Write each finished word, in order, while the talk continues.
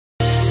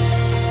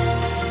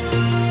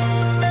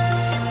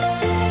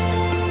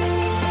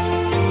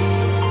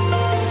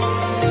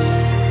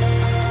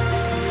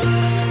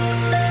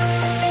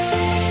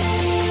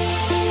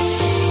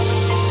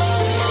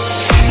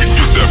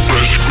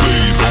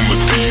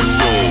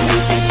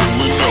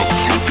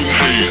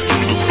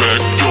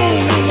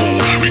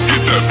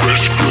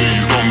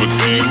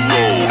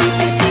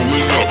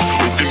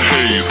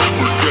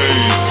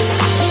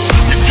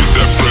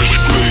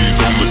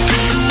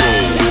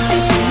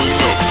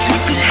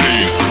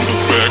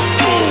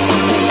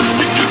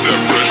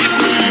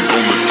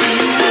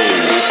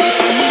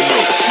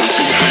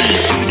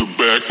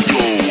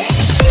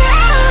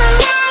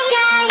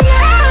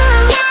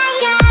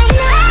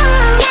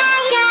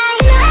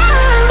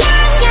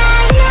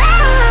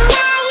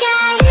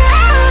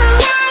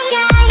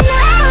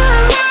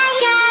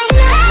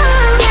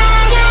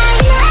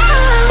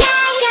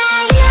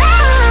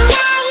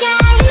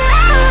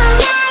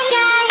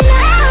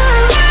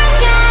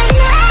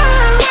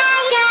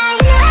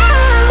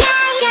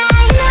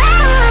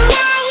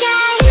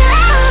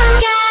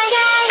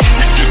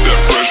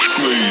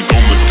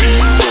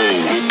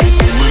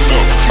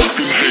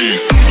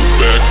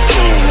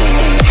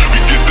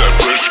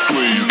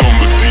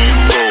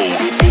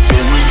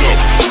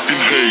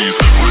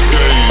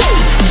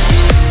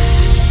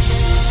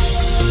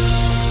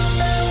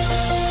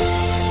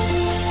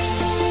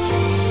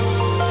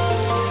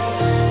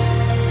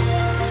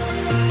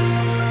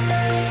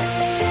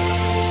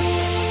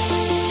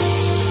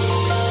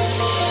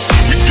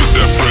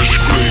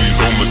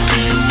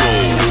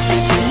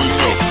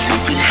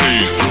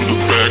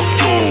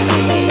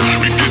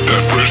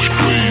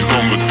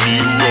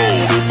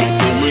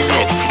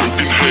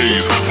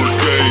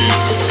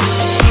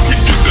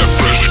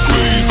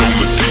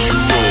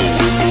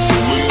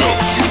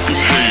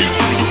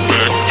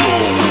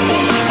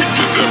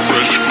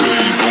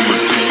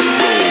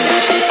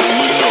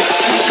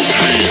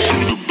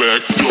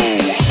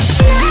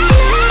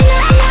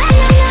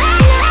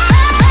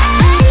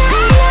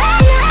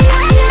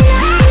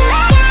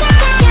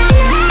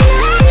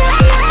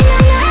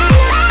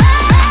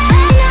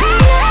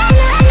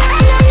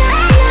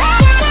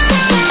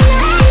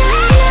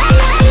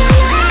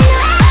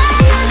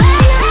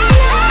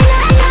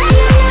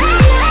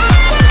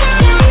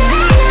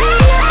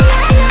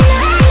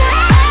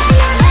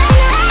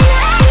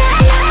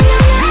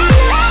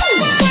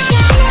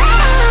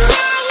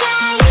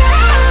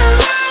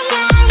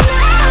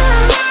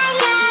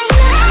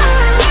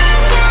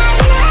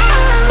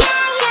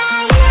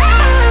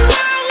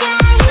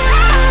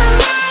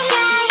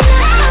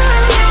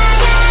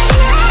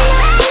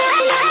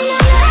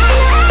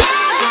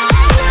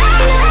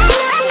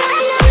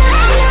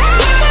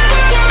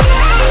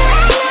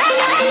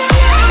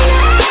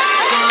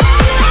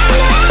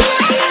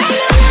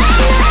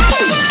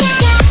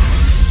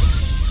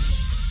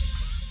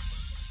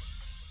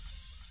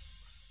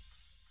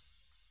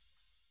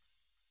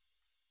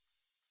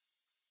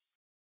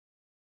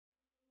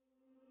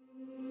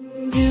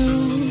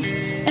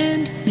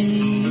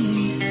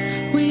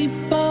We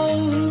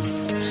both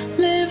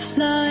live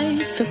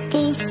life at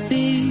full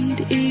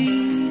speed,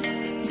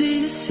 easy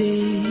to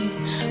see.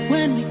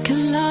 When we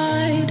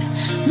collide,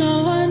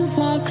 no one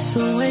walks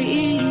away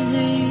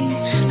easy.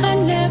 I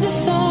never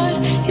thought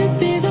you'd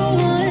be the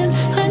one.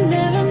 I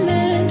never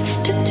meant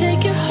to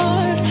take your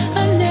heart.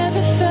 I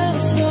never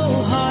felt so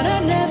hard. I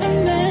never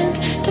meant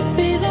to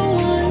be the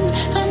one.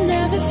 I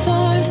never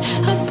thought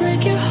I'd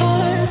break your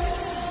heart.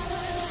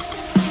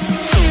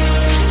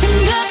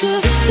 And after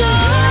the stars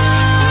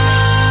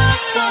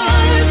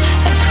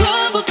have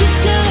crumbled to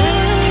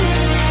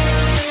dust,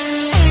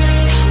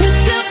 we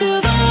still feel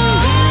the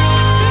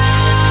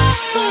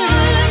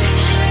warmth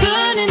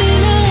burning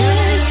in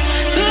us,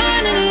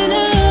 burning in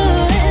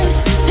us.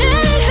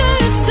 It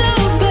hurts so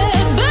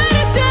bad, but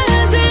it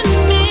doesn't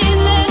mean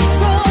that it's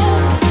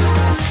wrong.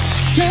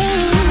 No,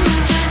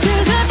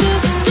 'cause after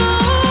the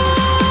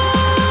storm,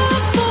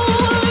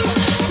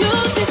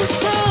 you'll see the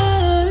sun.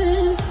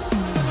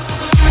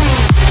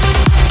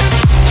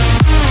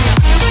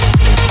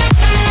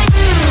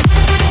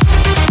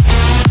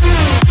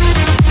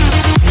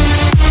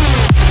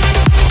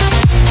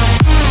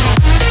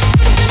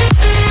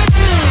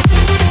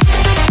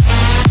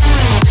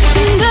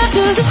 And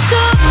after the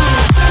storm,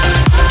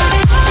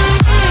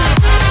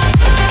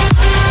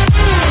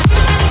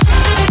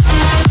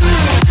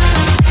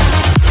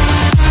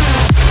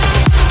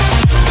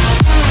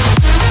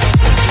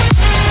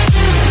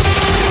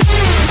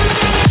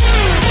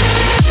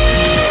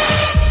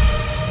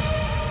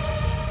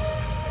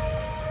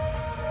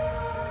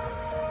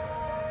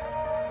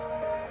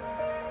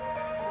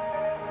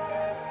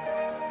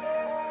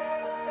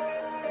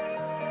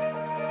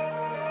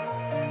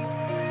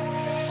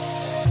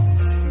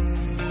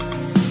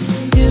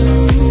 you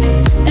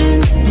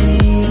and me,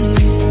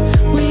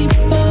 we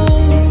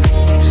both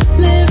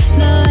live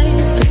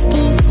life at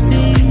full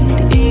speed,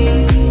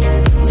 easy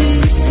to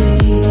see.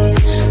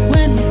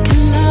 When we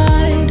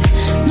collide,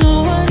 no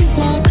one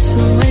walks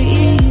away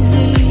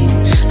easy.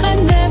 I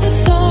never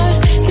thought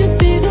you'd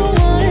be the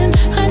one.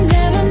 I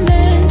never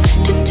meant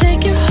to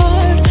take your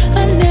heart.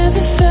 I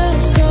never felt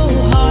so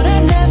hard. I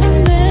never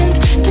meant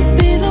to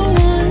be the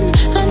one.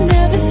 I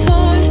never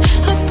thought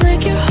I'd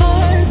break your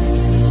heart.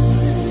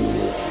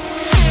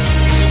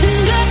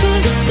 And after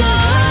the stars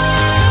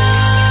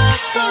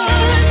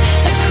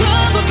have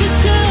crumbled to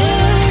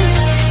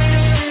dust,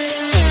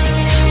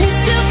 we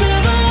still feel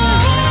the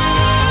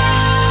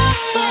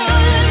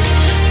warmth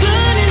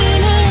burning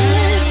in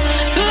us,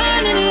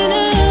 burning in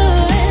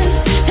us.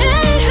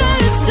 It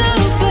hurts so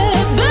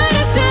bad, but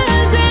it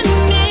doesn't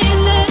mean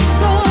that it's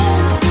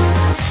wrong.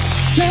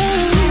 No,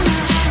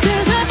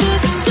 'cause after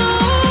the storm,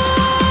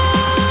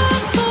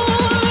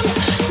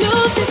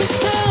 you'll see the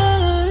sun.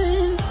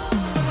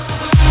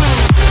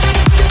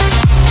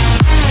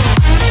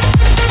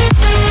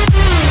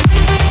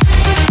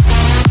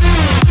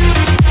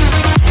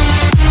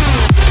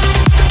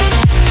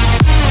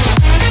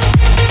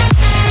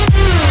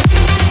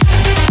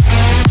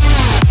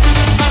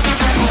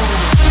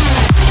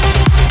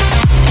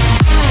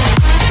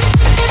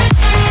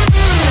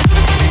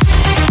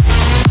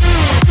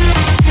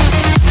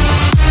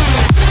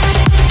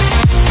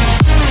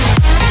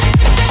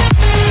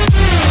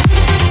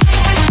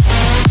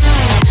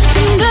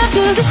 And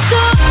after the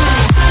storm,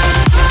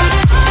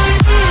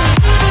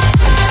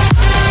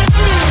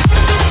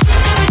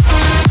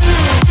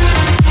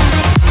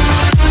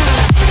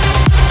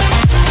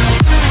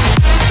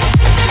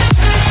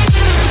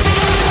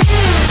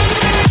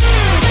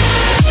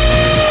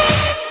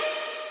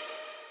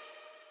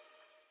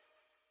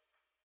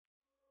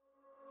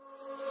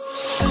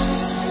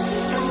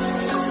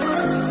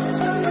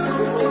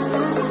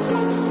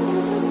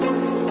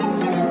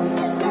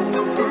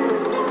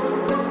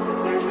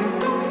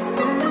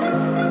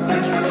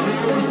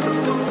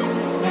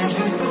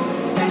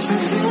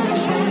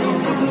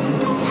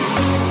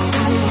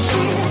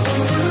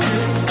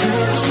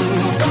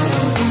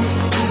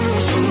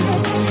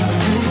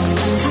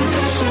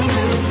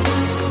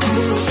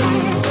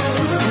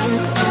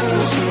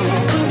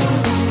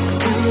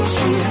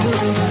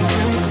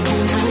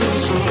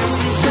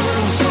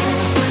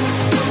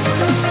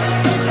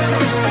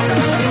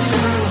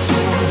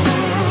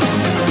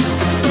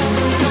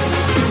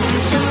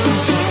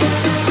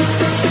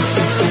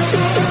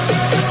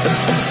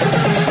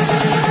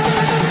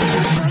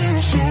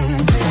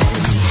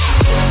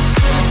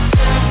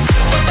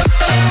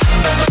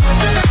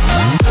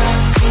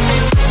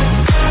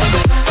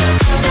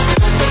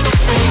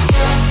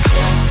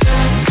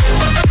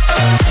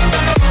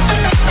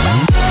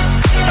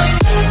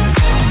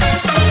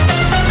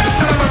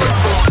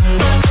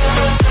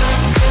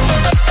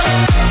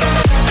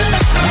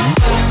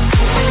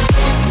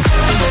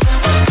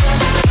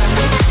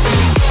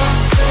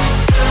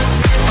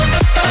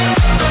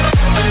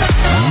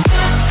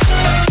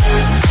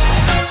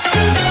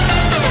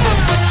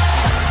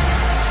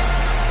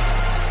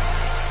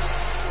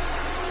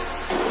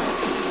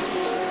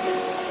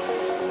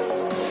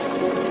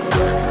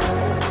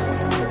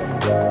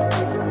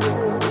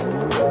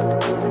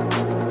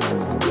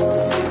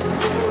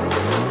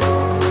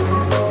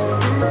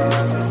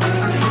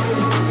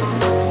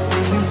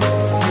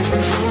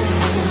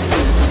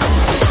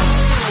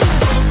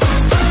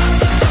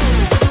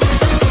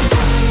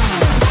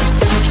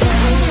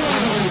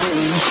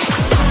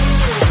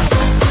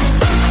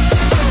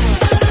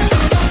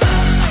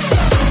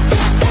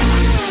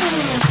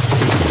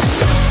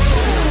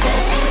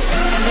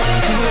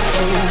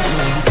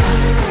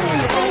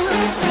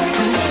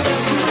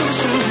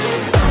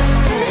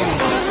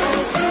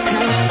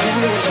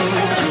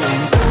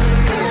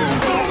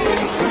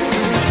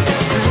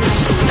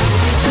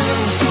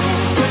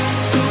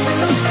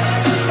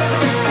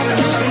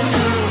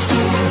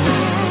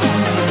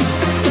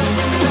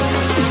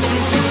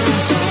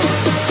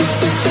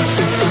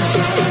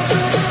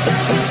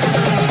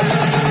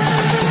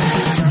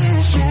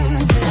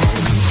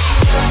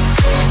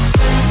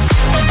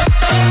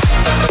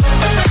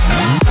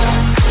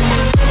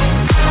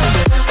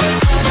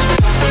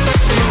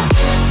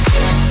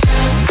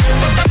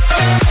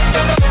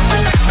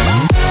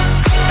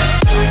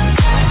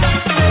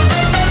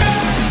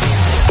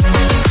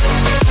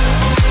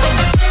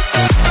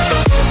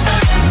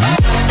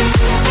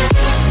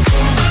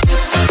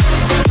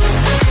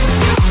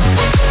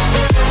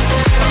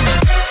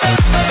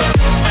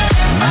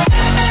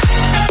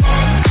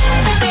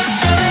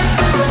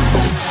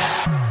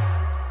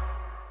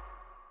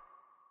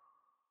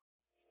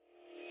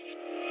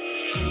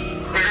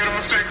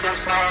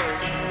 last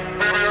night.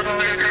 Maybe I can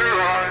make it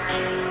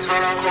right. Sit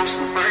down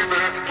closer,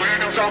 baby. We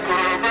can talk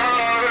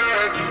about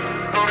it.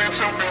 No need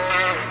to be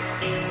mad.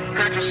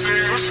 Hate to see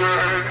you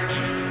sad.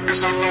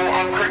 Yes, I know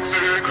I'm crazy,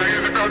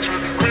 crazy about you,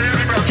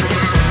 crazy about you.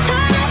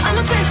 I know I'm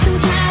a flirt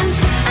sometimes.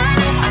 I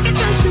know I get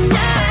drunk some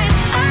nights.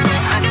 I know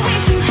I get way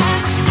too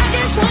high. I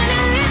just wanna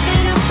live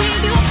it up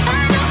with you.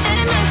 I know that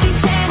it might be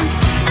tense.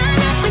 I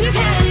know when you've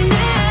had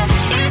enough.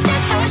 It's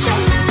just how I show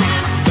my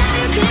love.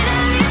 Now can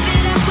I live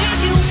it up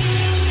with you?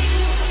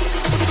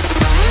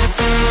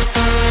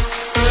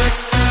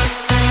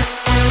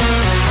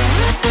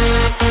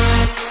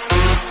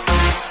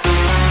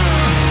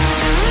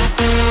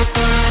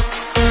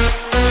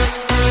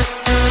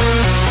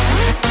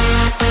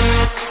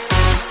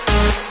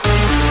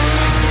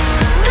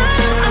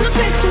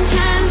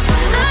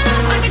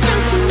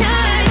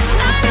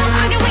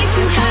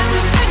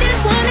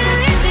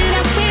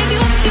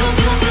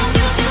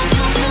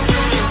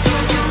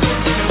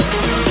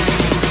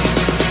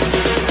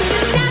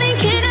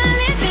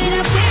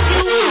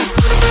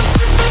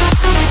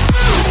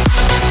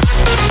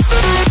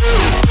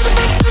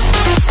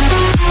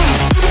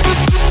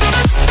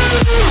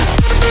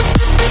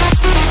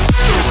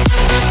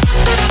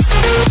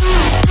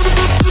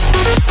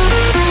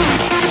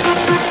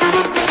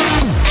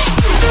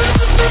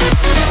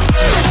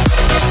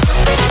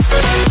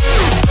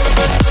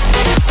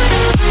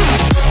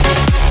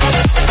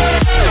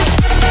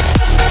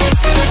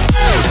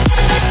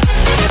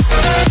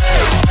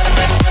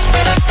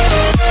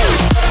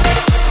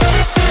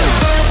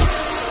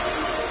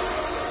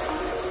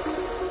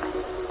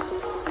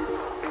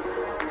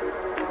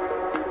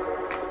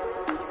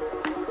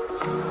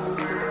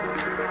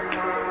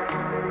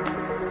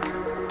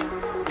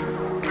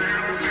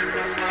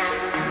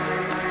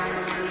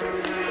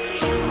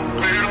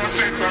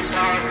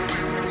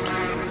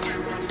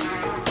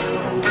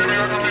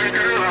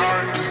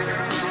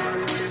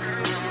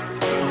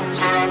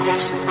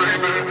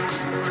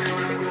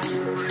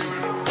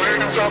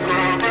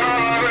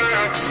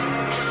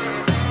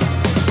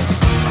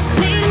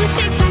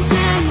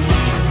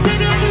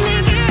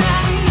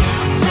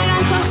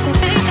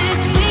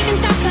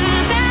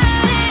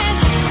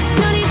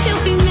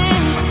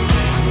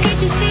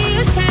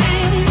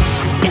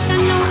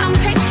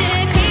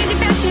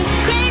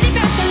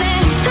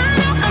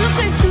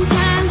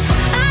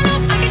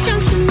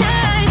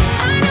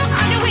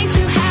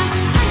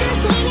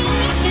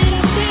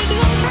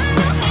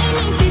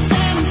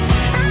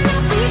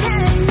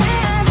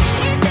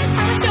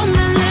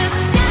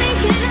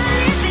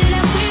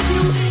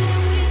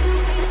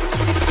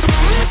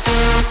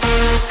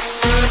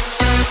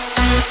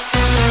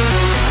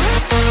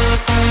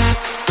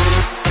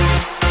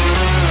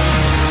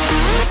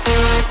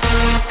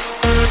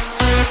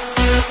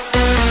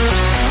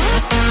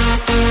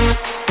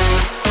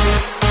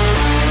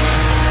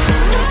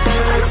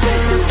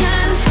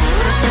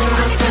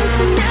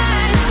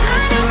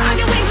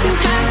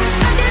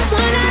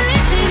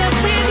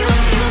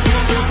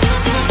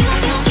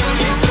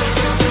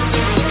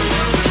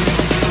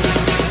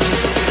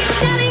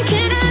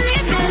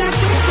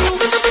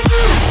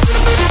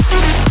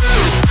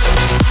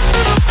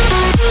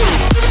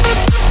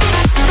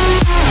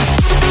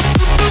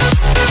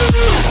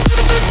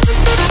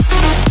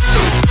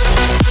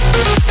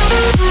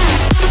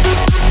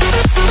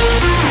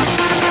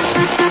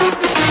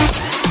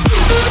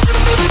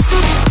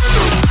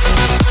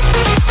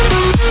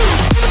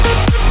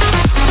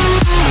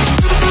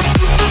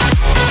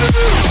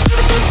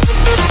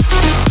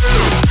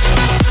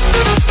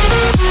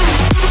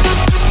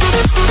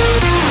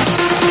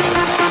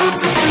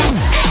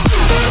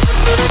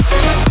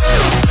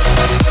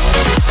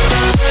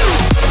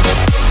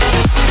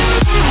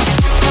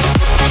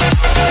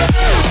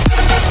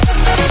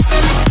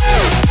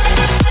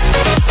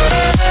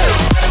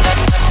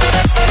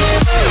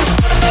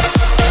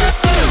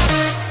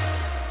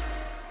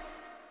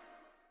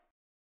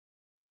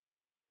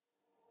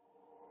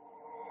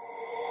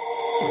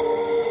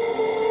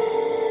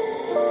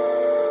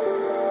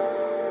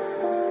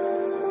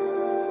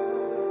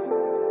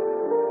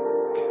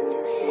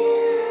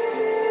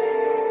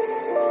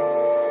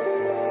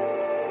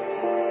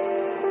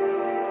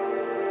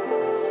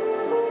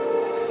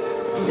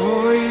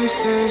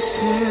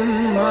 Voices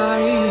in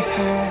my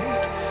head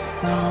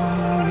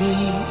know me,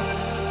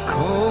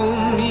 call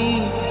me.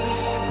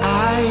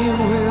 I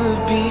will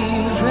be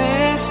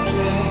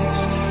restless.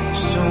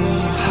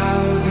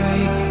 Somehow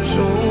they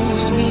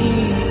chose me.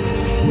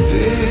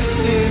 This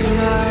is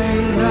my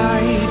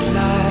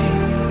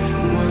nightlife.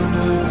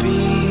 Wanna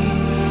be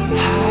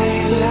high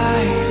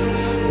life.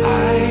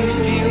 I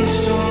feel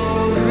so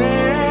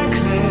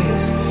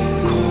reckless,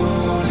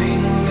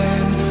 calling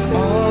them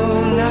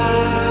all night.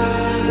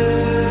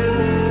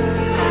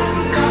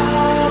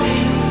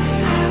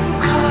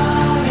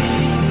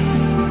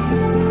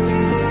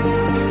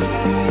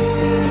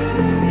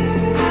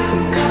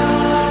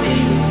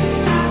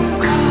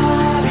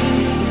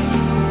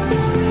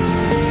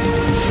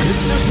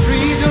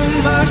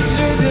 I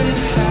shouldn't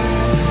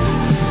have,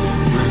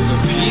 with the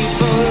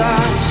people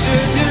I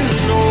shouldn't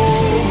know.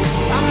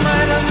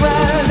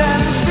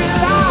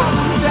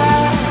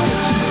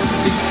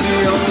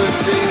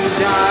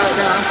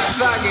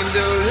 fucking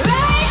do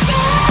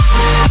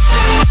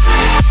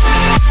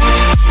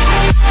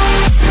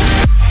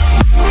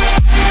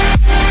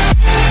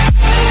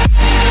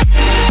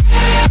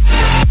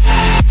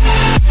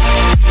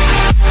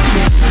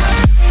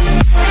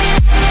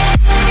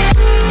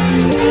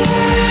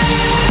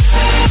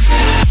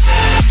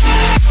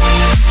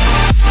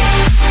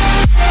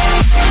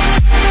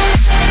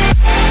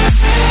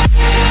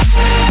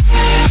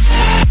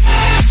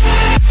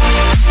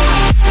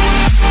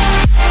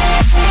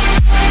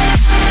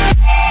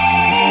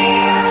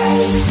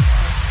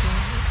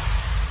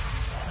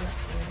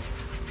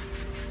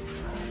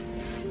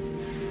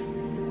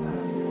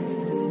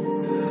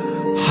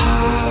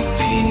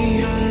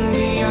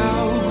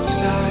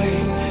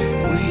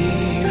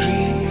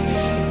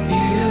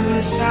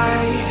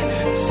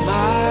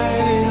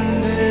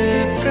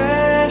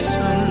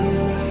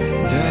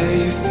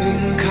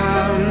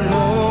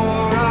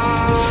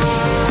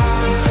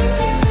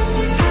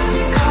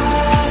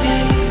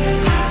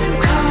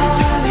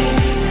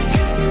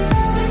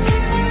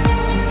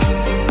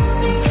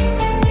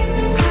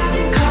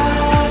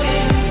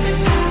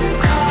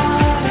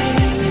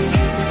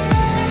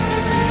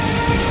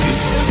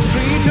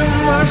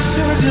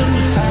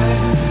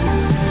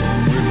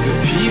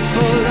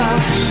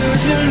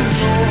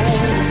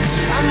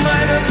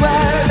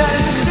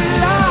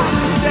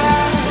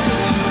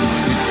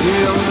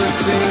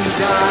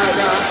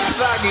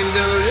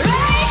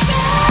like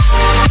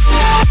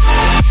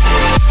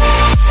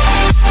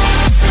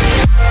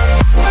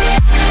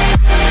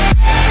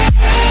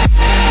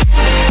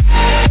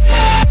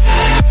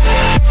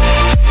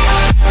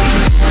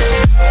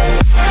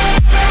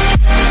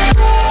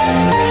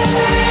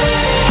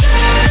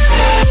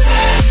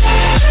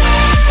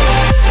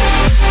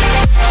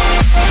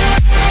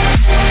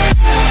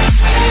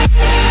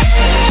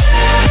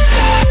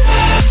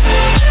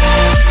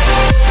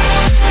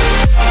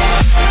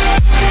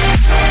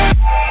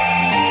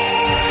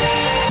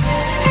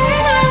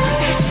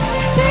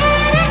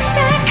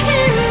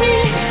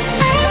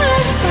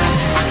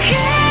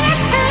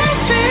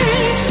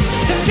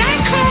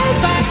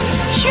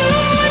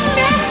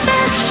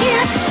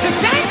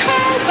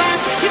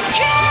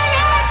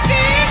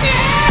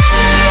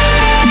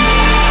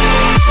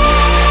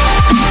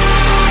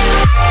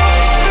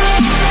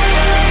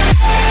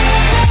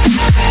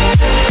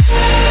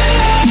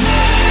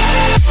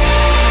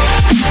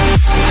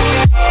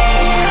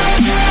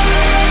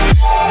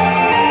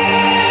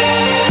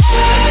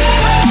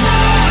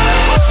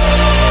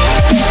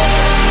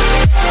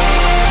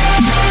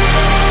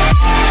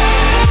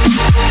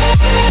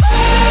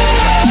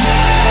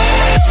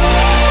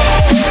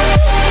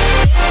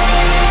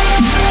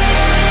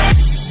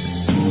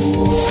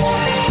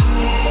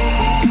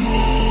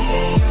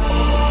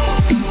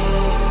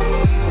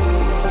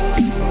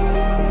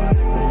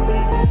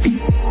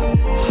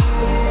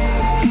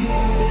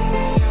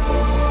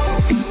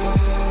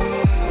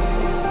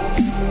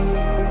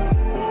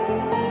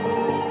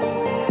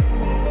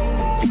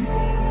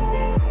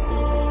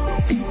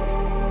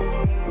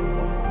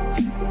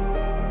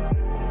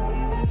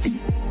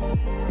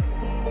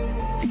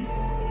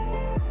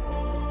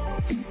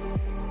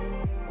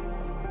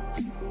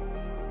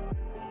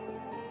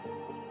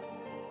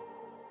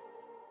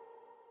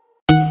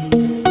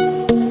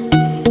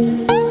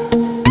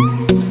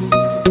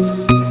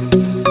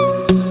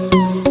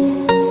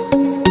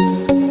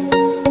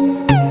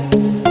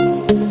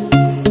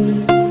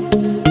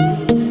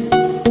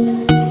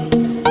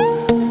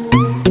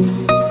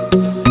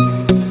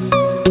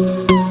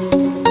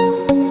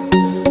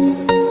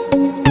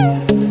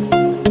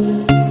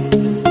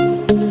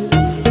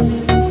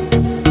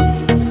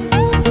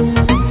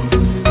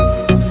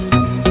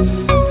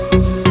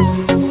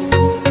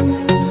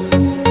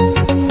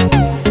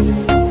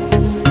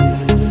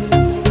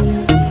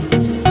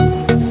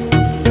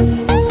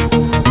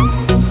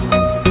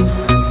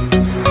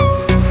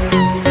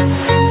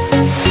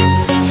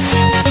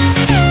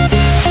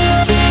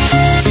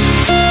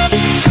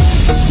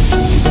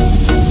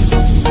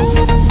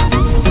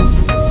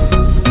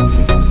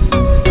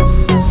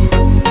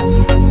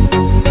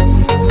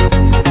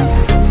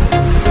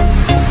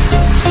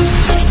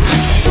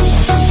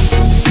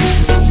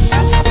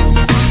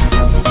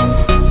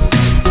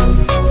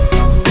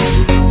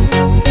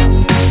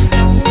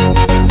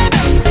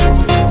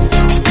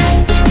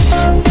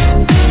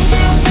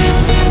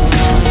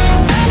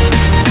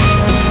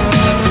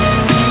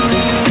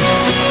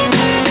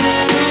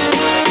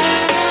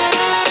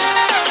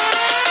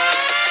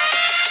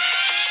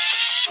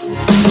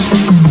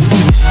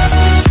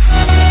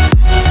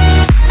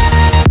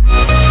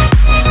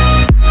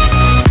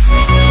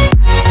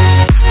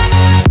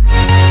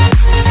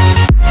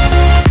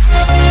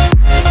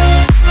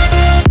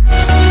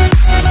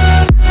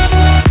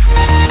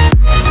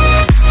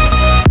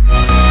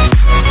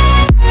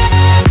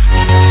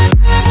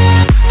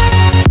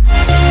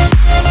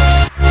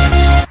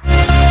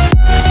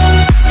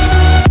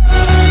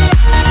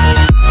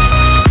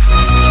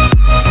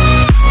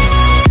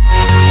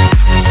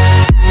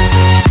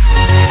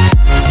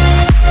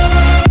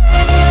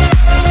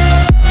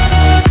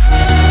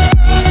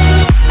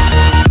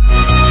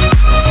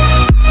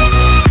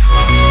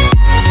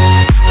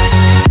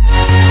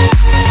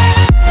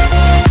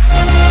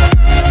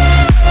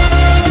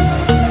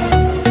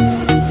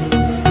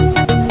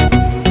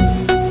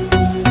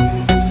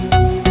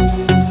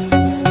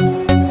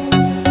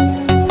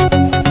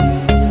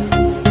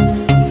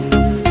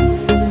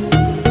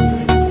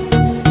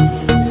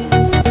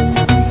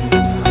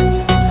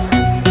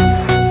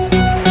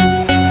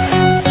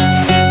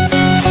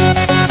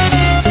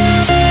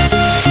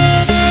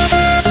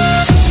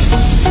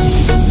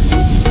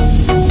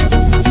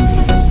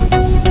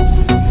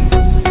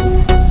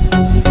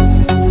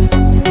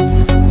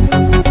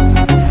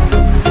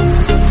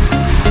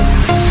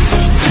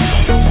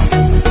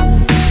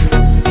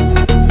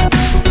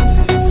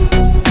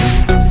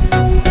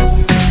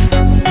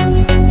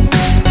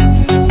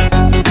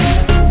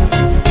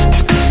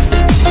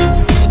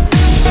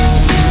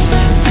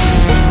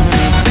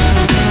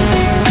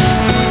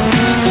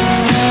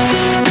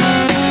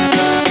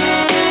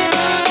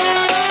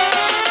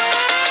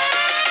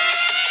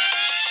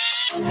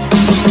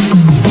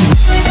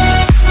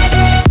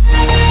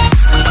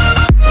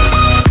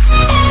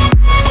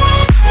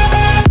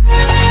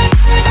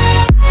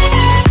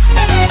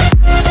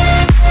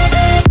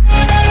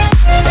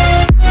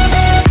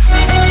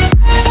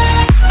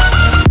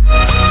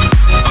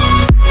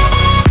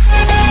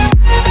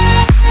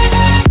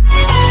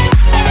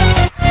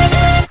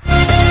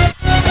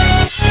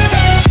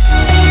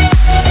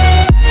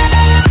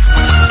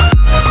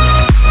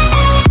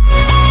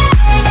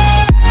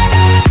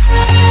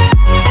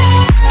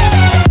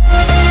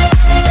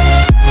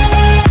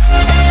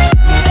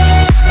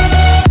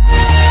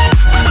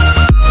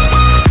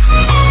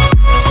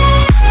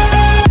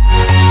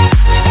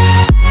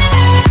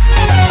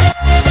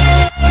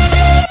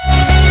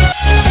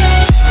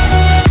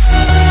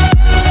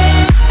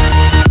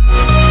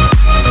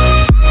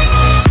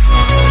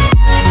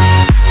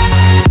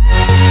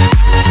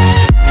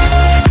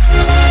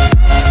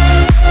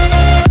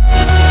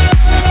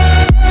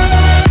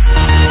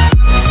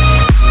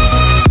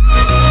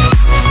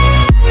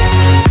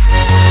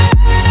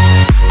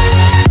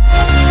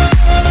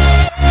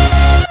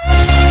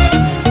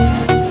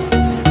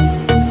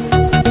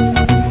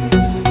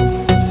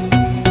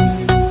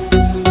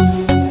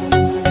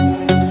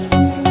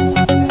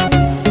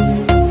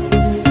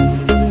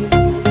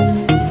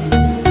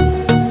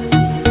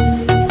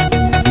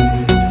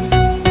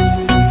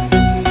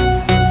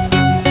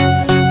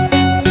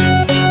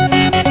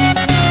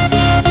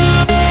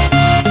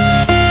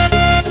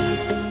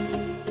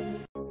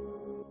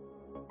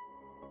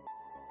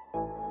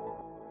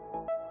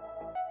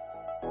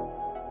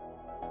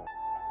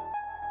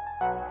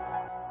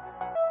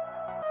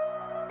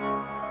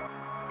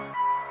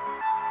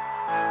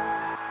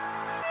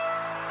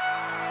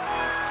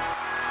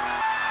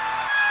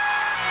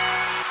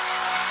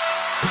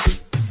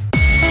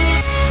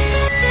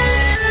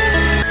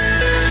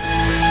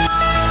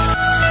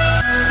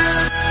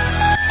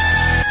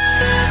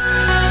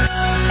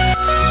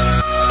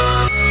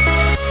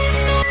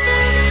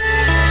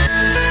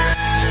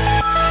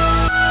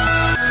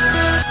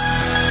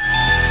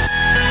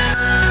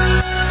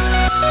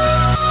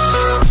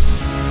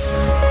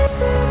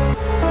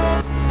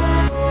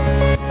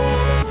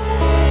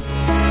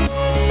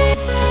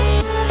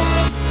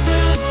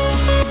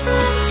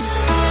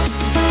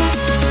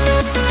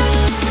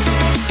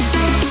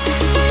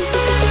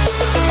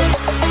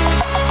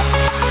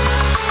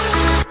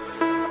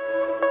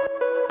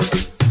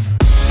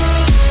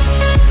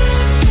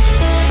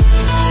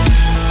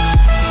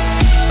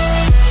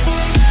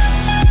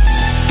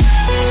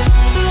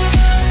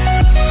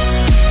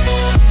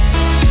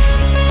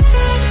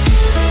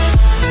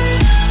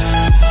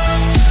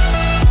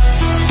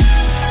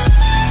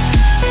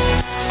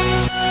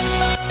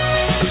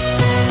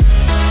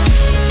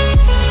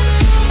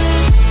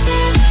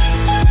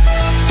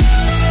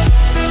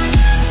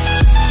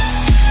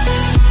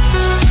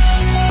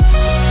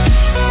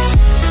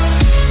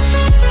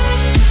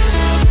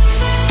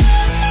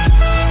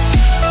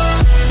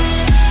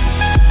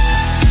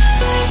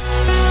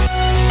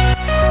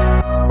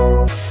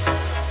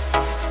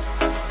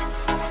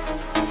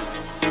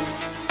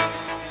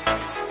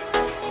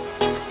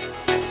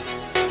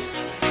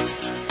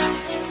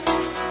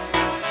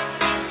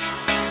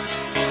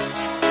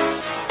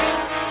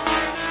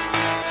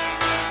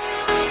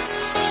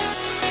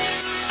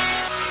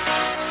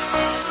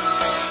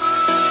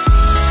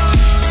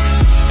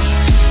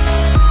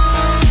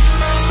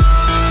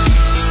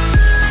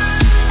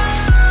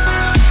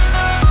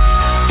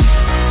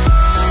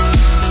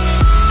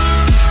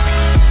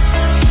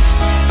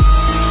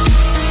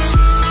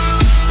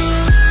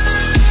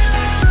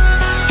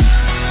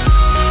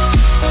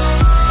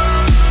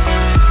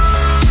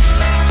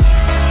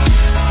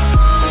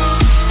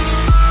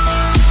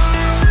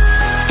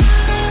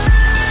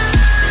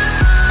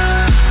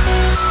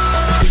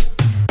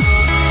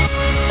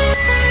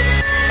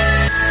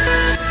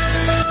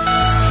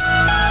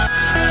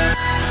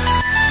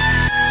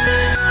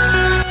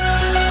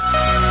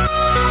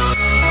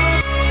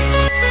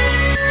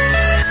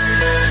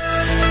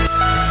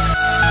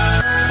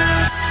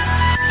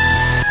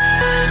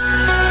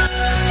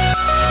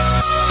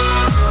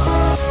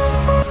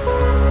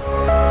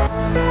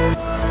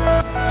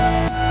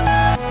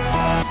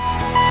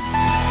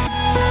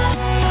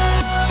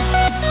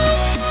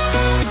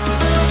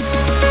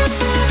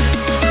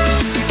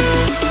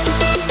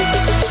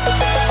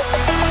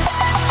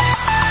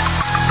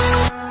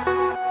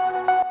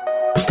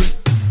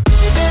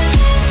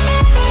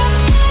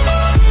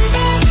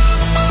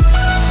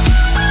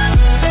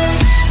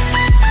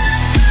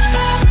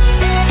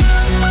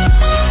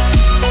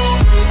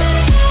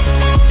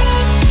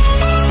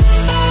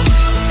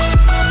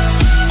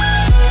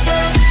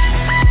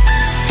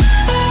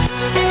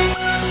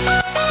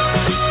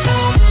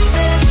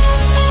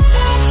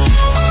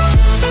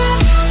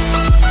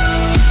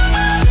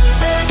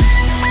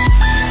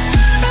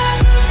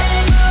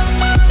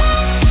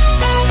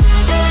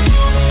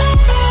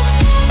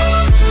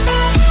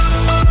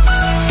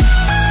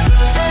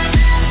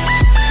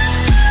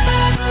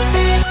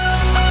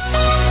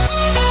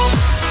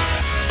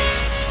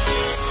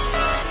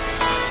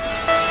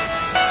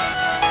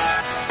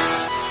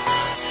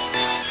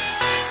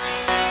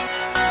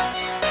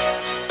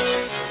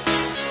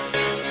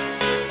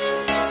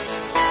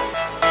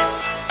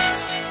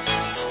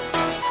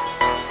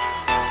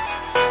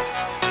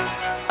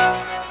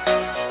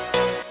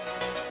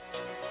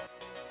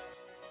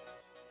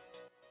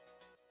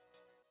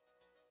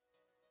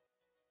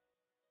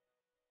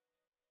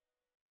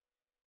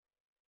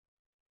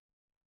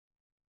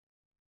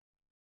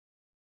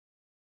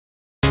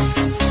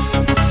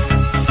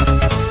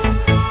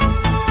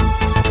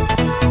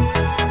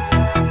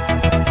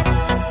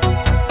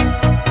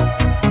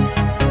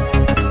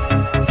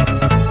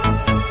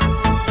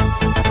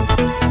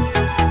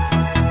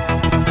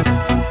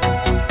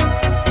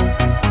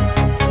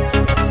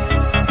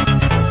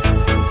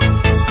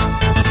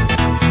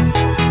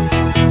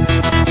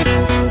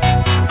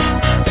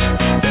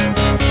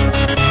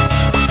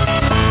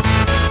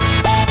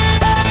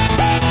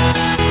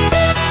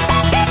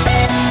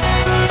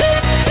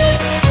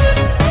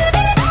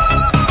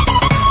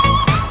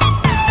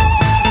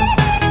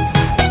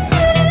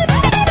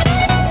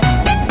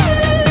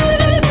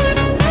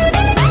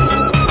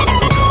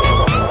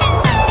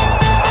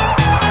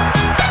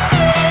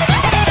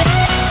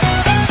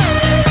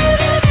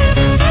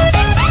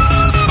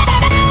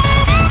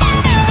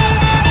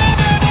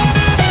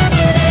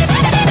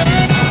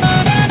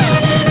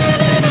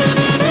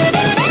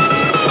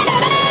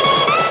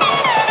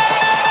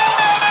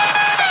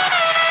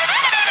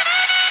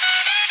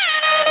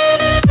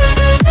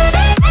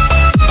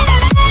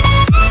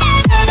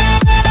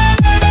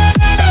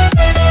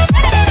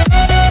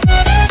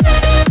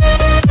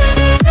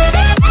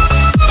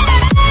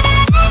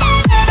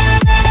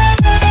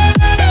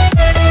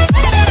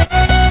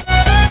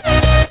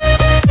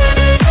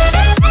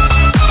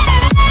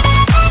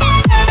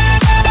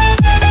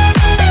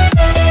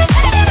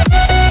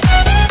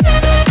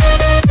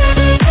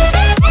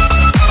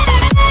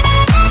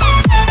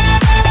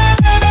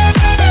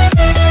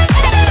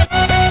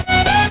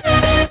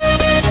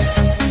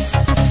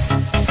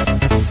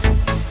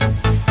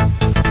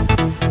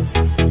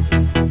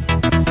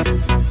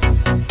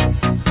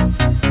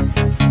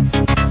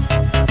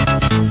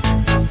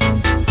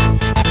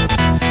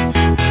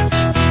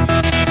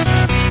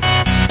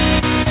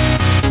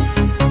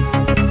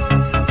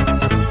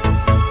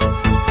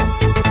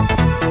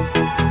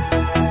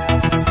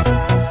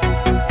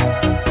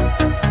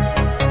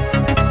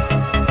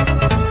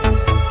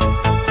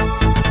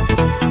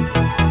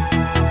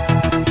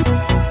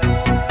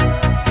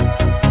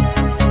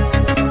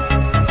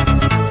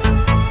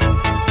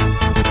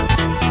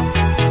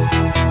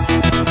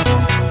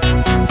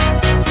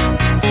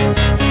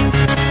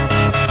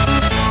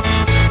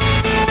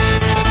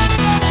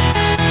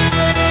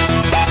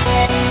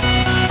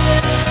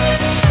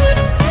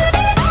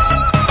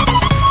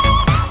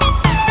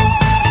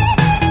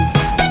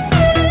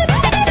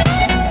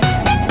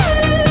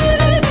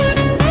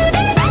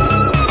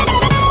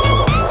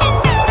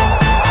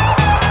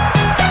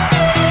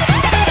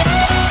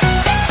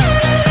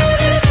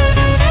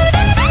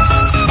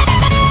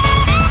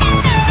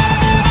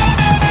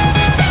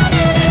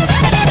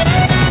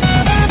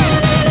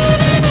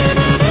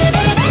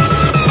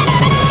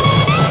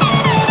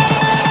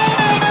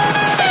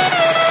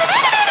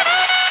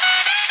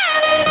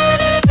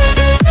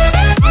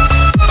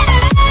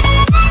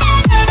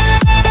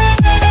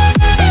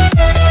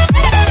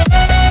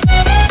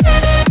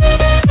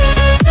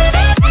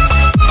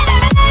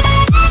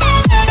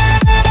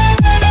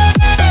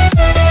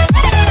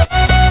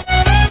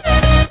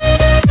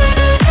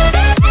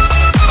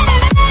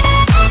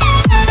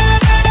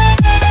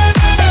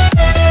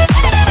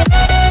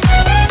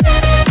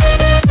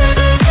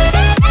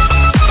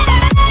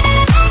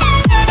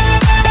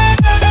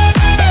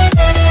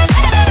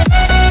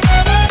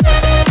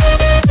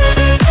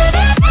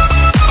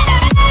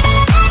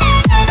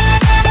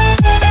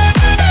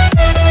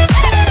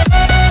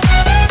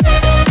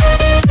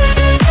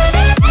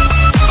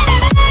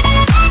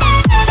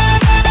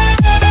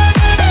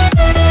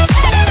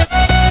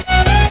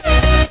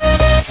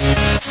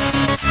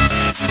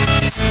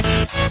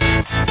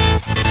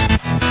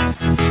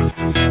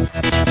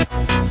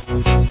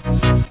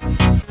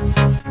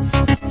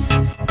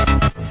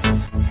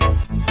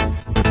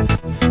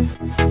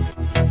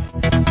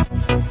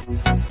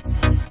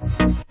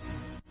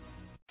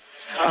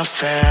I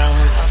fell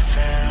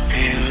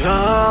and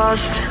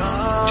lost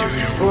to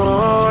the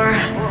war,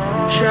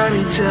 shot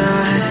me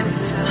dead.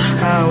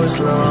 I was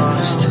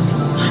lost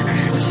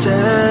and I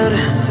said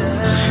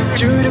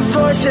to the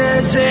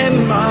voices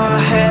in my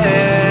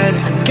head,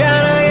 I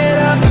gotta get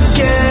up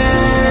again.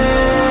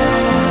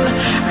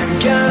 I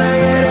gotta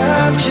get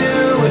up to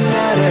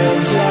another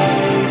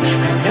day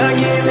and not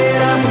give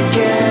it up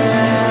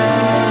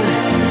again.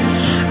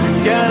 I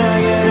gotta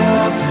get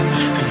up,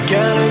 I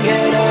gotta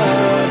get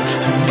up,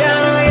 I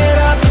gotta get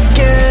up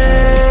again.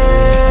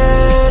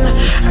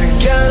 I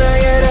gotta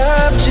get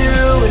up to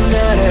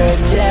another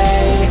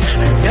day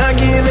and not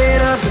give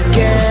it up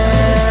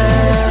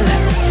again.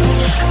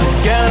 I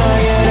gotta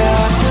get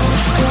up,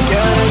 I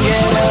gotta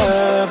get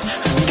up,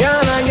 I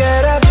gotta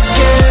get up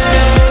again.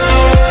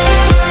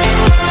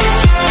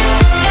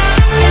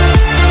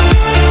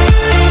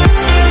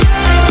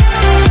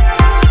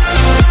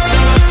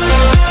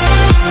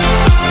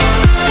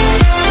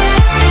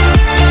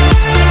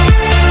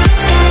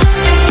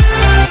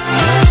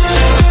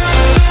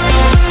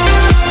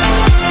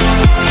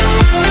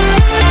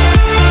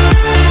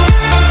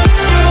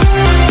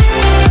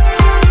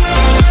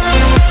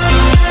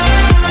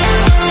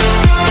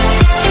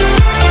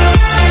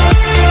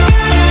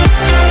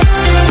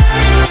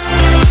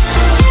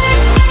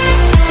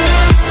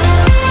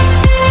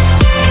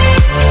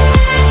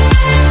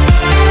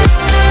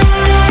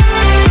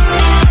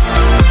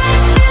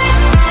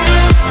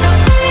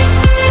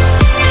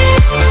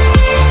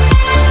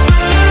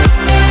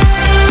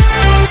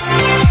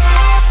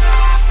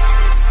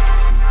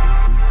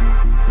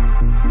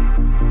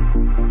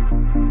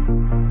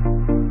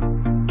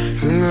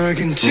 Look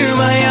into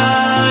my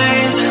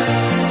eyes,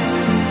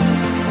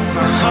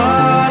 my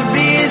heart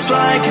beats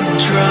like a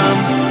drum.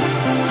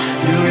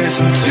 You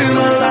listen to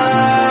my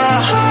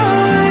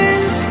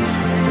lies.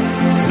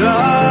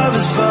 Love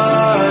is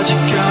far to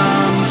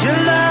come. Your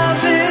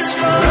love is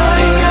far.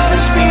 Running at the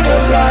speed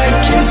of light,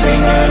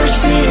 kissing under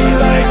city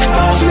lights.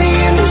 Calls me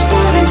in this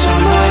morning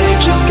time, but it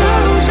just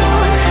goes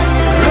on.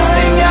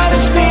 Running at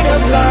the speed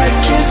of light,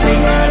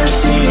 kissing under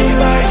city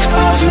lights.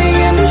 Calls me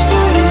in this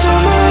morning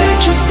time, but it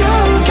just goes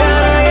on.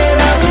 Gotta get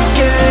up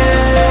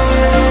again.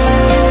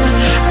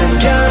 I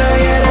gotta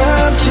get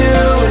up to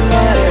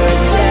another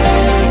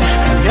day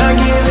and not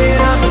give it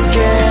up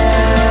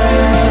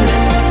again.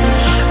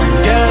 I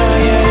gotta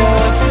get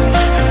up,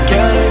 I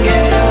gotta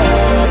get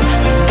up,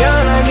 I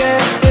gotta get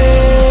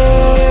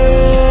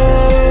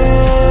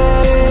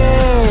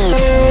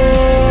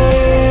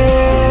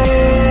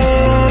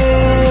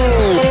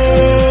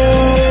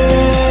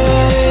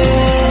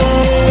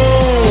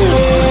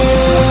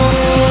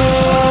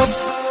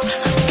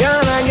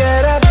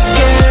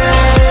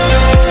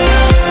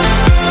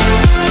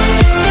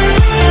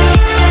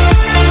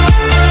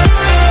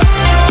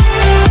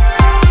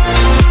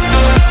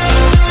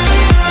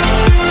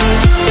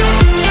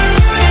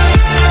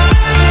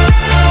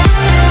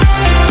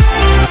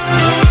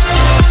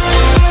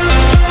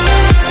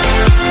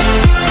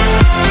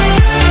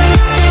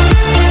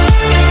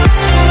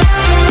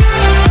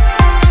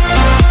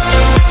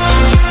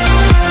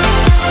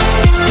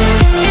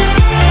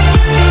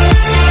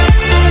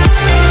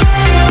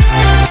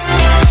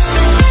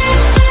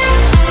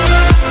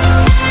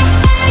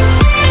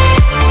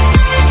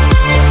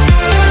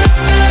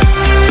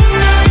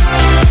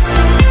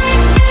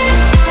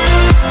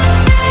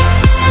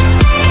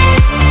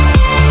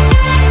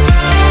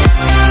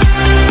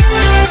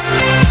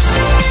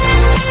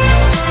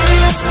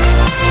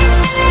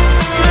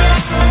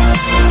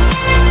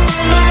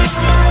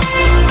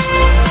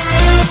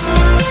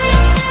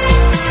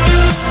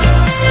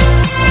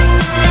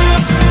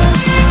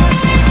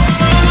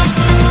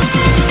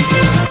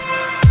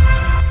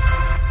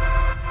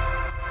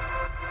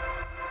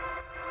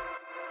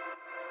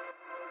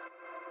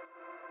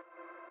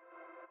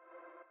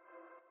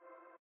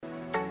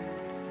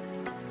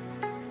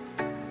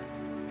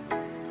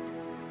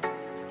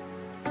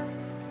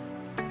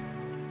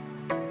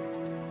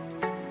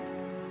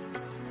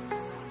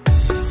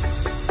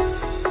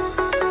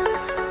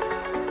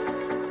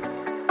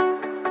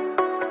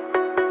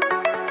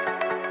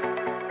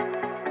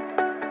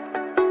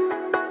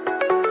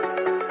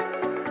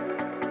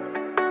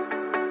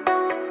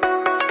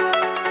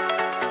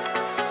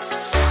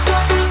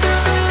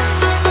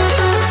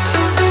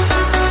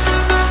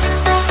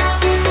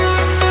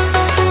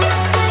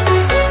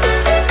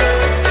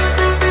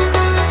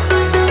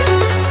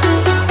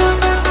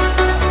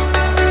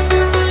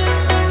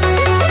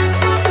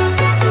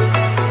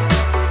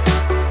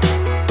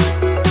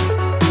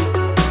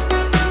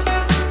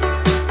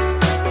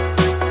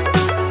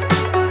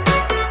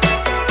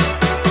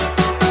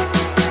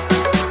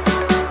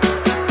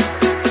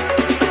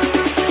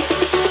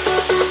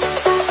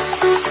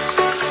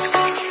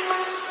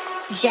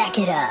jack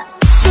it up.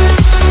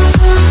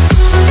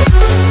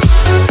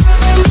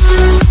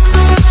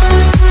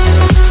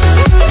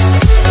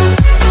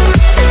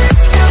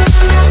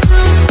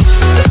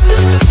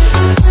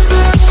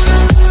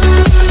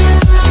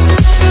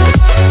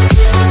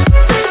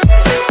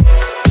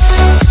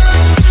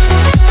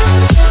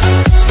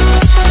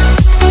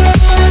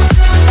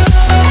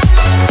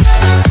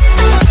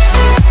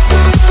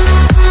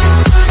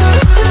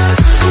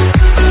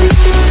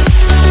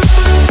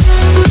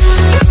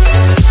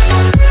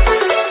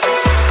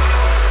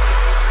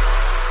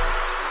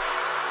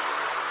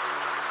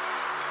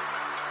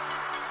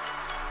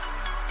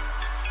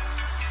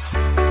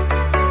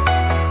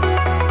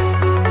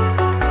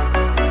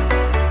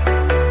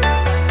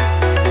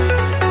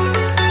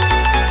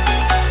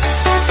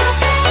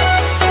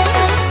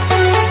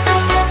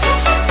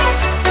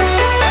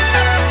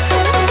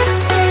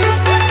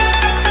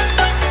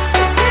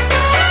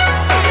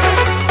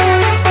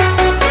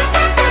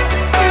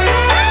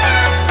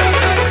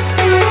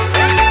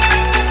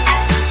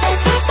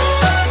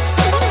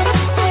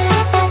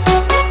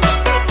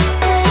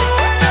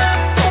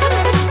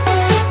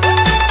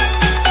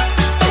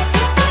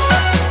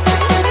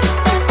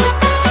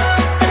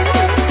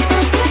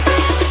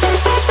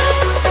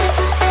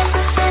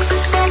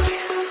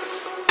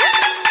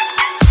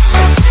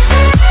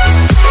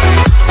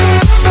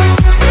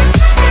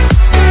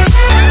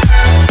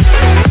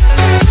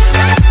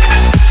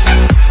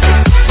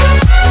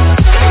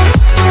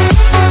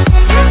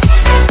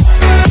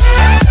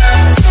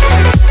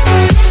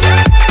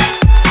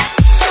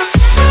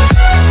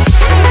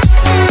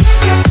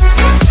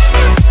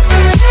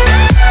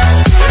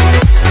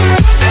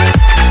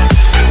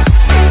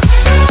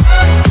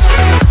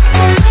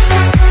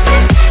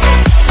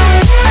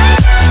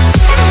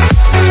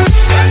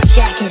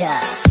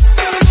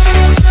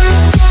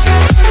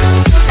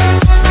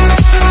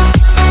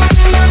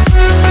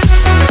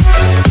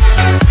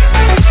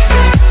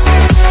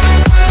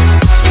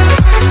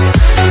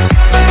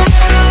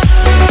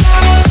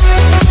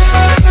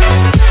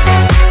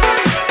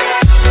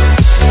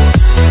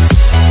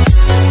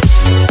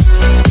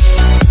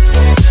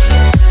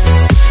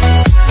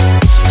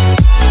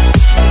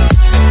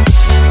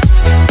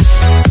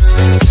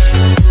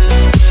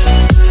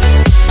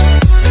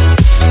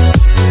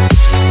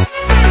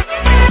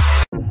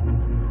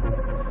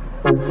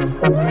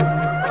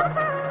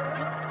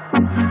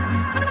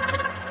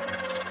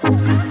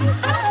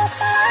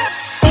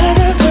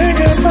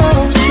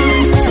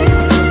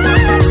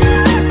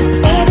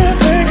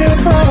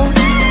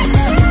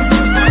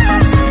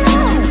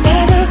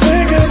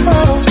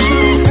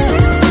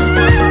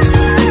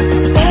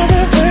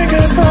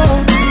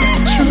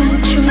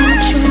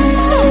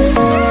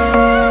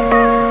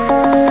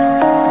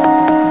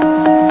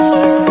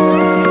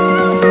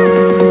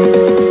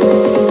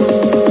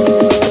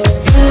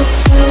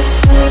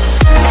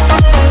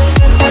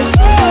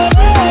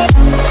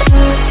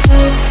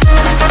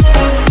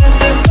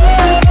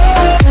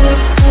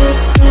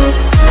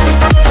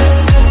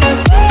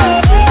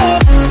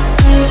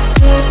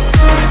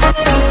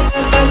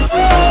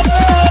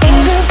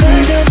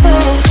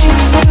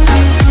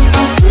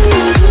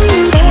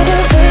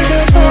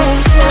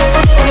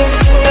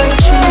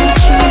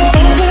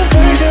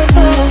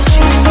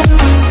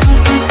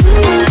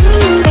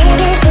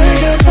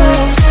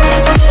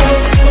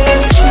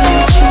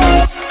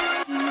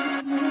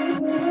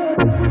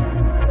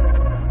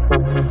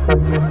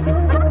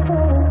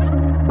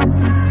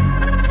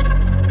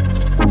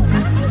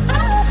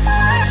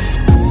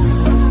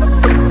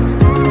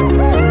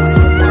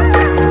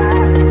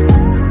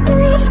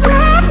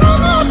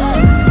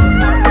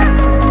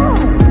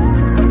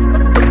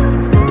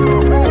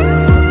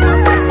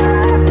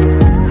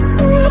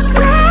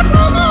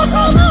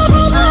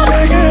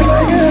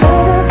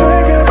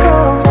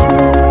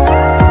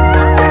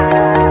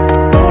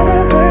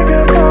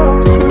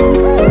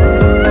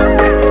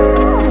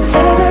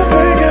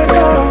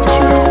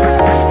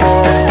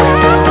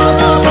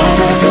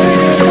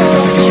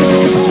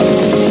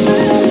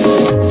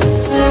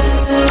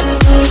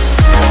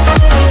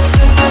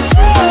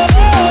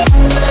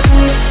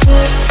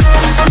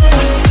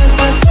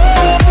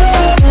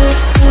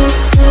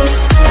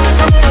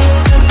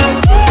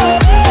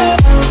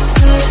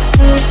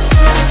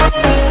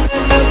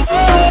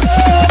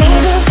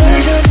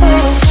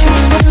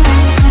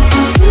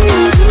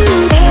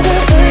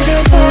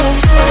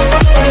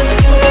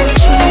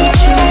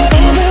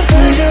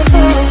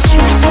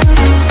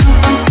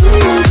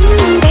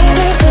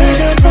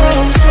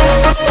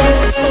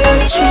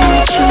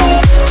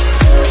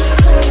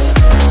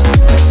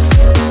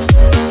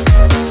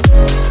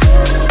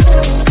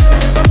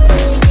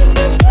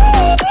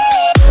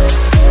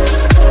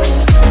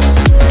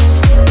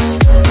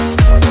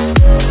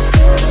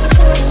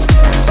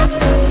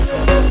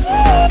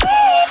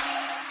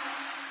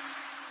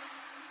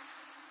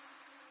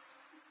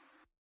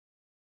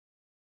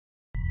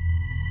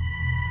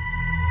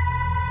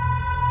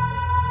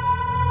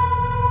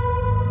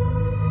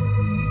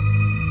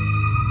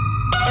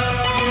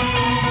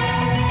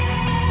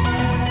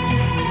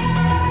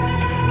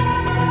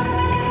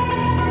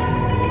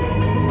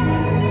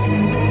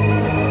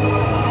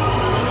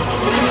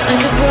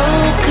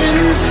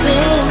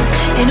 soul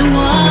in a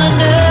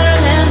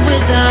wonderland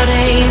without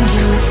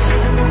angels.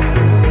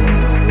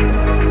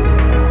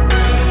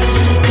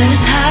 That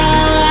is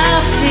how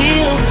I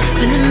feel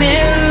when the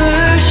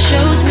mirror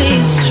shows me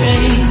a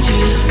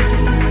stranger.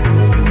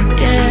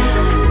 Yeah.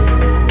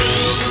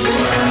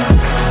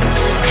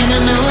 And I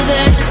know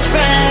they're just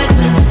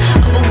fragments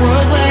of a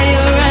world where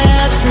your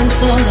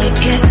absence all I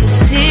get to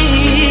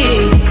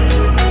see.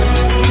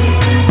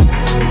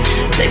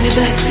 Take me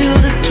back to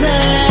the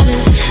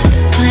planet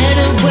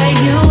where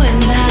you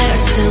and I are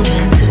still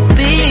meant to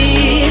be.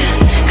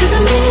 'Cause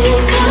I'm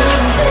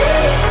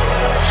incomplete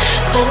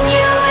when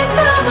you ain't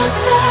by my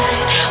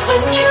side,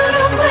 when you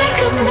don't wake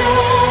up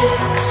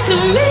next to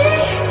me.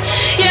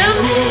 Yeah,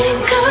 I'm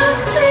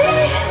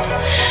incomplete.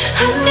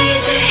 I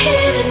need you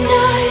here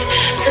tonight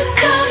to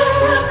cover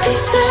up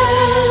these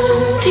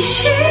empty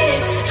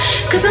sheets.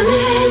 'Cause I'm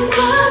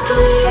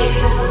incomplete.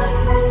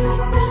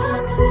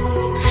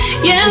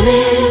 Yeah, I'm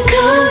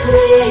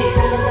incomplete.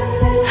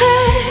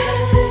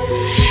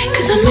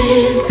 I'm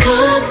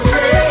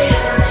incomplete.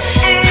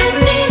 I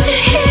need you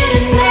here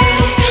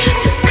tonight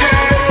to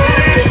cover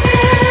up these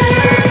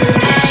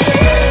empty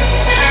sheets.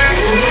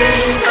 'Cause I'm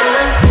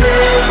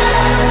incomplete.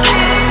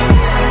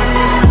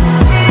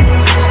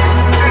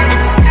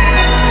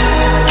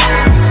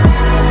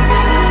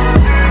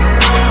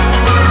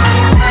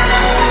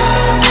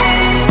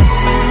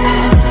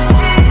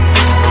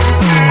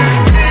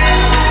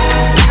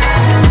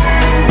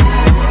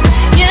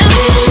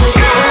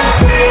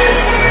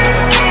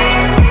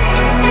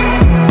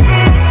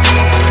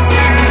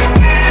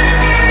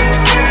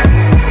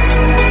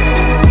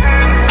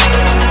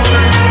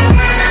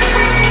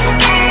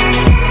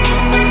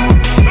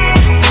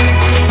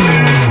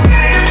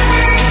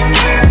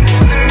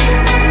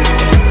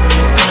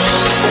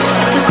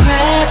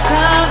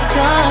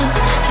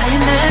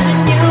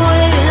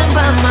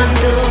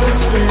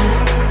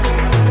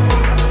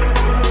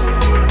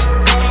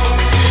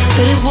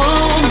 But it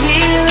won't be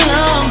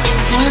long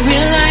before I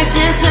realize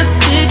it's a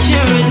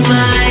picture in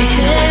my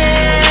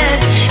head,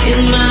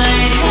 in my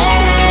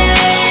head.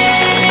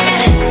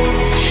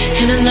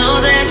 And I know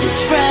they're just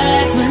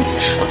fragments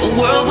of a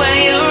world where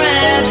your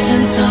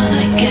absence all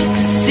I get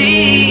to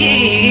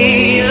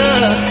see.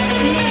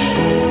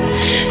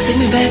 Take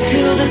me back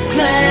to the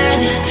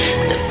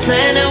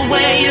planet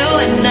where you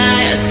and I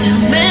are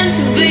still meant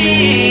to be.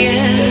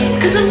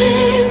 'Cause I'm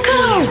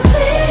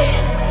incomplete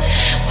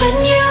when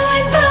you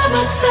ain't by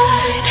my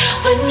side,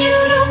 when you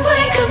don't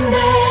wake up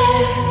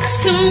next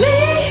to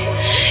me.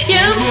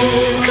 Yeah, I'm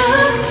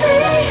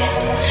incomplete.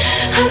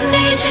 I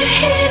need you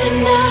here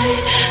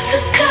tonight to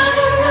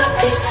cover up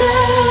these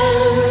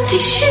empty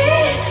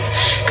sheets.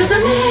 'Cause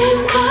I'm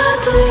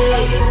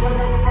incomplete.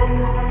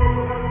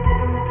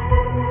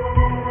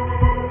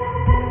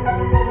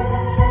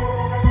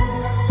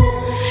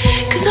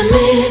 I'm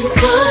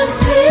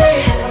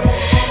incomplete.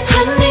 I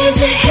need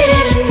you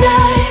here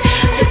tonight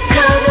to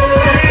cover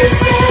up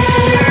this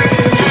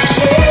empty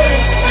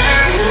sheets.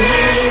 'Cause I'm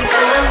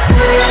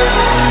incomplete.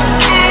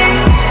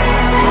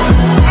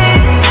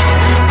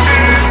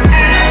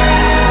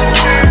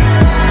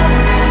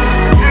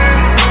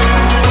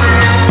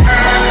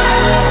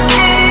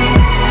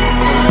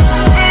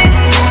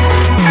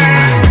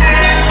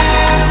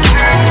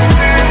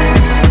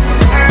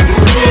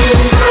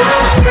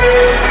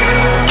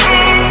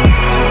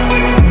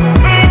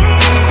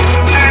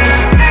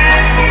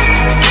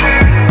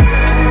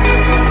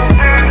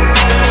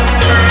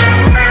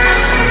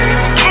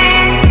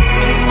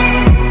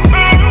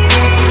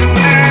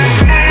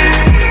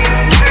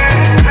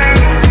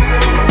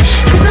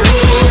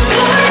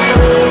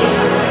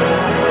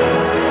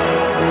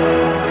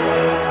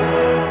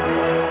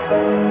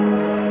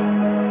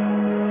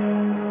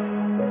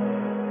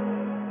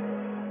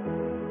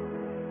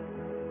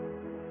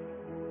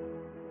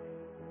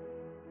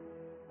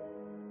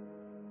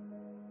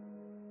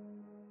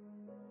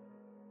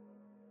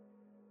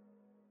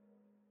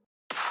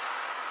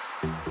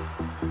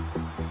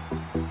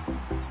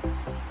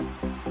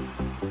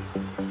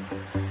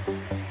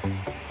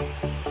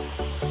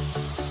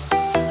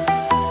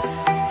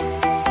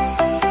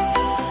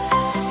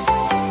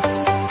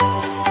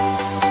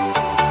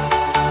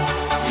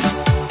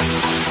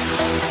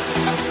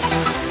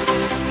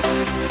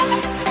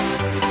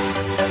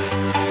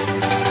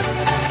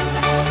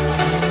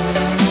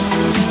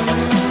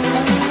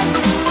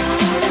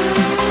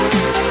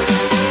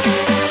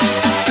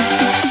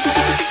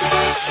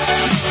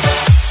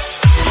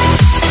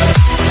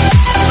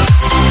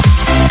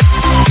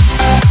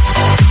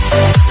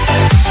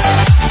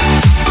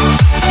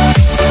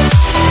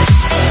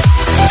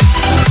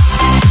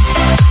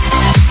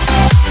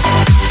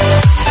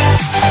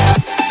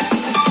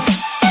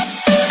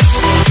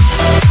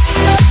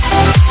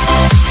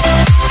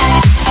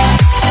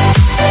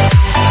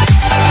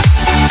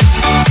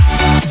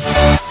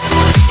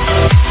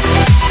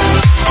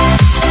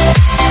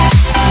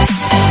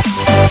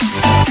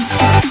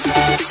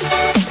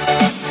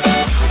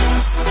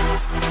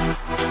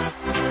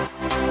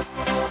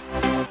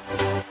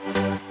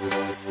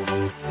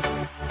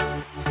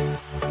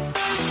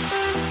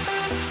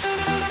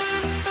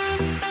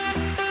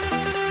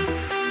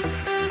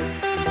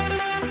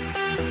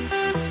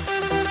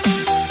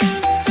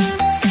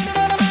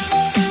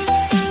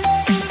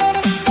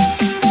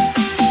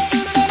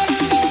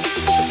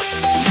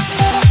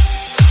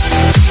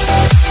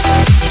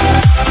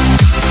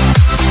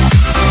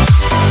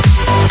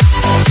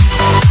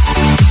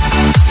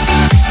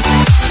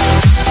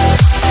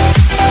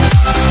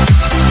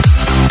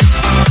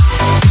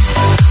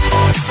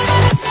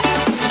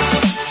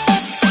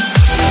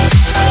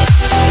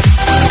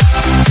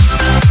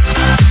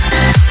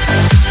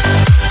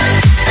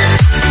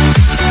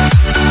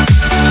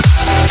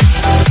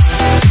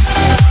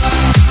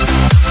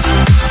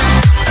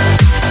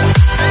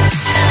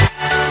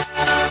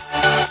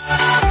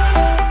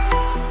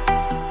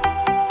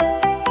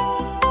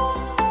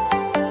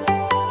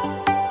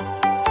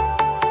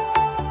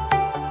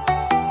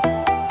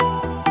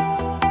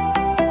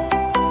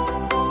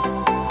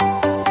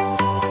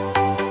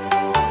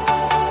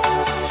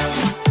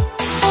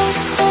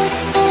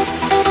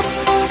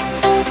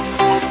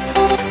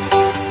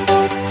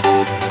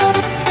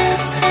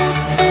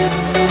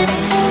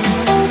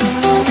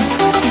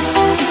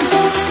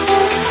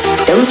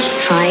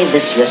 try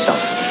this yourself.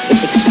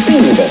 It's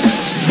extremely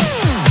dangerous.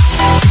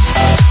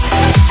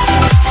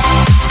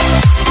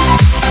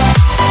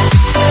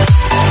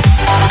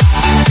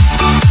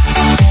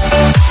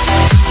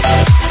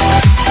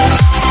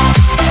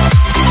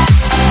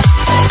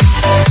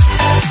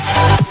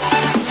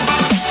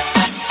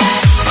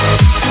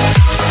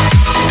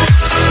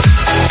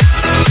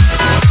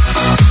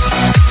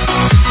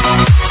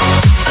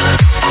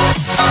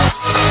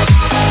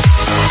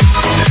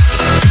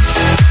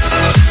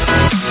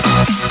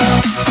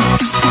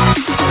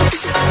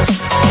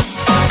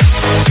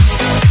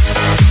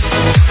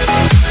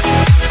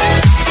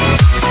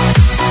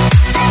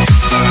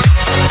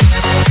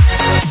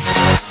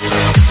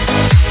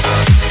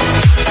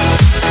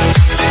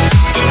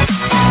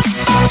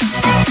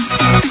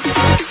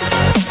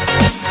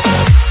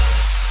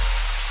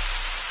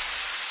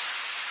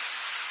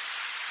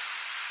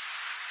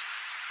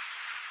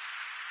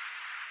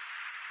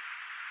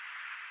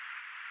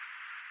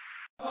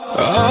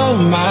 Oh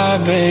my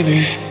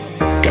baby,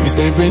 got me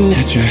staring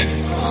at you.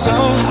 So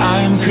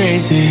I'm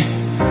crazy.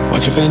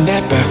 Won't you bend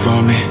that back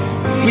for me?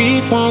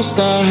 We won't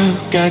stop.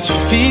 Got your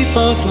feet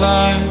both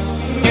locked.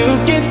 You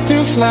get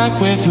to fly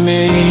with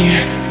me.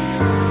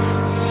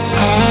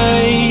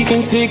 I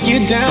can take you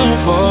down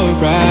for a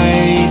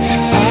ride.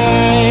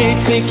 I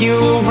take you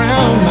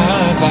around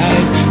my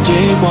life.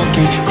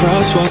 Jaywalking,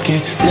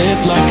 crosswalking, lip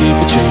locking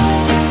with you.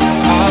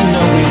 I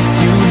know it,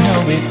 you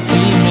know it,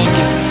 we make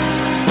it.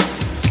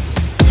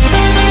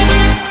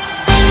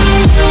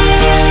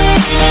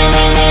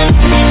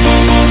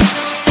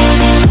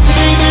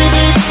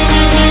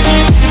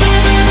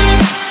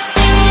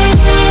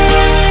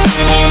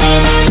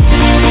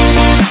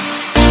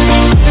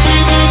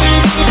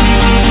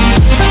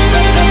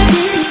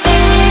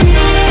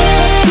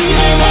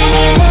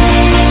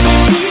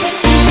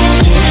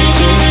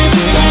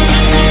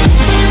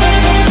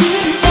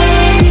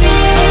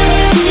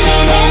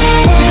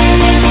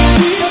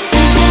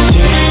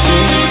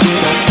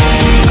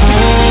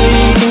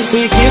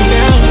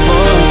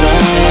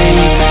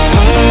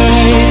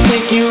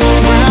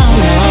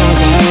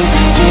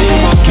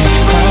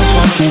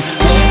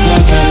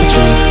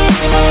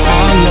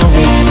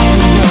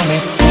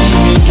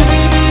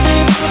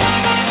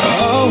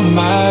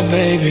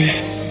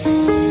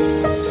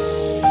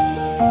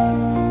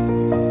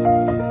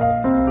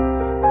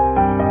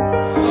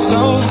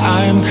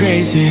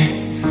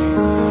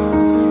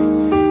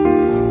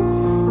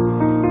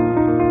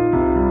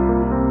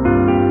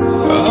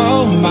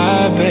 Oh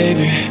my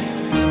baby,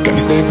 got me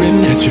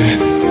staring at you.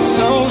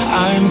 So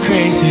I'm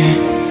crazy.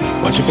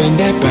 Won't you bend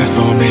that back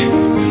for me?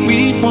 We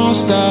won't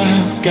stop.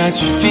 Got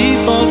your feet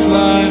both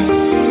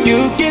locked.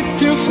 You get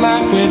to fly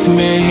with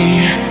me.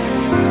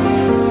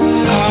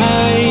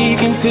 I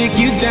can take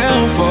you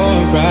down for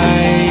a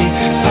ride.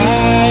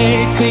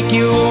 I take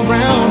you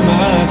around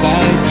my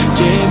life.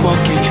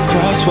 Jaywalking,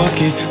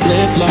 crosswalking,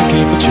 lip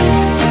locking with you.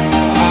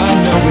 I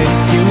know it,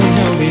 you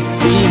know it,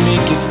 we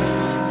make it.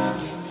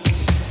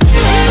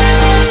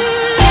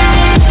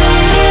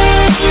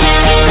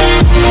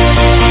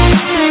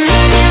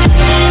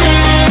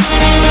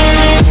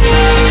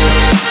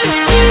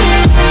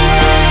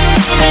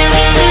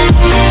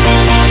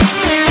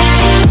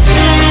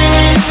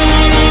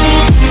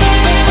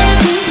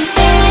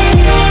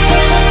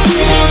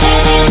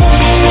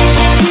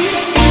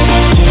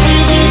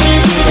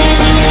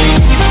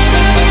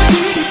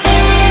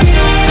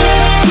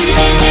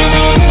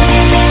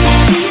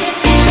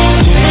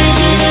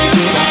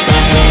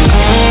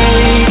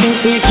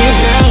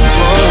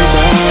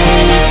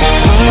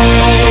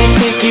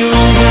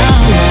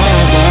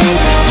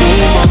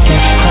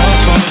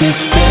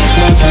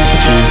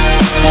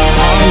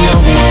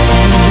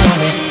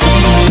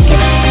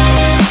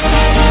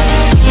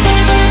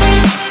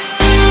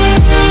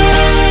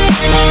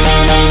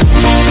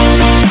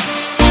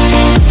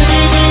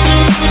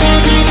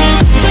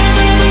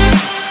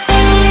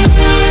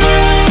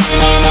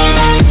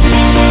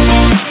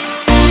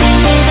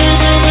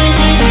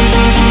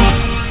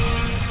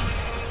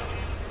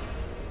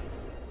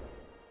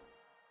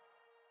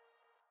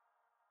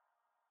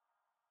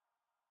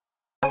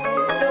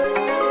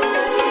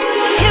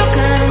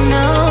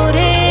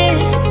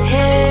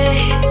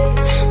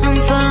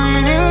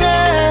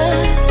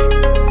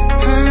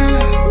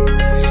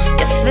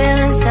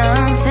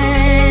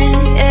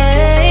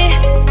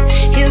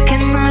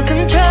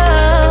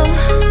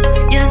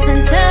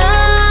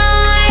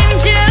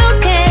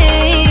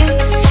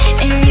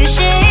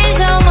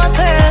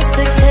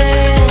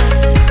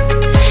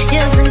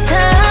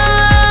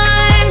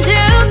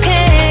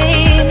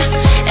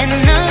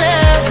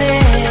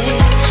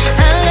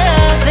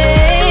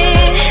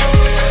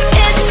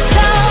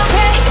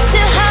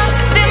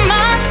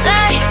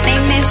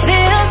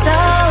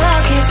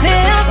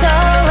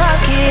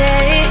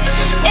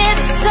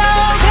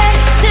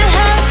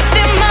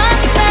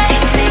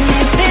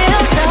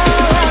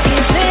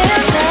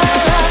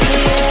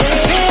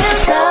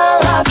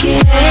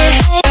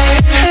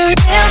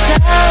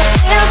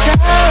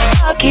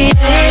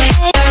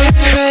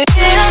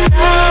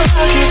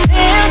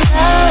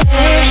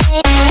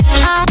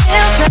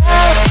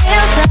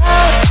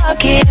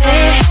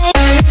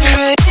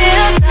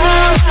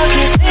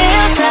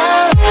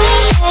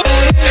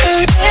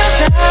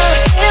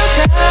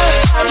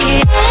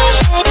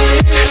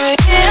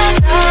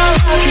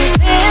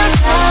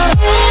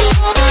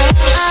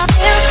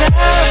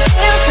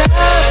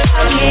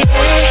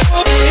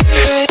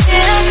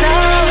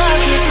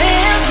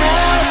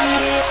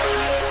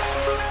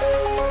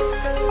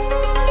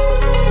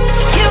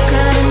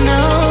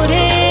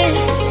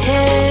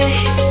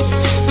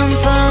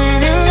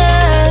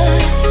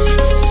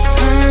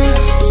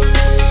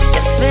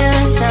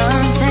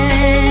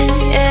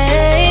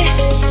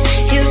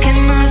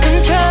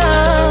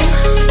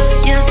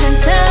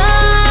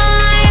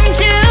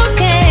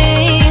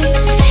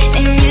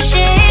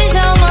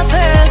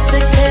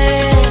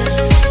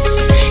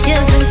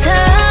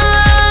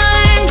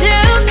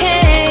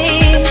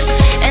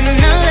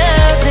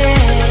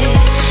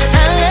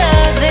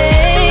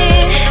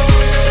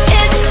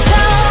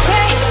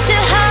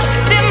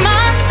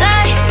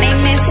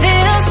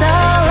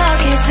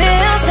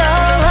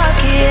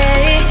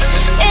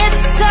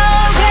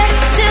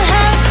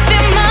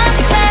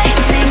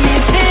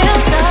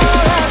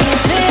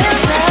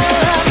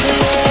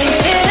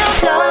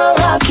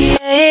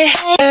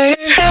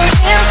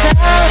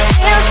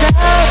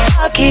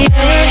 lucky.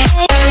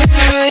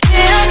 Feel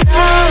so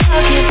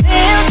lucky,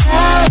 feel so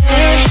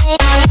lucky.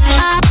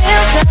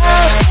 Feel so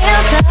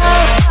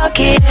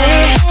lucky.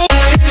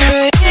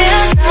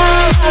 Feel so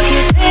lucky,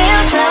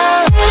 feel so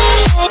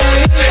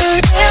lucky.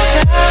 Feel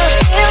so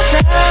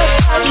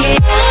lucky.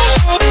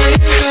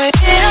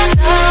 Feel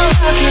so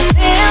lucky,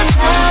 feel so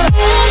lucky.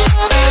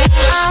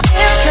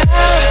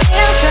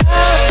 Feel so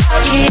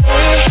lucky.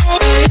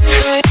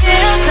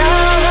 Feel so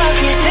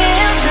lucky,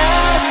 feel so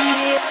lucky.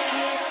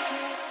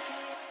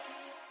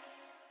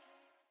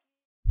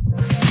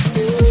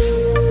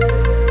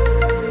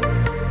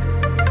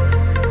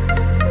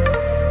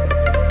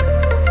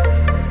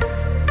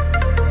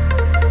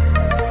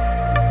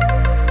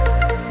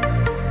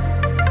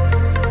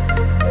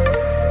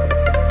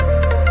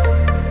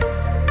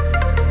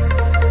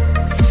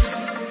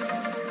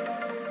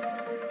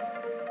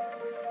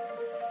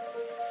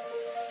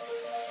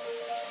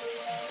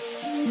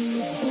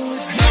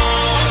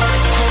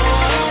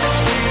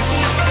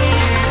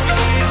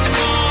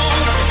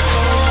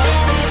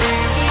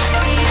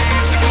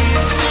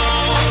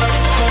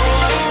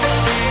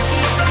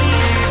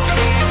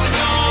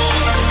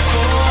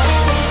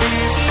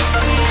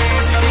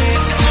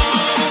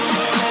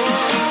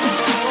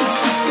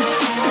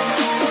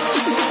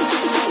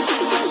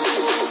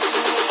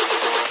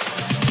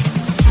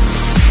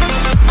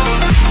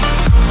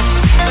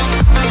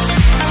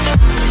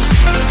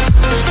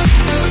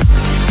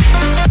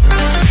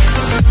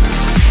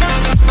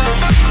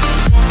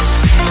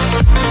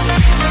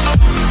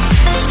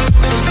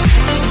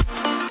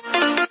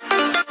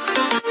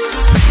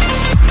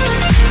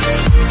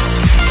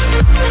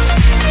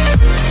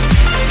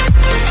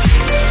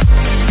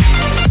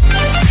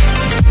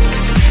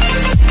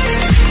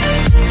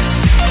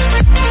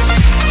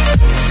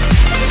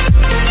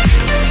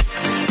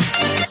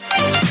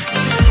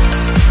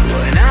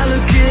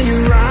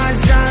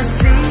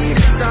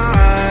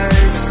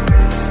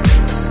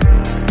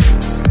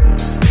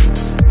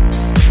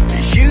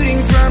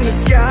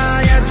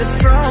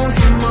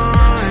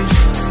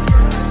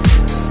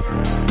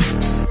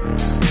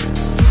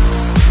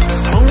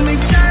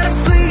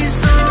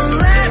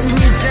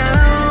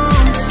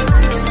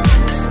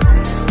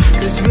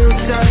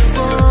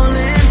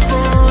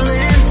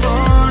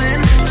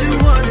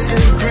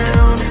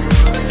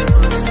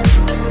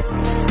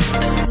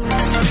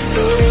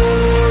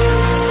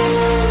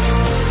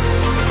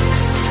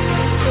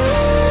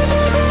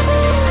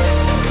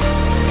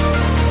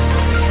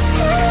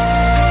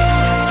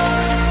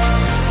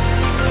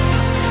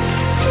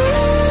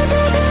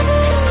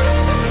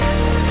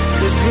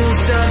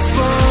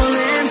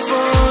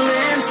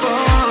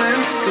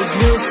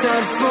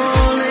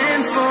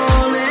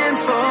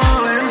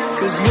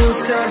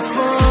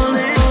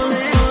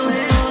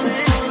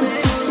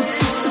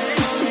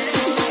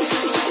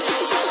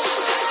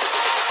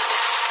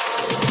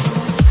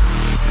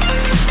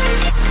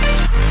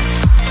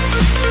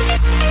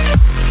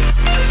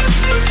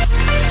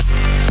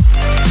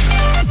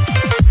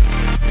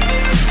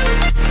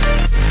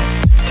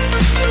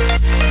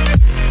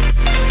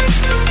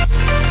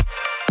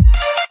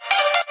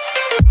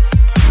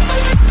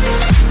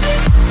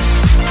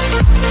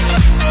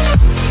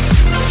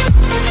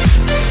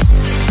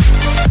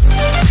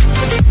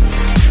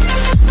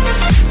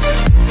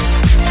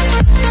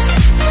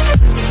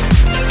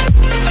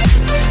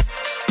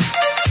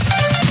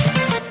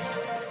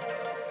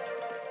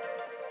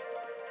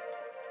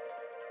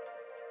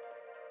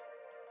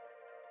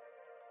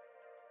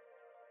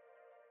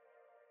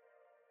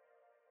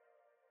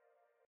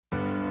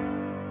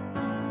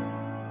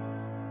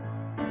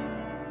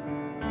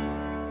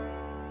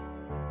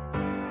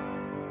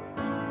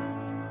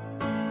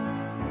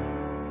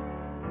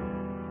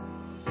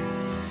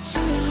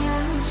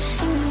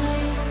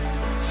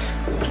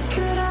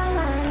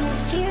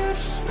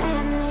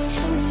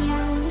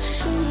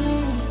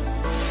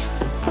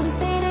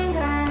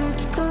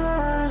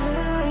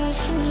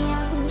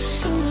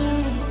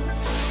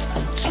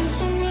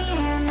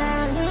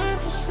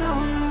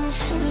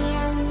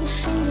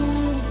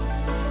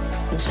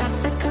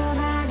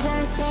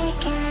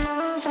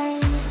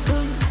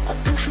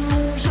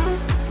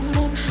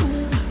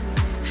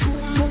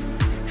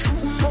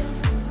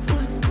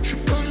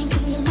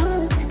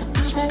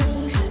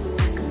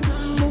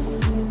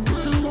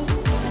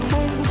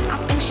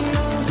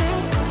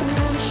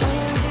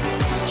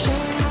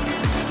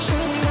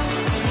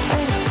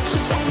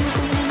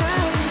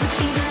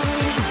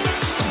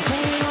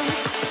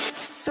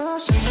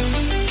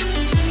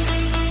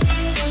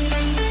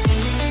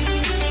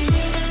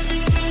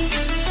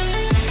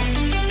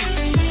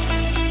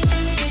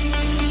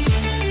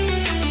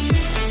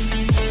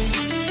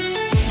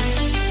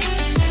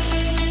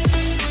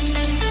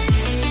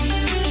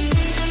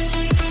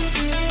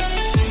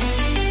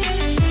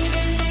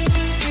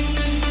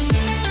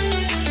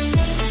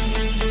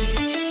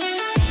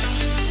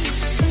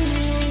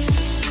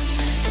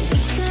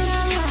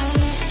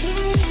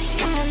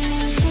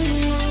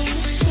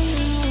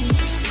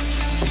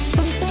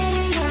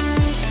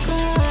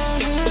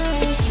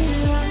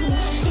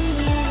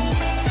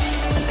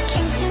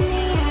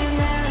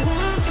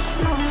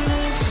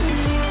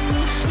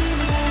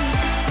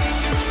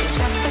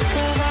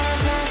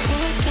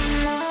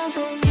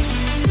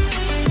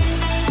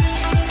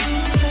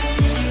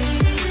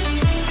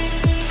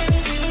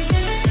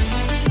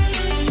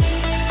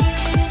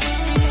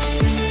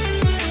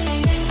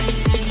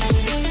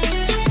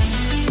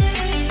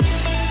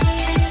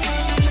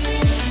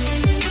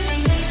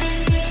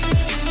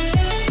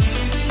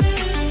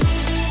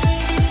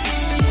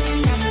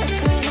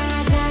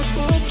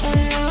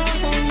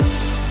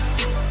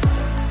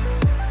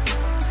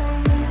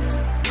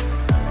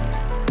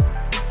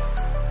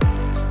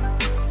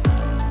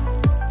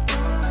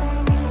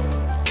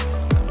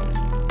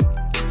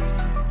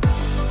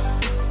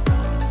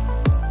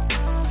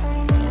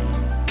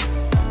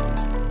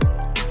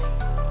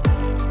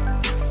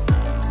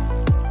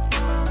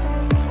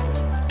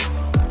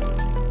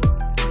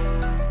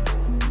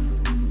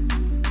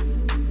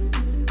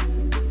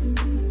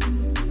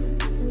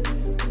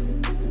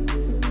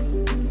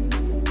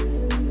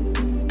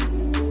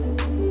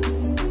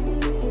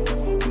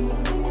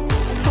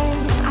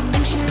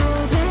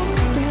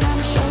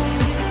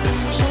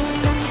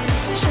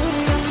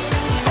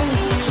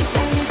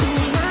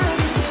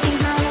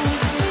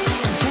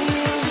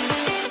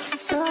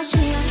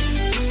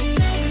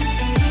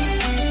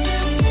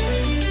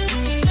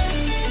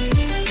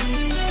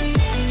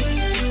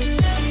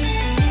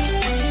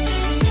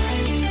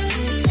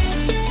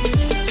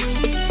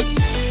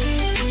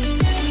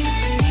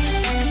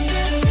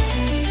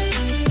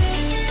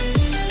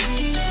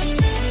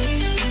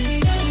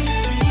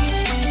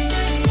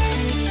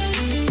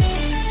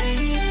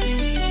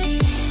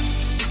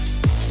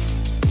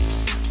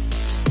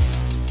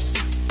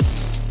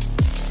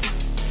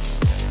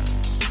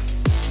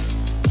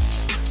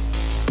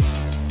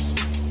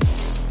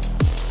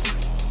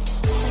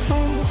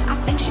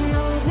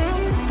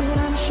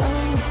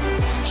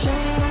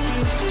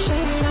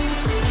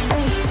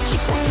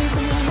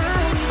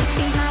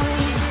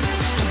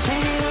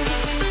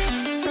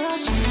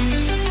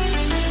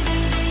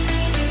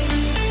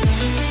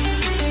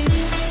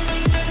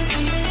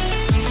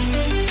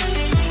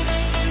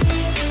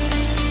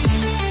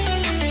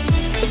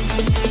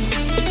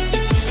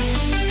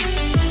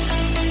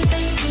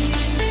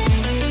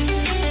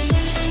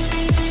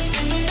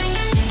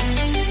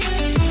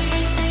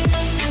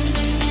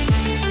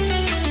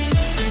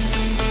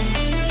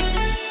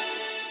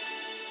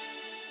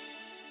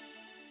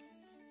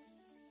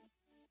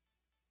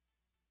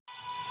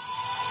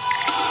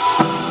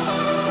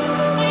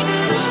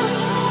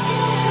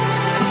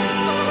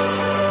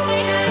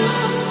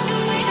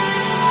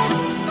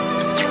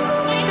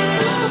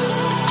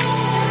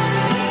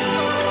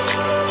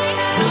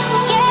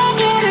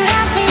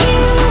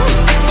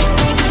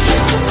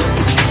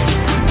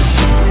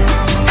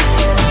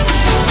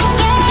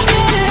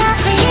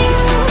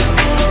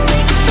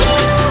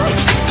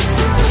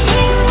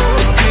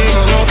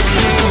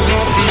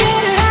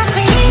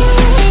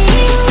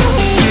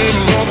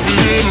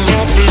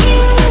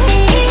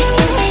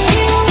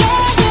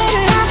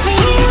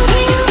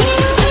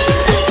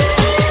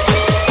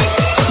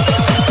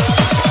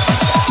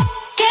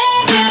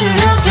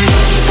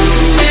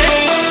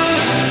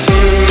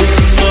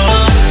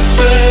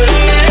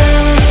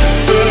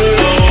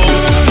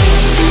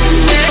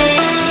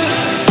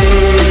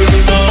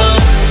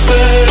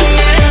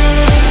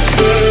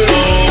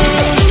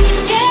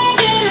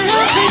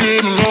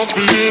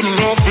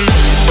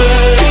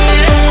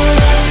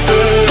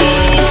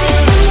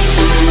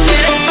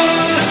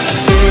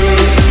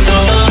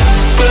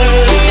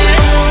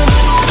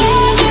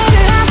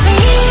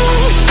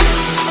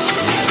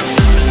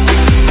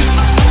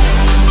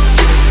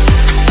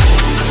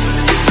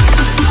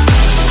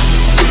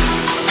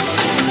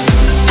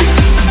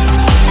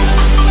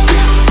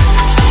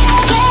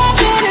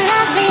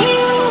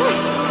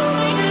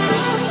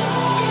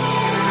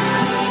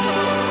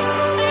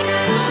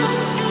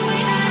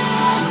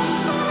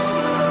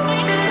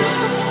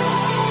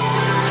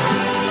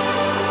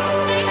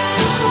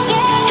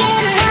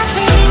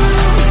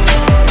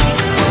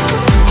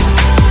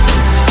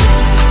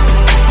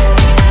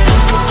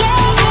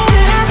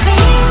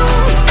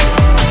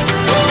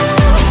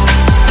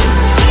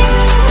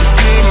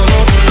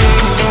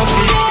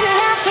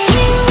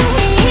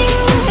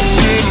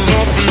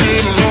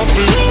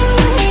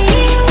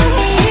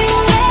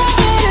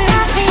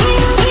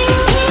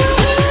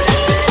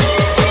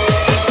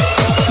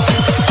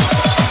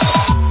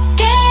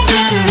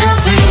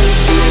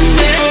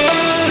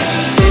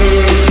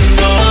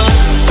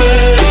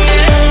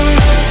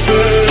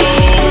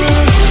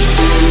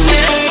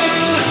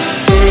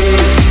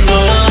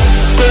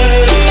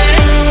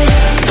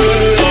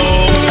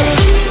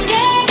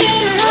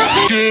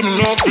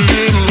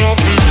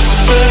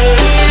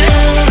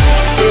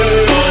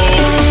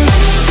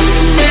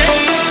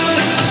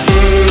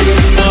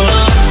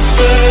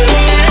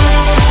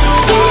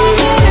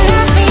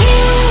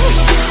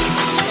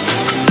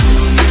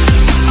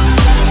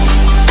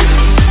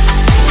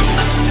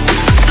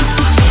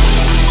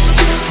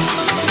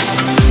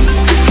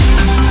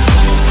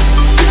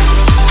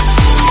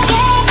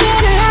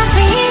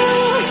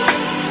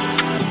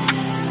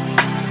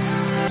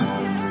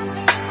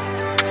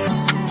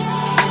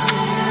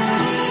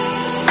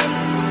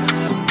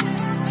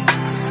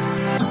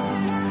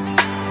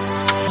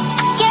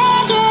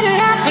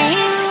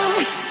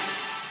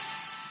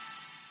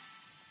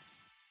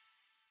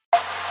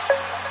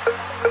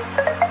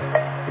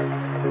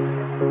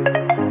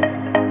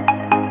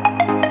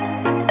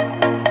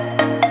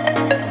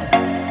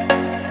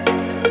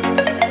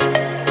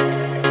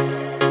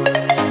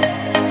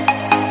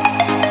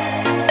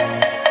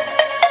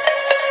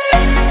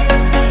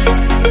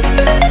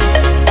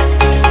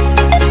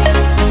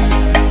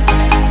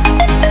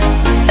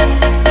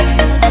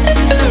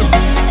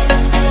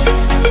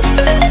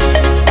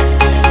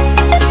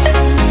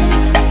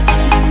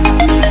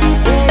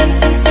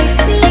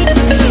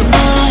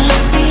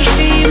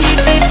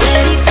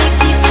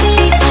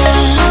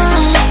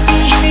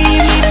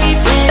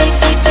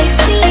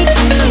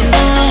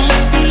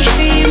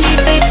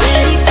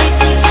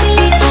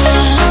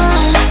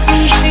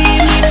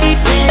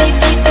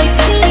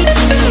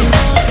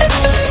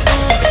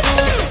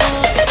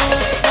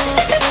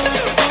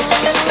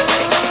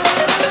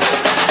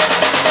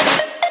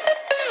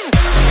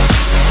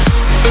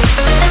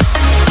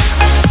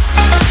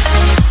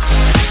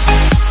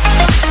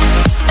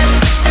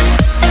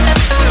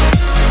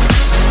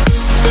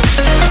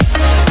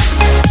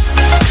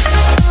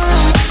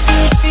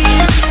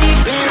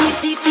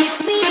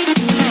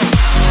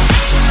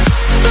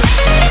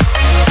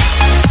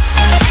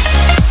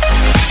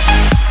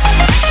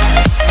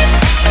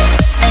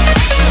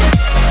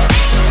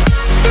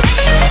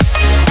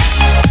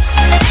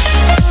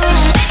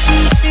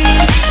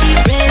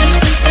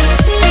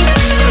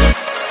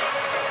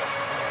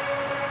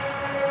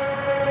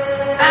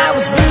 I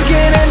was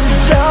looking into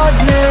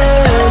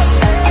darkness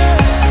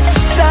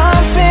for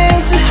something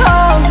to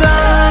hold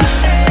on.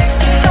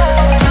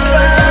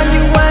 Found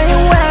you when you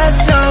were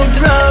so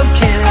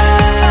broken.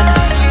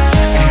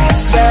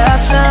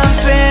 Felt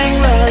something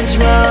was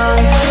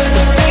wrong.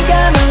 I think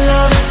I'm in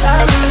love,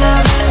 I'm in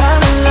love,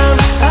 I'm in love,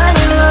 I'm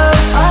in love,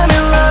 I'm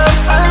in love,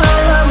 I'm in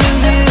love with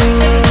you.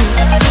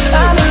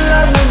 I'm in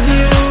love with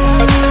you.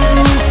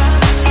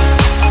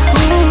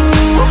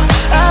 Ooh,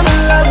 I'm in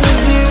love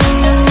with you.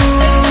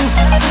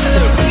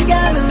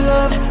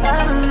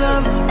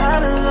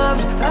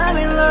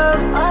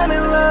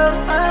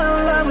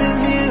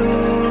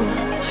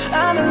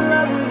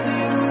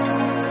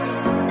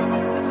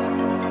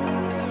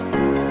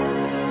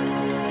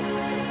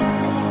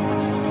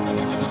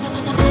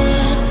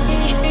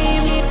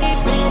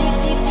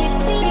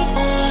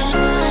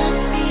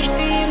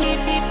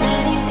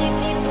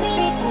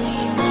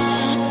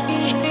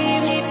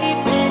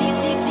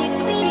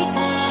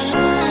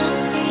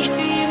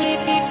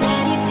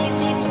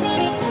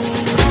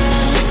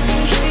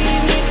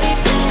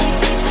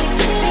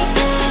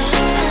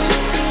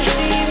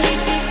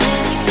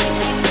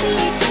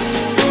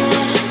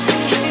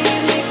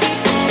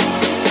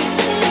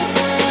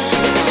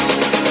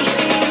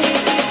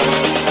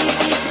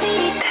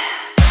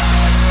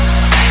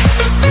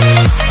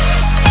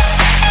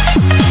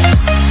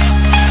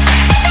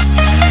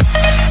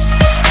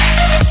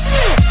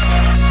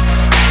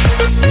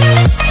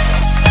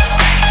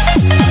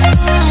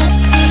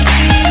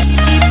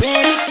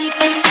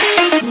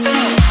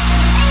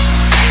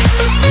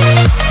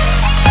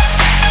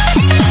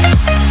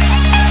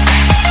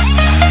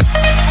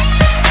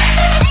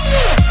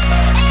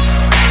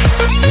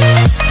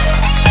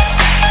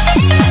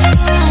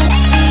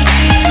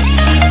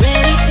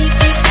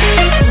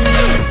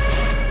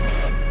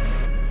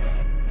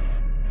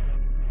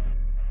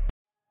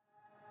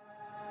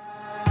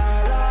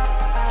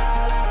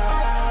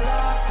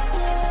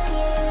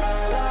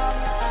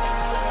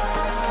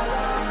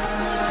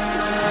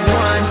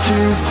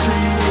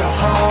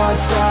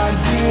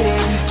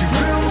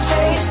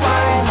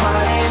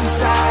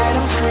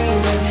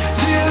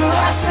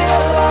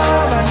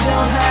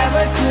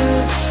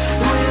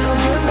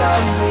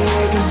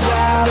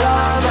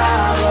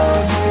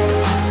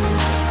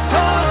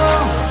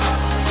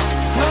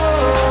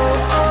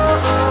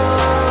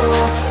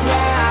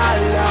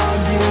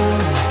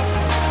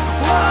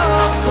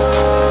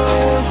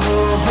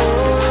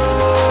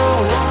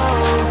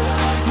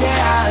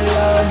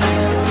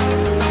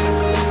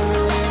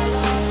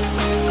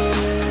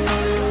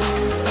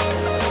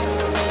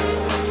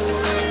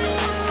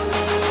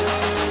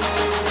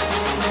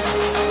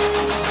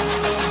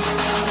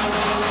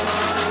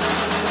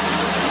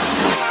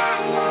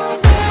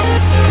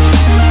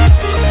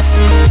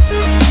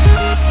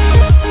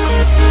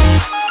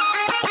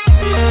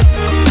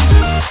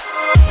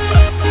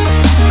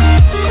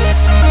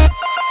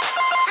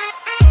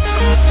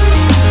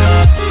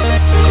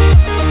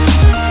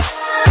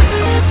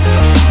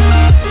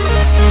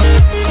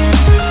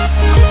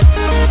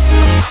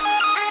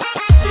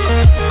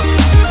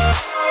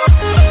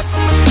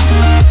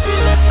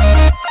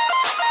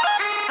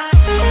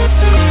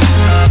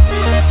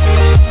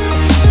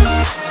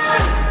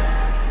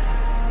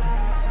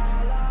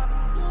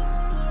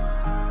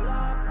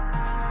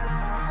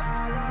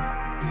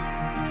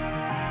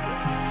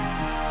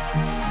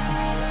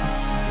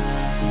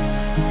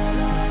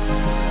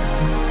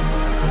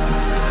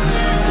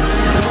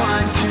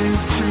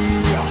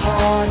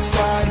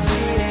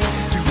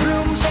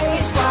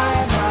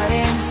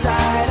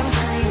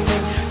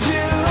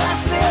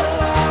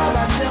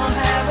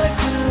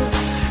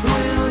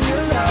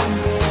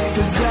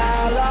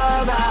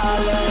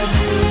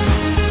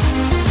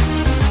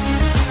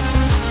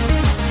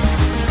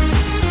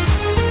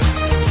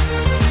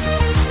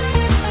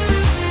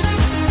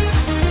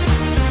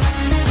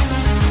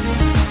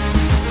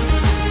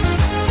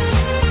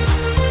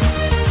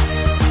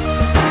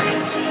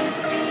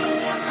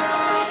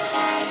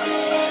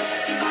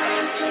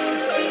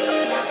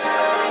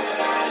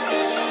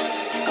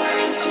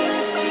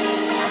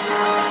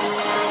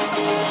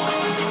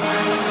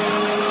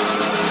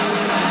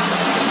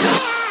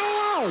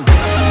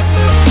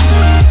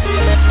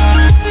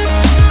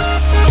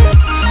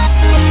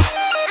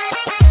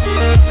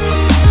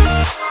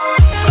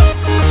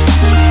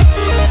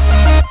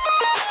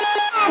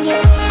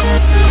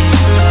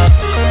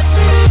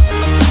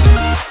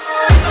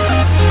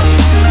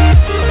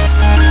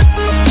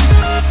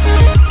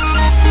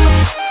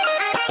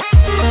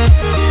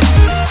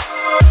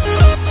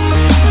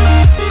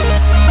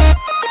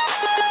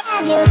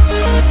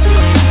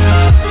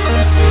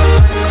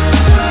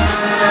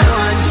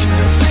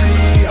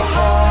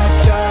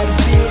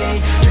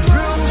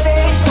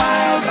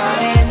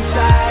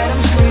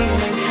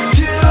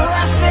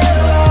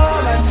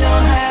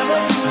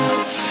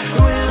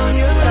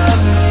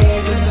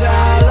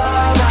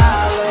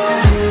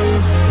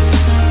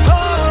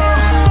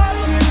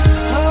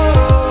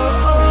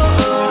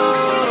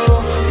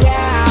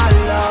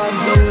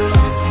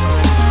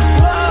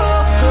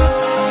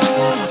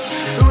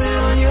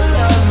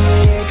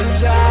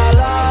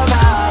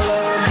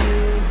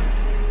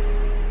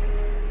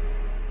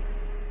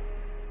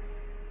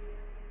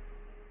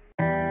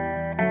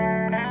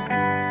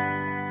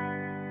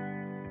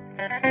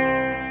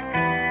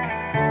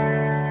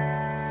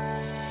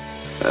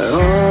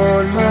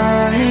 on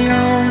my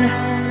own,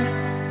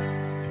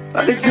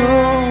 but I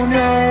don't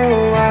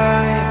know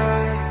why.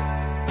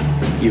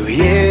 You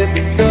hit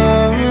the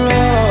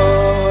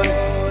road,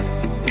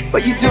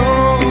 but you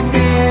don't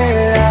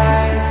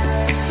realize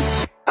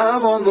I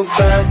won't look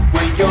back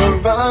when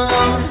you're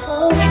around.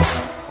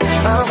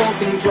 I won't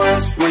think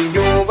twice when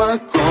you're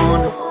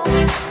gone.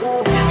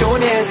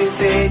 Don't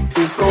hesitate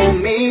to call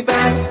me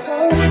back,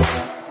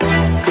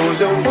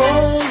 'cause I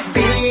won't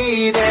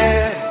be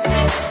there.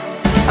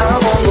 I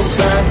won't look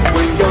back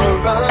when you're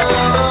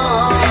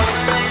around.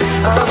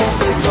 I won't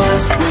think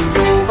twice when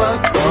you're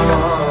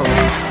gone.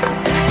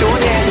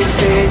 Don't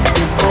hesitate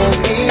to call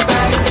me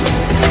back,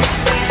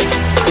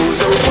 'cause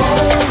I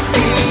won't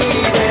be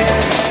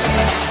there.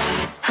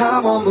 I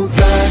won't look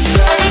back.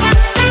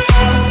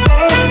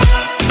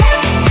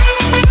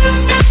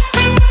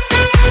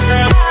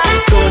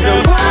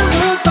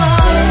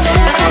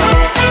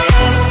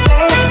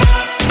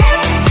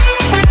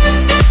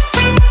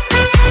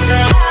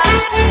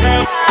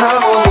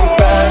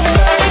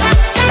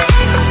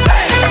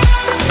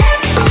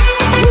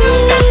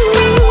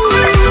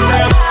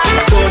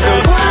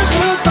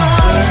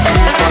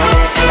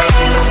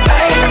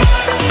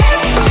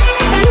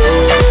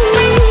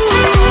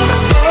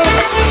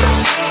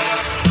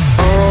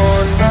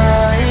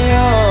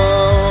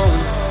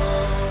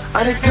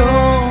 I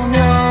don't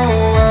know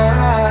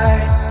why.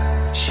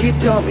 She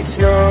told me it's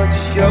not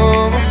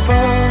your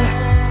fault,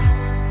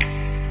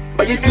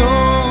 but you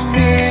don't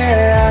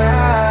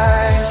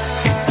realize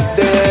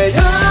that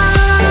I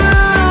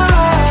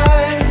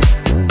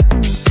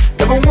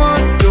never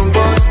want to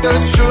watch the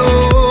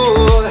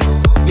truth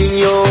in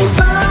your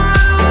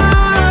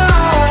eyes.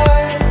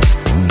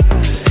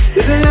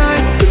 There's a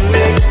light that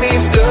makes me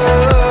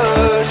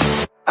blush.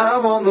 I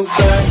won't look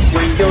back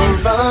when you're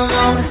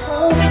around.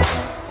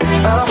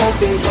 I won't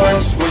think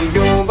twice when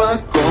you're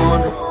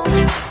gone.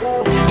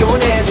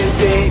 Don't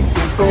hesitate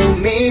to call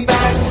me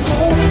back,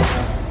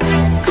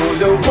 'cause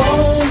I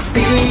won't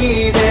be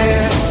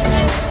there.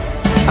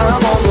 I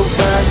won't look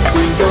back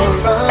when you're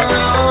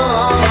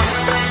around.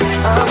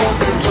 I won't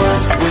think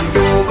twice when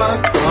you're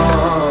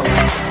gone.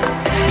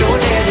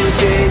 Don't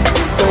hesitate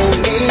to call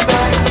me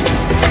back,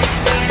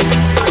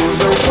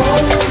 'cause I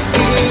won't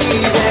be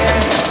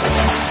there.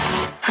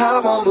 I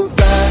won't look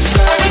back.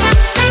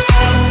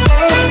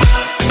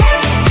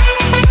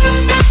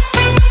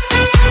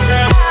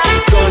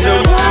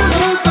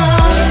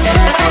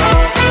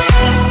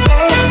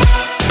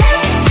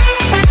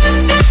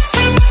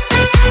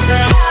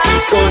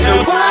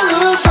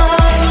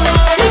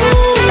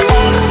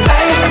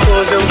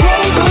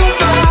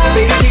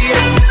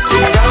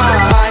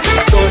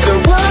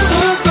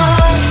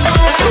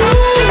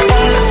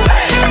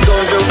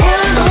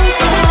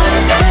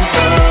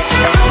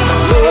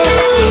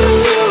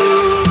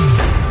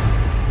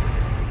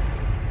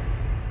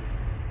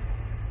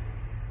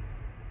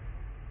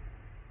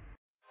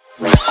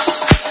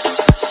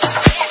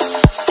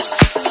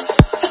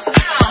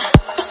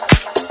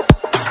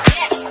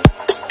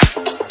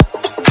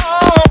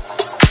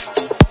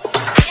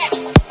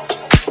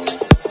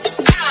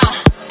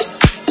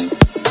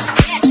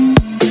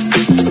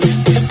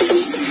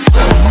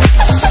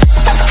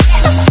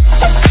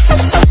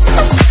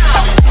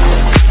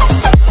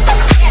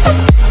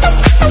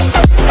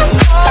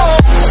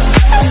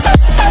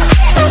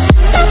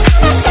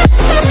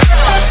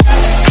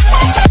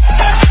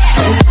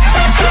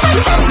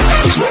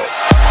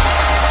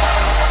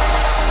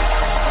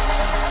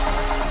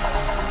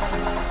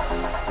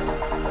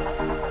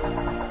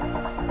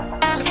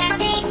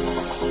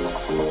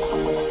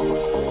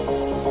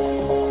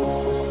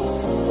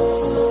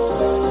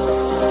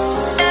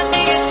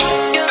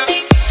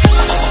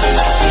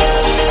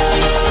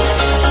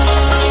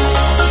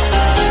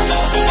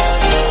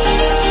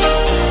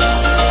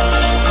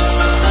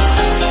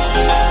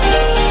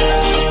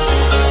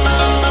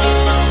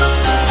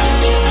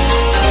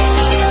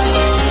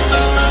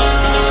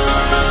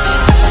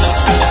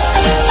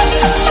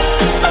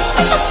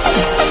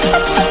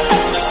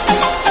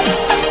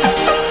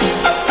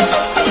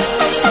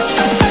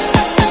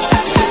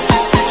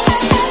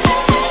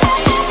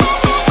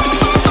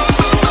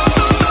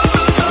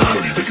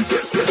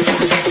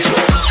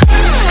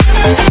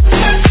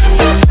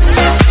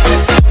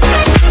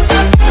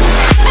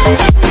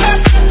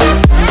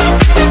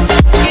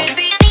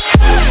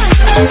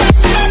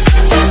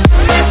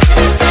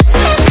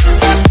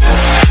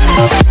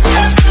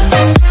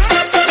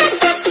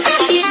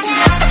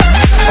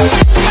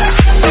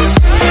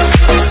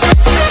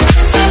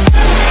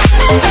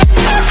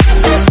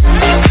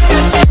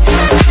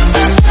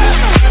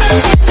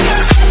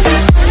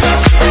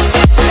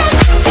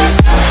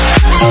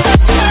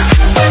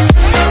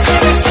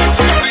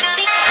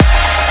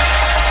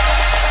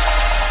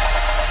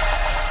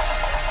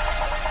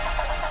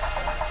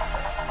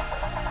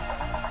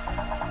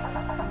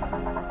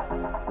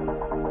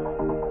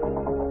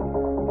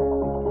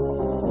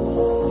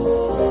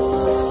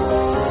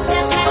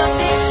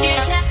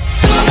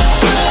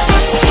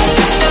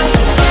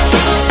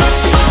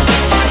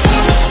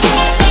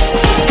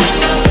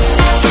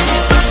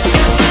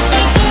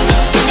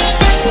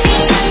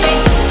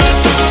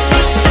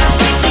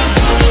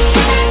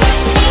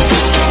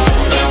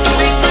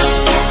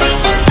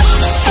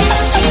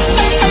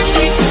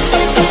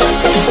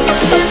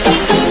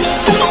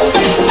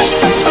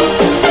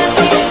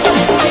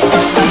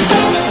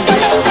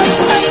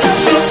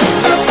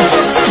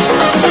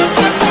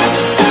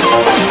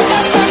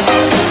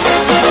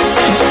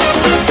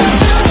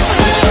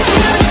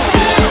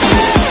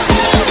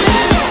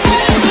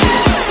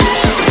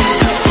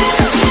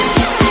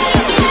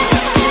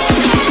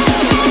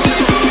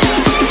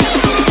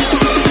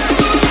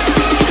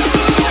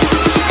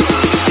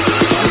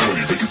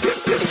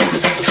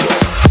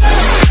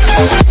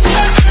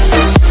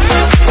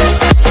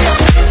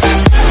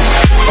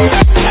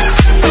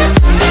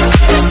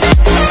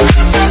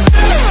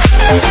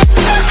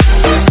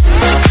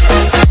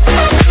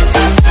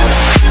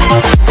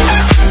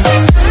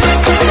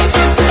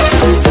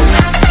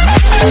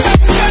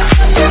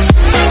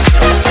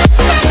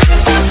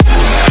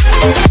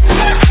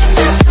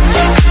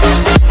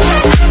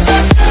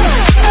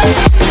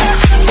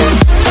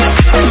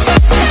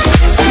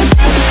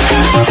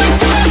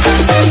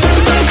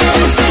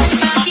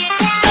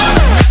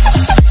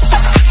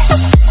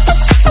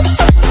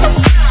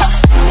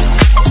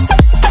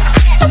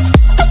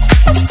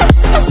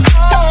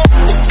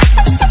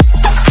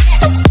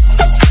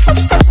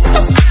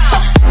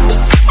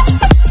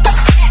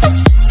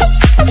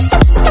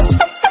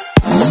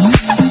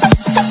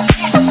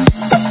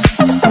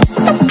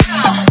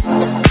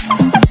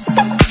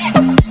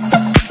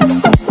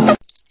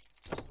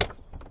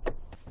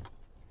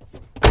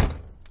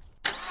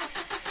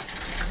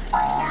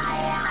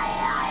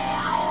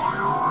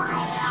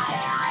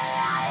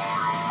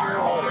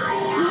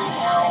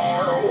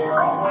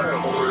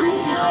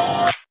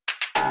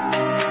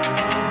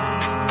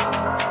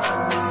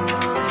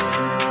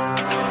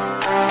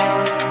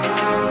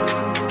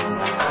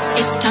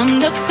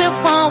 Time to quit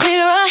while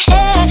we're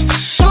ahead.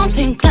 Don't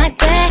think like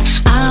that.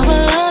 I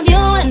will love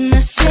you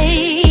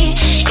endlessly.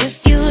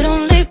 If you'd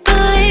only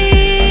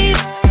believe.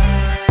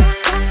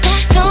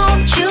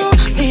 Don't you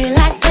be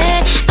like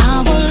that.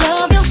 I will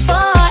love you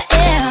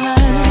forever.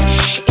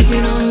 If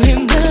you'd only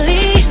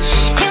believe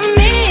in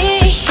me,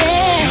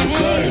 yeah. You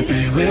could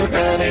be with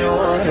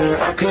anyone,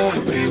 I could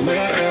be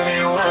with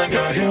anyone.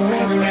 You're here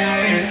with me.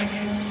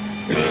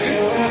 You're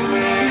here with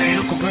me.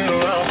 You could be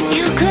around, but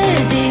You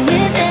could be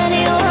with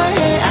anyone,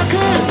 I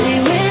could be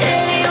with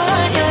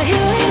anyone. You're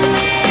here with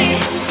me.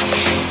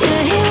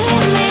 You're here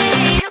with me.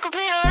 You could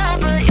be around,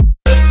 but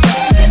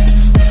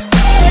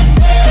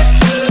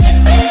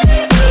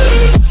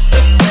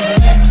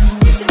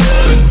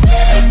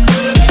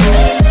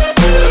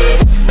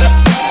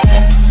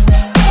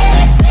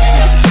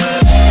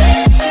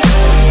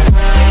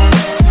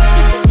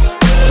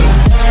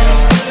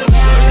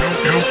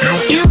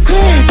you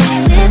could be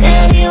with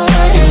anyone,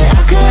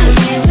 I could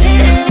be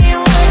with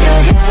anyone.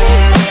 You're here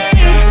with me.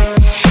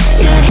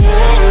 You're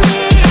here with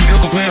me. you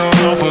could be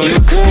around, but You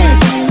could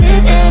be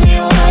with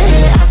anyone,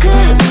 I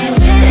could be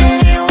with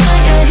anyone.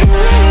 You're here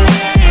with me.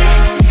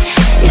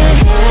 You're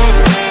here with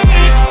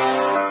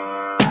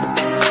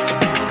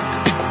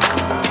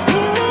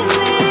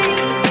me.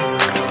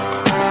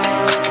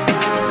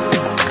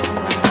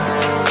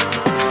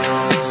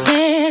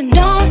 Said,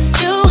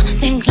 don't you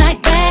think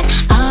like that.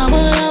 I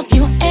will love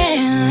you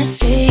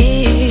endlessly.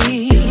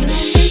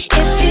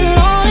 If you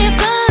only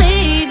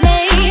believe me.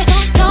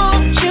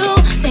 Don't you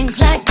think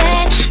like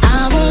that.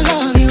 I will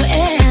love you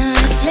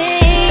endlessly.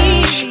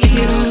 If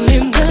you only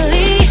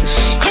believe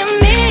in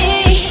me,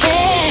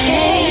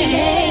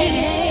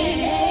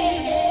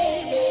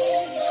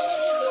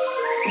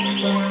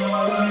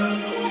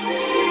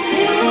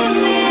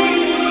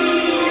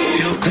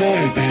 you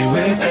could be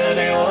with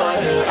anyone,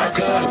 I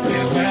could be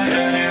with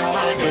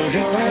anyone. You're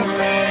here with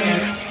me.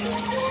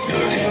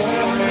 You're here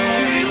with me.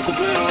 You could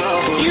be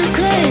around, but You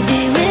could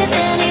be with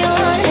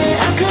anyone,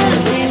 I could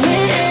be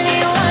with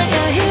anyone.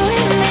 You're here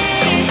with me.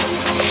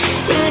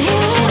 You're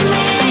here with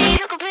me.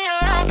 You could be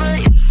around, but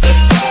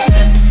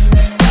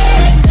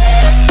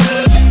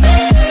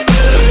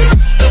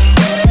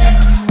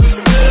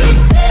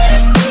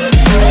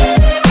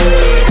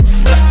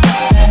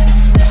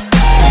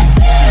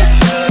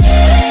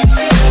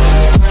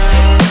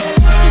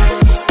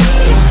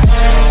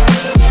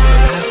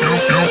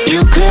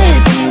you could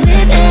be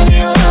with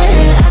anyone,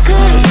 I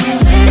could be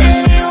with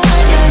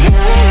anyone. You're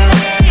here with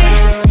me.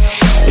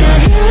 You're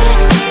here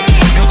with me.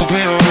 you could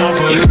be around,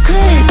 but You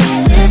could be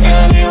with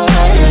anyone,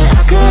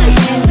 I could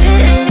be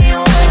with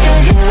anyone.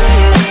 You're here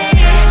with me.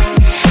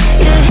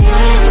 You're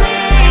here with me.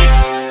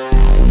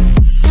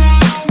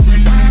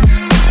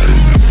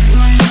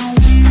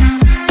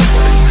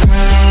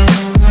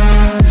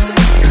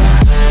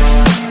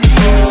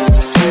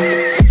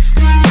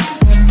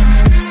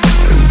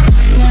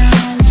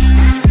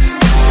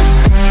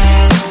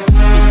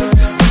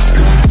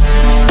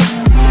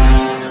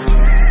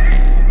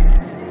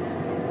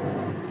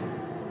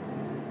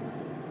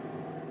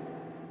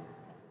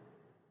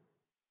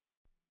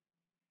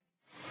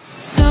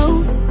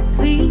 So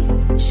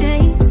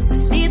cliche, I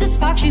see the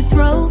sparks you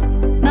throw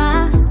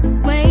my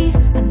way.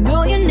 I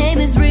know your name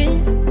is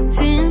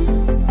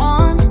written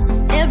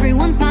on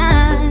everyone's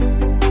mind.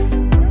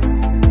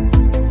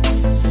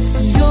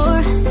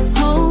 Your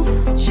whole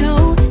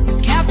show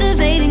is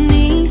captivating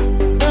me,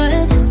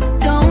 but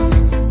don't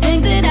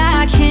think that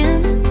I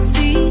can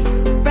see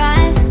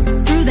right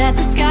through that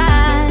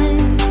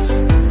disguise.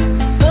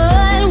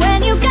 But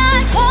when you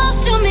got close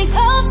to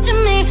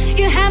me,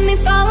 you had me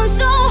falling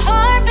so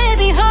hard,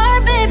 baby,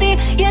 hard, baby.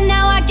 Yeah,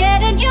 now I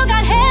get it. You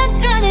got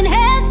heads turning,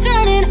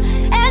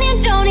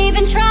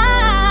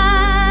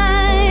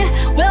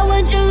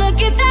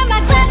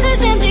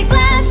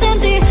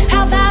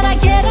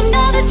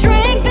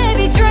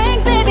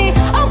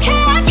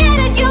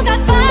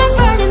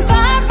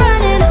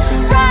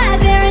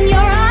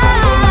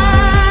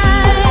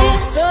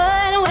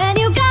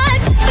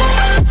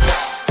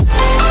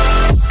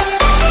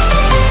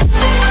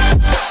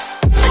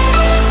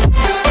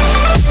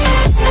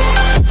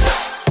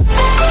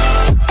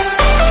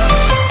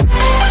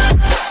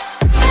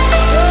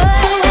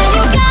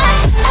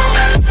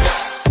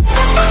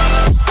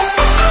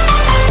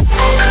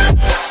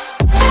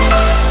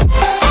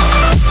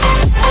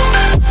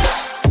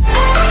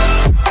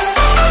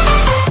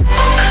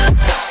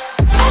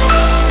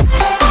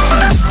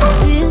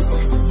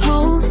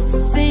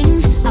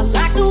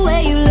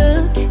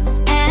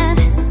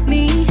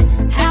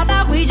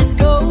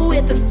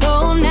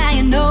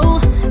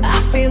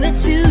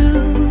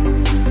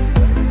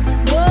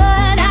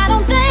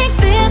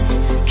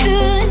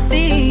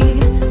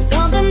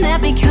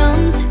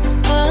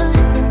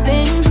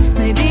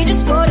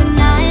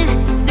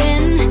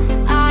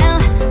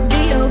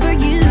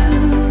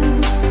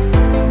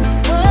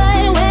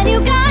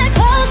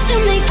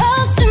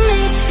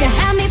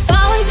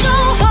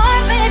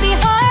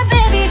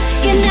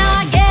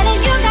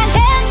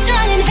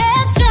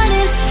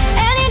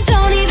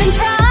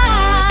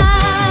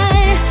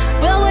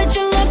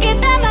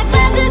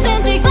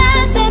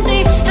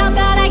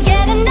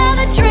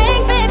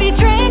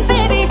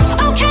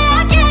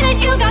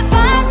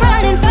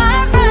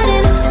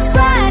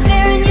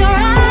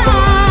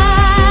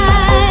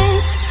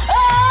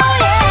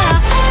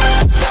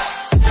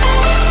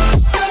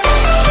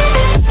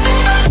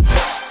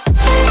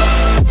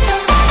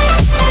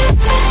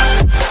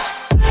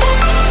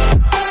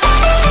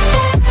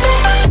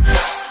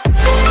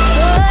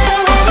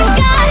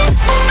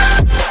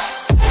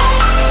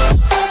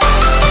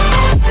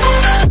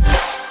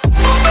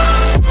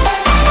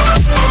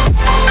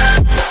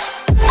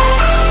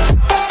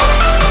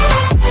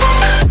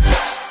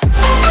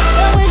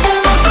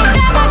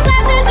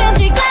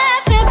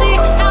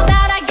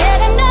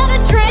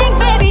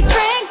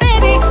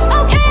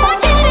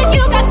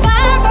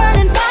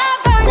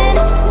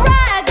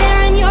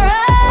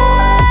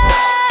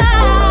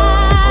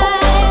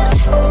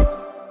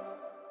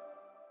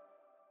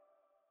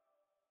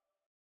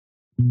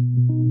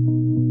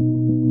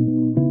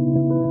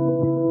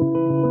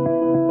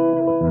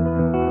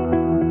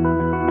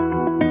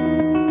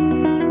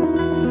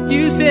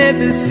 said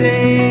the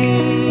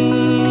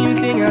same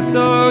thing I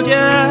told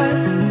ya.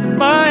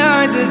 My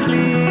eyes are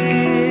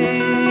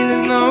clear,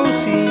 there's no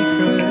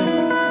secret.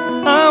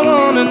 I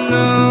wanna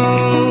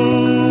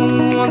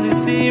know, was it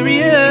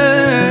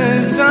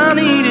serious? I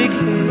need it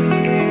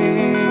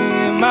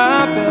clear,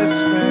 my best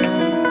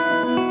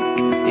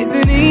friend.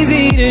 Isn't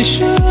easy to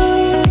show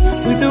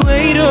with the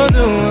weight of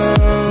the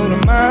world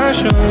on my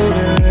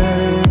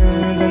shoulders.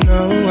 I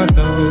know I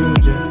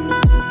told you,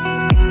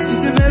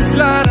 it's the best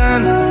light I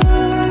know.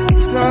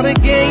 It's not a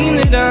game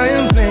that I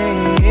am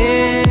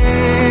playing.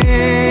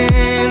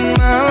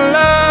 My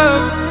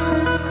love,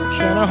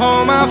 trying to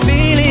hold my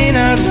feeling,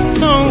 I don't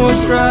know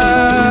what's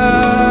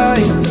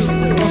right.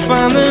 I'll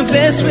find the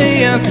best way,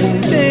 I think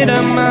that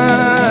I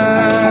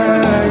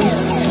might.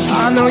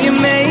 I know you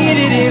made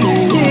it in the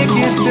nick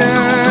of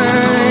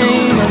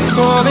time. I'm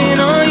calling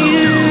on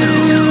you.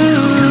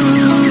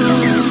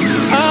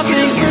 I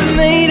think we're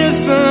made of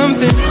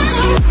something.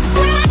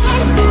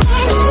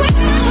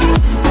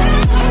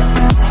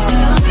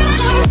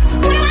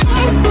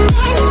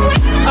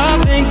 I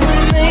think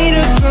we're made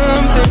of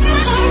something.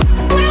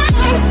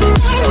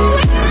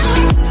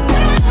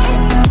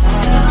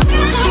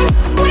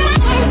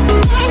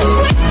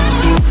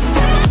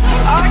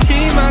 I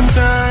keep my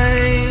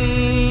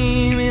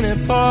time in a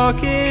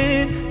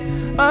pocket.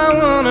 I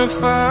wanna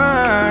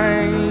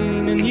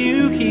find a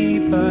new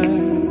keeper.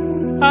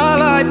 I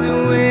like the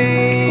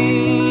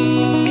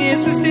way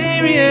it's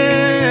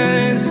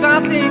mysterious. I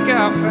think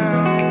I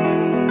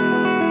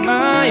found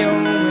my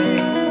own way.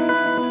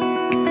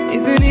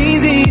 Isn't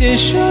easy to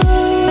show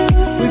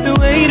with the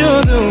weight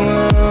of the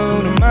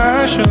world on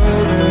my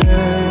shoulders.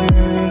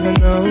 I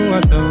know I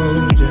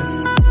told you,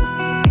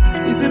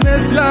 it's the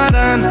best light I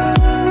know.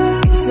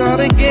 It's not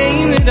a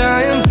game that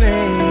I am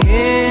playing.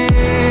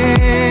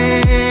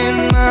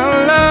 My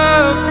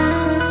love,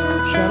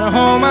 trying to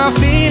hold my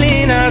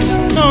feeling, I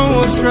don't know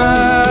what's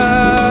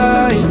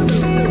right.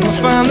 I'll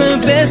find the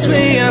best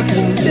way, I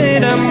think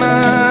that I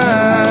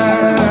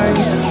might.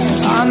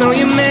 I know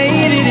you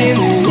made it in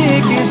the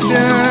nick of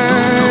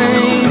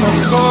time. I'm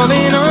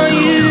calling on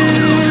you.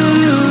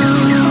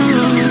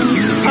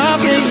 I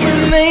think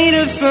we're made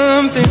of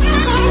something.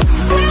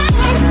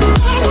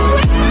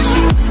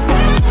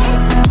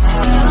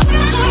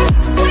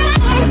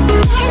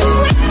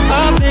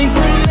 I think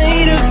we're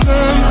made of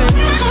something.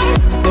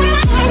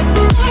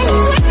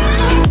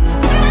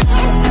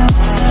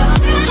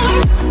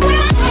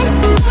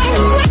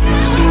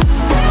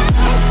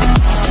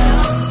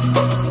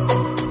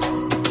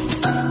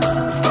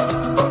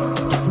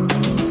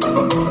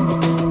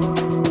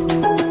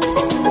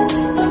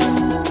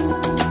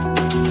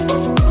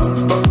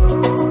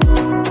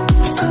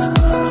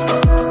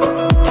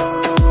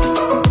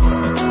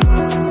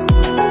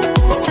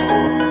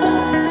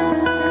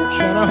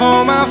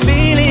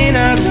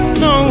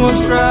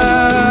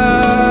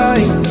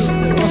 Right.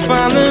 I'll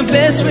find the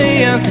best way,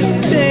 I think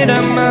that I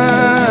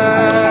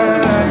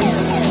might.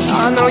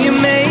 I know you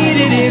made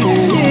it in the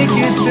nick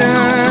of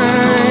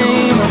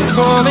time. I'm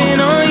calling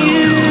on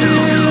you.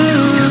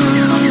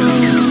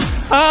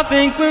 I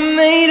think we're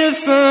made of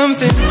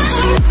something.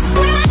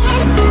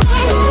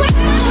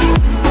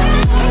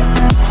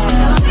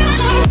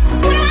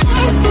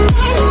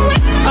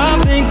 I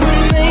think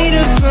we're made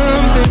of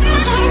something.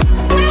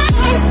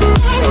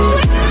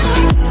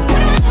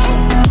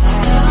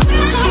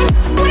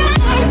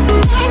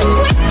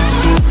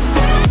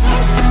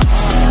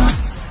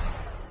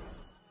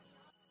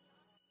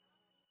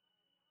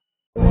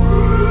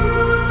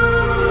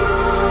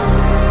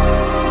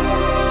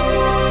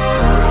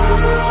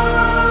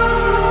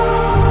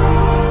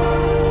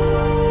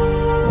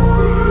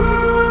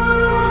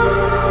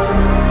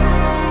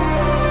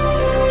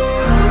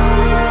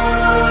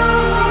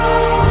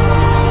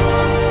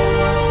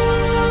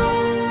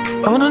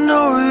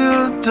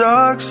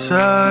 Dark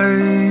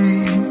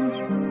side,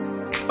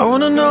 I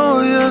wanna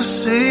know your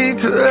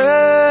secrets.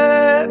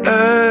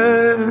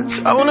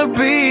 I wanna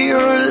be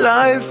your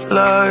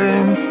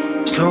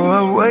lifeline. So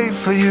I wait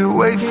for you,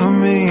 wait for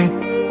me.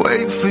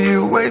 Wait for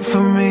you, wait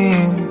for me.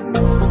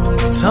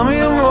 Tell me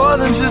you're more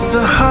than just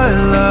a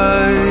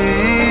highlight.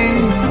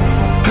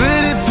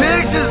 Pretty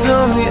pictures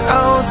on the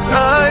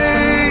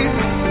outside.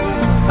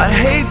 I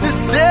hate to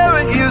stare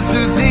at you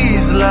through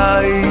these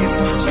lights.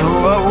 So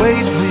I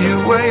wait for you,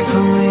 wait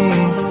for me.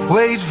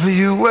 Wait for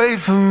you, wait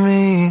for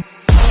me.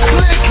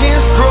 Click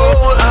and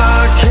scroll,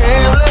 I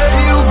can't let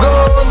you go.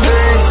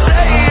 They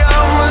say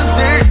I'm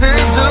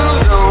addicted to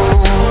you.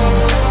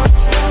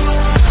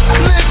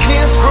 Click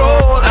and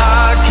scroll,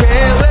 I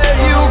can't let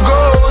you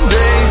go.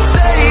 They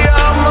say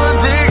I'm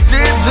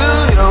addicted to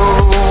you.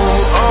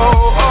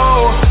 Oh,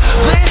 oh,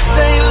 this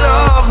ain't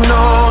love,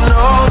 no,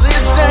 no.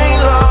 This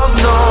ain't love,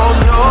 no,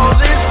 no.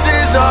 This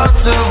is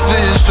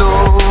artificial.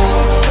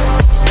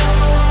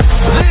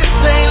 This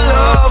ain't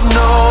love,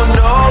 no,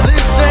 no.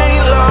 This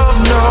ain't love,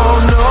 no,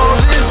 no.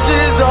 This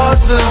is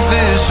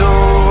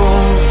artificial.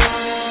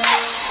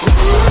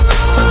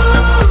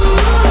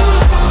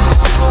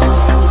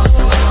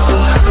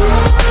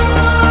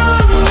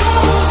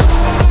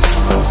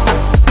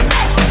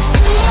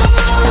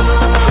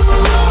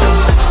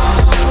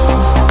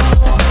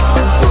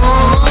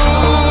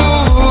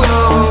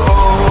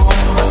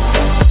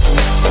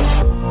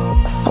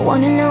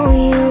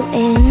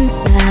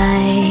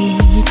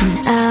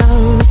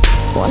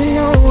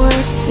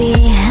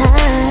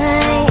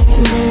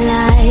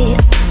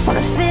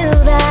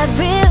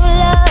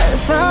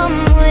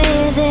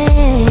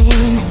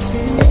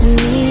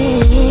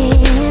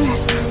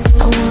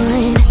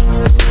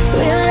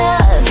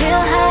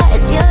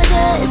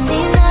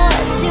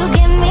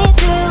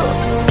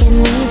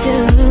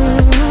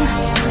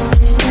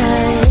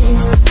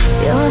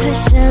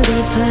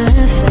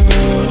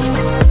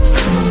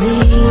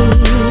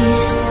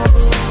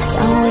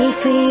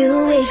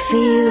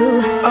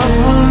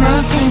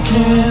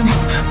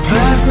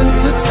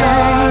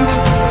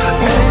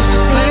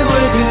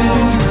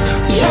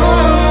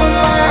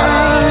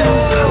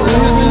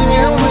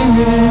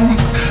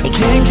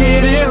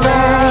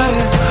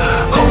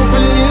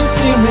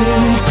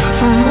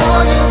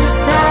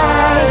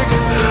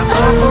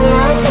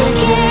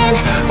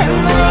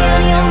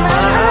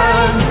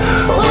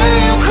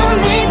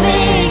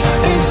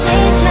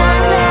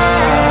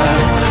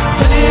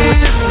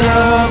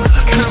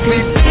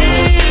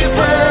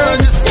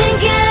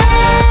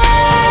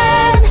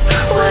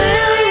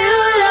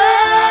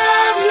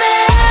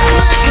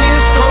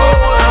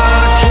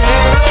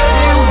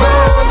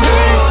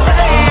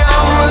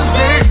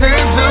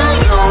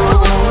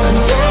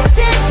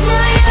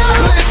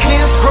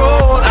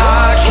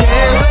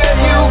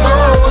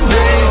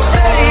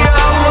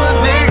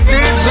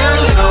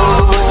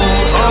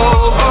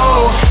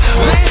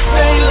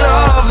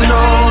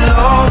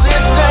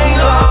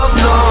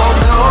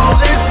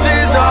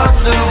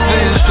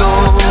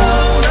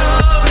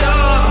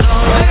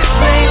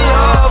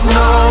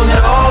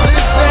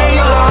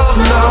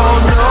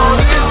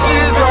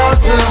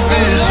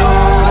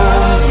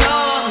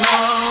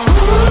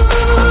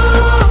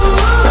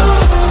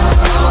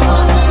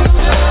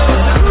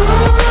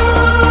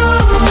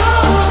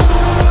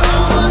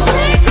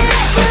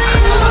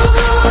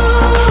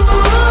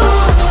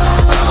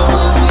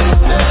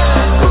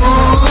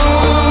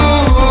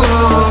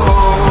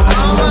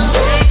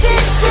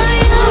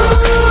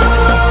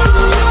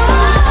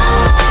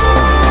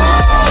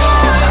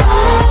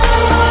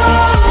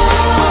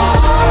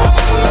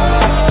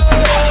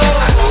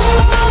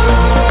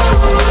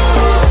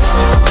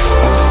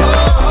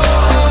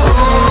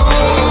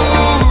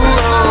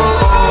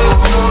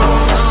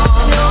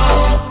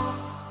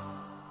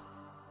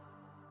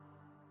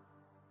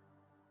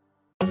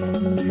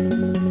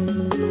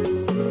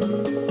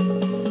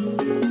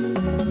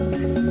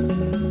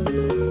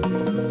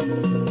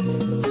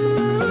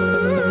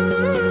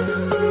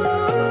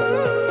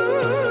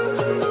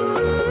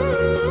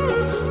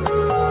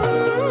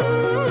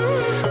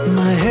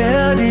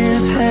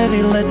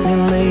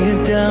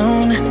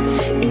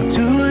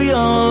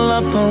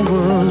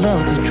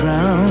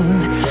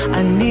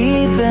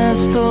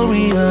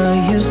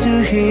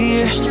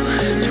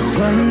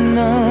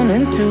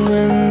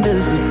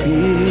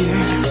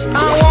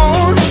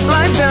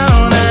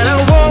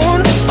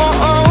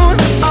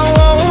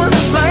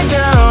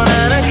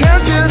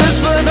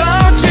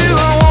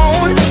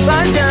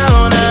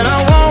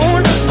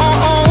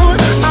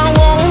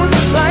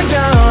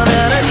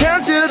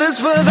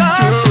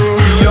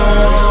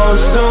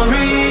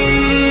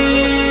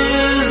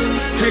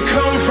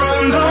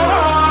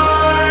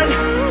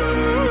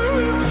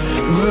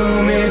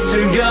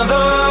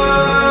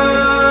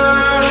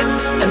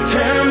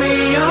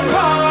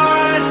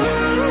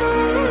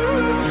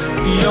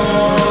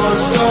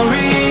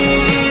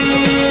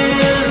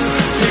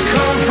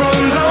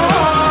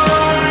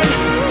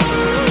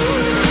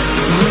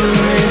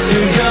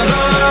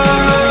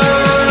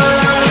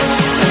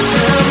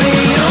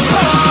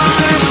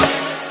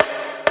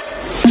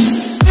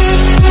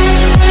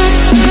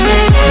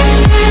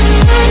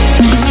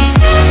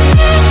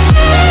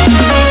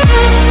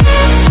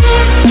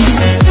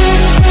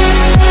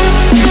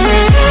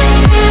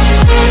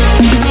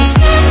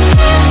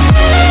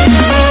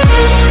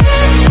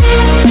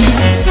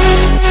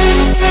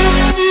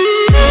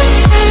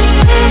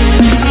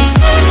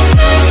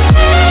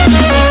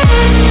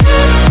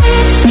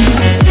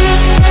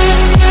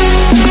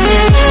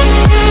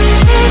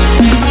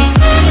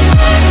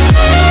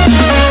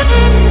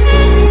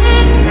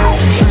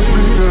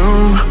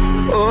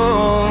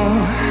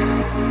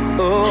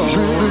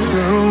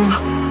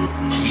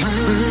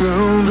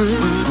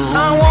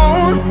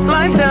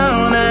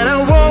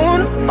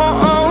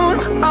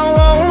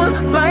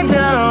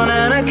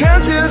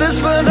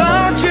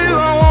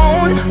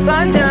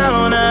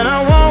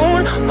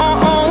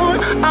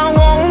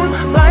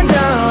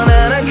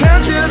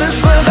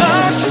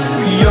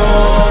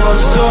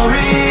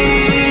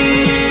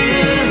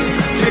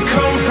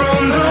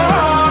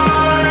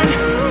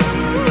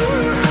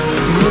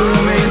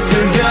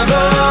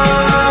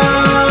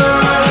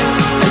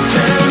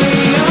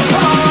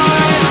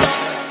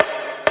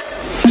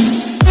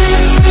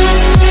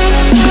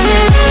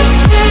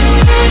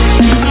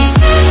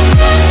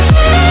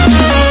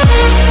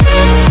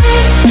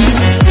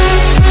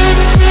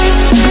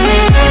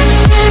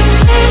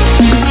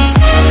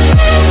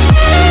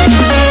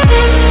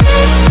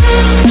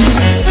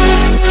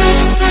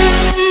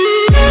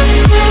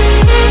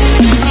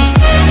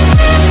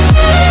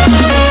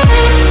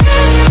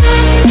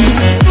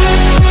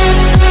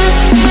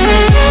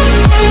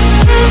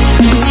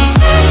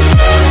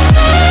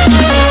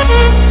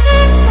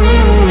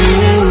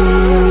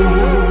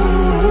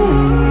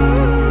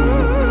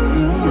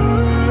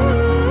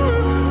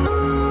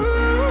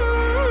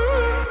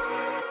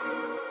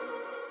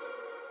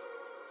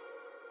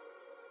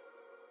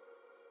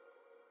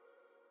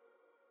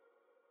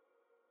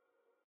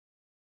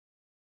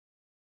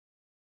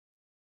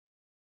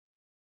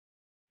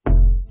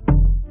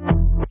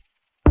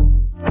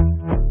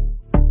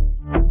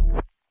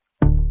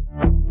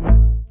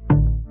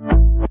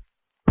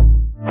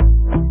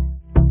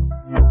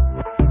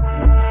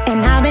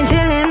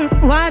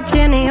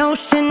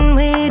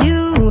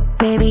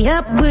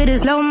 up with a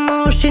slow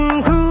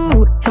motion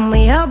crew, and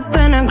we up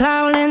in our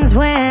growlings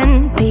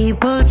when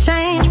people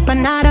change, but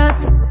not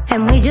us.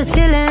 And we just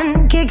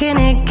chillin', kicking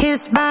it,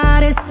 kissed by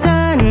the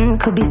sun.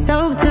 Could be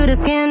soaked to the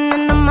skin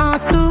in the mall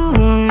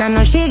soon. I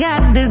know she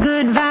got the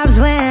good vibes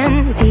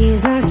when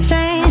seasons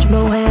change,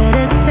 but we're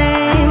the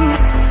same.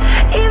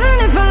 Even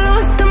if I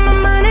lost all my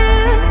money,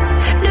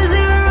 the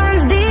zero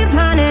runs deep,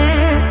 honey.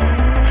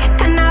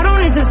 And I don't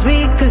need to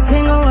speak a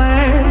single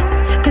word,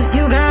 'cause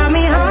you got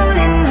me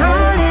holding,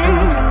 holding.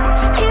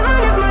 Even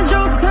if my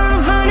jokes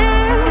aren't funny,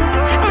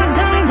 my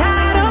tongue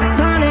tied up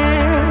on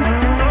it.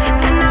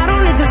 And I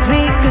don't need to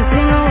speak a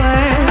single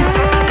word,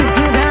 'cause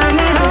you got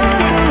me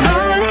holding,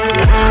 holding.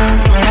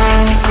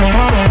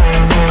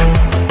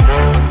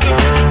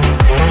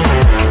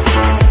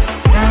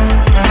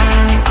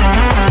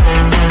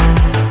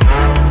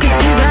 'Cause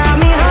you got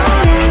me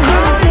holding,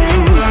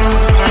 holding.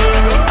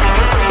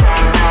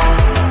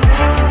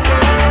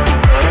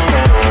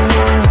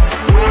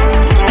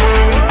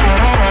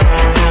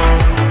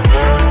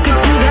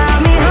 'Cause you got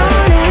me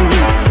holding.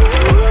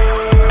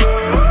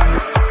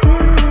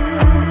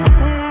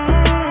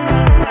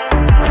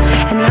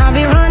 And I'll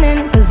be running,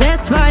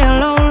 possessed by a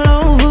low,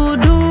 low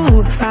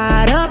voodoo.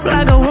 Fired up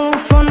like a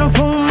wolf on a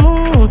full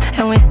moon.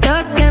 And we're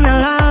stuck in a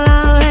la la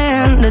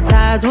land. The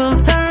tides will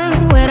turn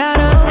without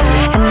us.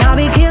 And I'll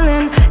be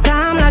killing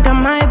time like I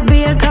might be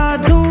a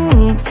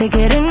cartoon. Take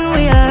it in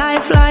real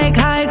life like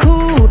haiku.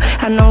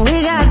 I know we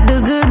got the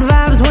good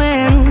vibes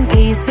when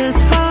pieces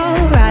fall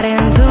right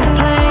into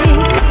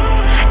place.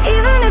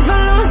 Even if I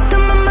lost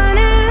all my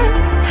money,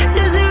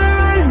 the zero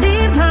runs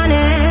deep,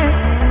 honey.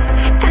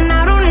 And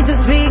I don't need to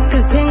speak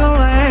a single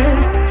word,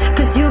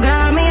 'cause you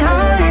got me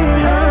holding,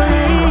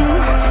 holding.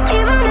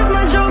 Even if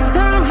my jokes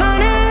aren't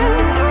funny,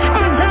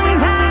 my tongue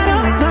tied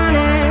up on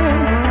it.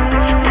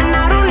 And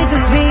I don't need to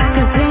speak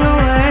a single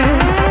word,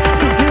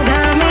 'cause you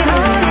got me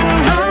holding,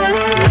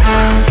 holding.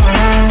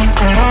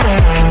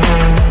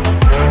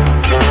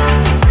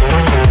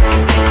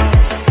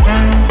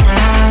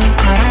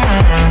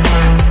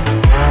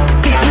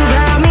 'Cause you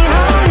got me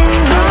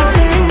holding,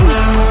 holding.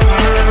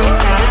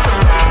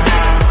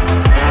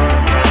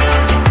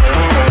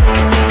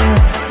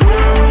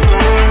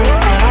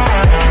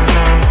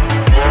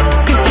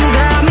 'Cause you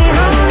got me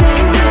holding.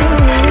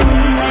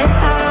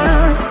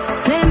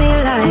 Play me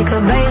like a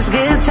bass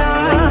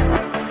guitar,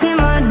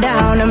 simmer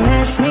down and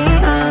mash me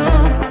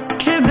up,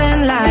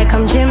 tripping like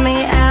I'm Jimmy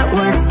at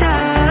Woodstock.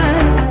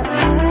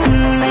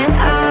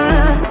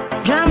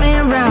 Drive me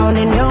around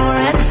in your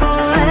red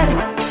Ford,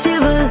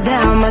 shivers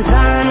down my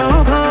spinal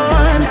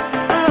cord.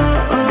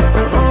 Oh, oh,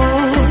 oh,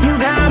 oh. 'Cause you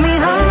got me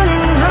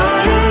holding,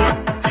 holding.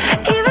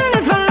 Even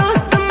if I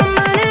lost all my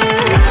money,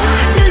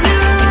 the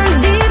zero runs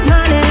deep,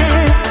 honey.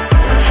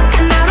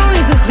 And I don't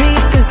need to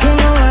speak a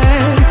single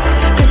word,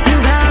 'cause you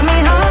got me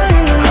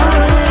holding,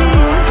 holding.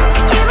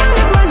 Even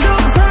if my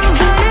jokes aren't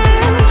funny,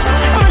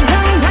 my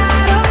tongue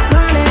tied up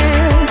on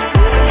it.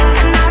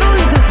 And I don't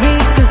need to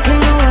speak a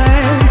single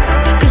word,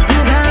 'cause you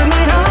got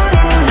me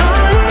holding,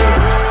 holding.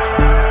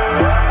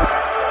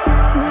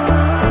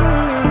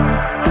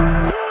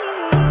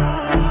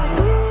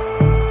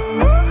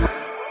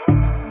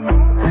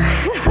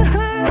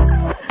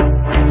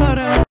 Hold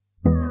on.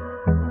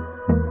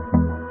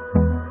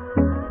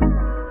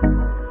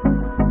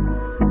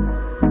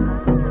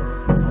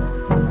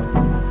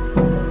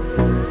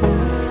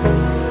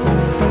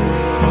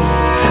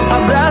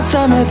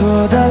 Abrázame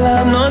toda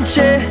la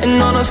noche,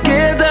 no nos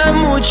queda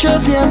mucho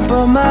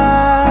tiempo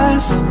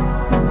más.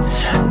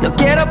 No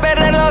quiero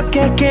perder lo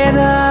que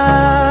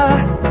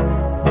queda.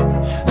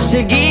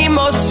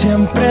 Seguimos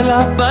siempre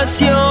la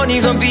pasión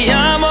y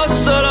confiamos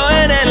solo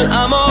en el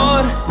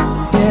amor.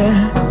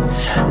 Yeah.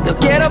 No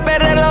quiero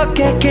perder lo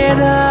que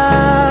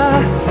queda.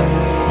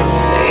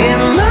 Y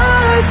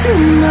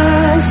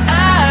más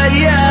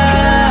allá,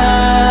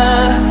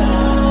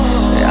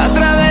 a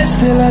través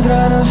de la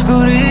gran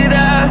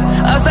oscuridad,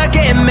 hasta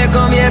que me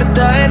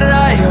convierta en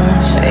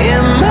rayos. Y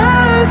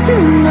más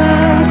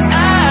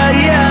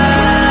allá,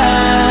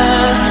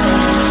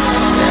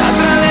 a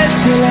través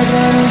de la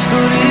gran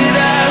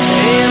oscuridad.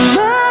 Y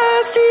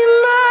más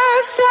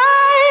allá.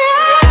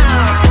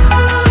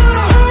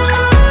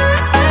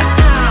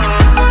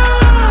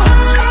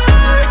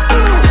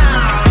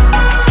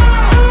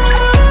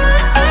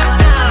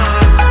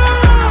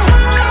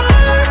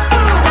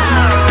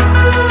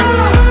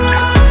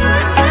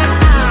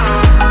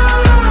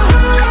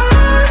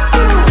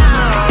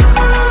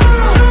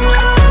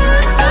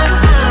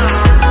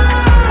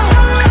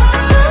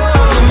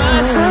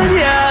 Más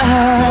allá,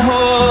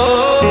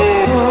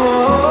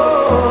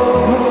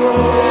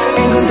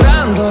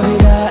 encontrando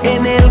vida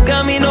en el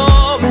camino,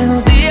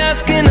 melodías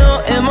que no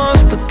hemos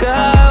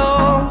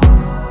tocado.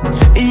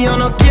 Y yo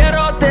no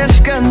quiero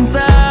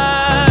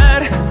descansar.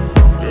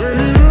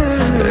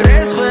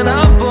 Resuena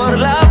por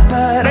la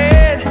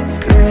pared,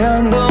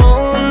 creando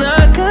una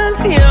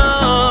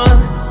canción.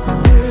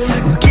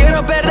 No quiero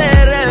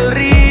perder el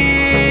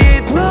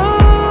ritmo.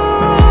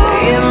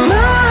 Y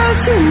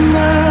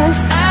más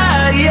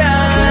allá,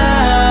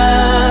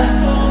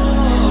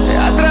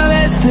 a través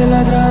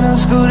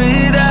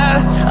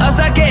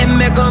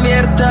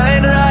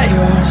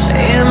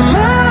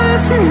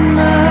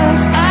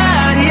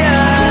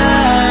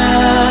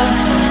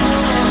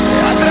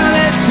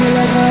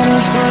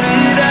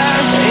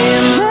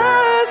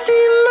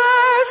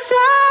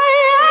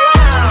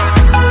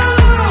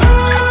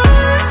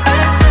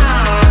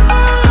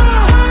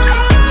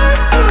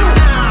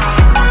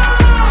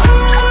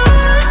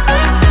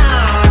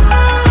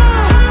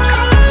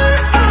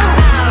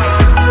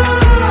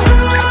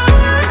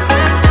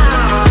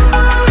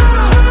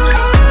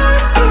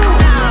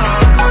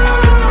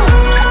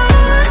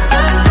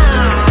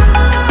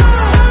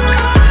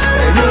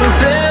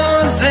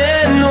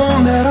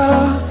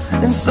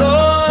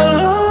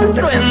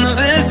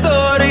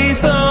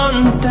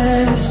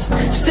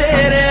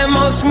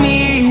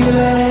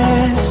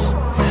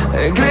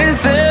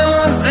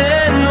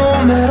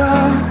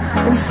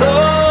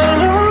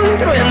solo un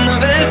trueno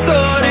de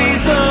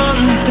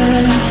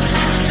horizontes.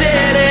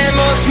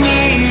 Seremos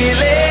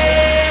miles,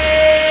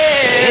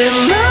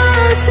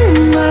 más y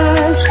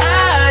más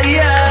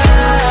allá,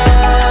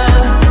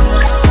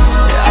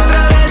 a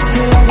través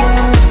de la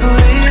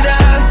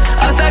oscuridad,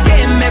 hasta que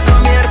me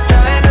convierta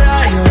en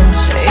rayos.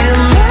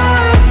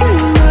 Más y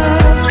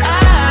más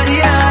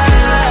allá,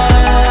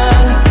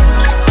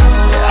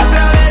 a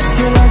través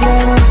de la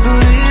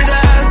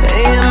oscuridad,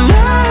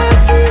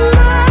 más y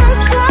más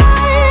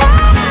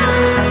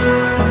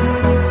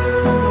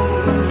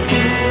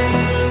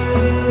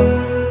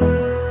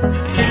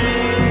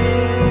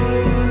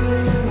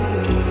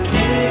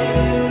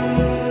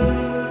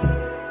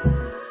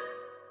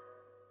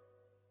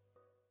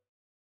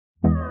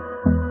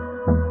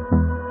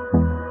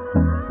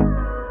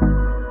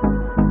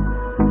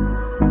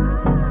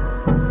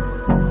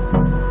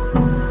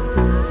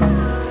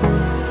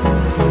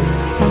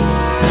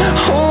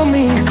Hold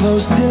me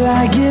close till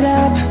I get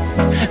up.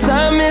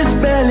 Time is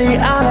barely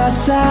on our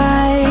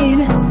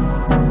side.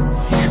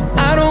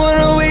 I don't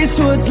wanna waste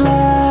what's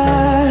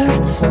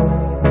left.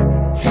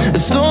 The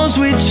storms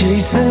we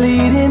chase are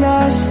leading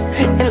us,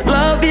 and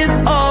love is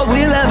all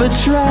we'll ever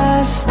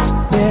trust.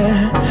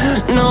 Yeah,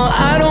 no,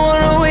 I don't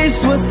wanna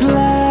waste what's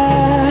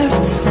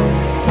left.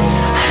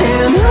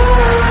 And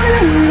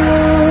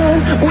on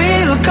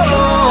we'll go,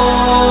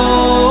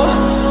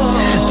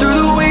 through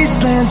the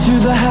wastelands,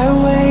 through the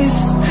highways,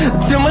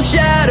 till my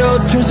shadow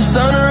turns to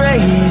sun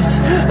rays.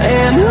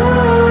 And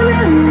on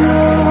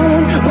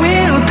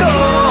we'll go,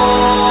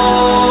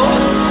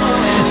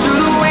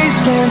 through the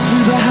wastelands,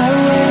 through the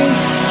highways,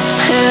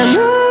 and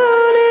on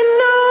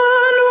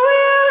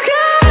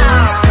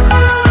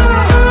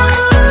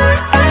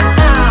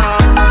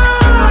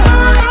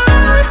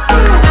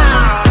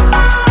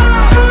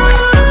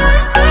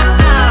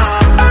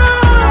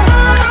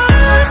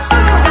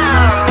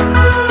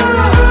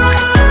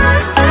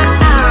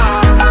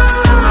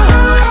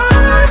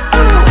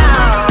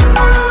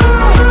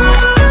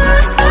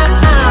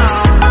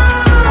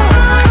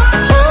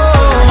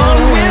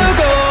we'll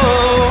go.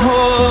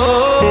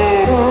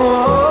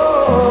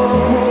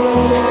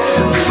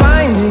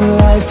 Finding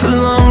life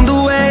along the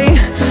way,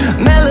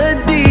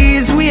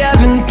 melodies we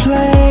haven't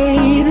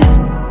played.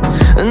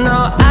 No,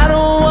 I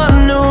don't want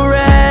no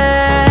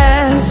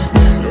rest.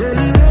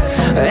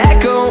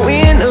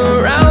 Echoing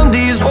around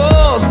these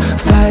walls,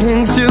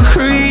 fighting to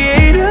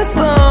create a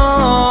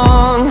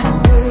song.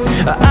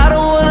 I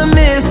don't wanna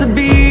miss a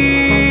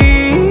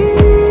beat.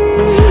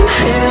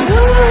 And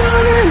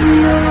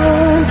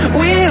on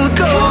we'll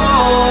go,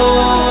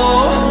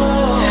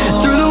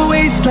 through the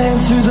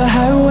wastelands, through the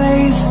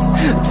highways,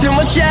 till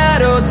my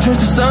shadow turns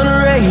to sun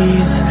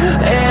rays.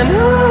 And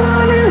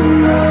on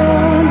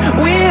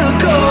we'll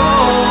go,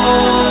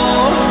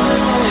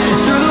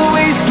 through the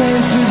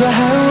wastelands, through the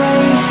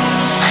highways,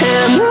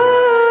 and on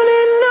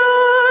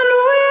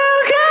we'll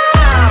go.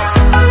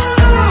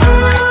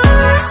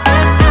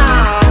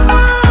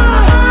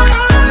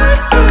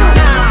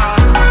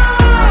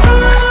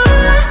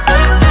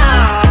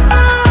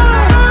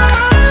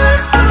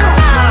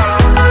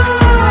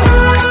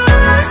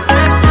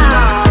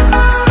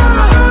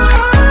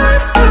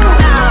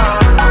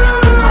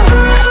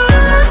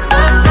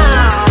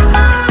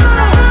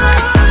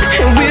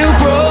 And we'll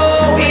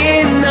grow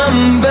in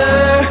number,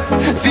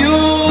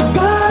 fueled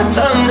by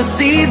them to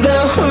see the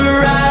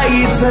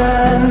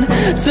horizon,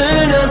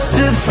 turn us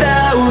to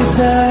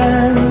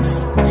thousands.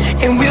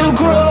 And we'll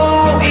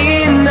grow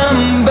in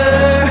number,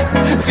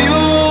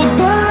 fueled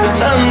by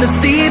them to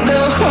see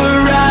the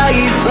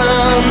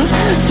horizon,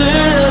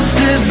 turn us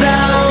to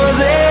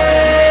thousands.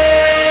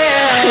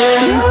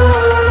 And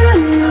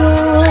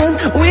on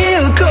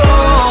we'll go,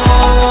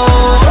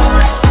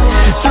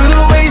 through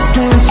the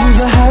wastelands, through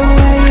the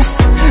highways,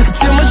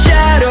 till my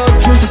shadow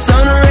turns to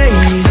sun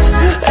rays.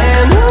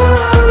 And on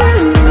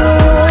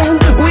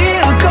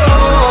we'll go,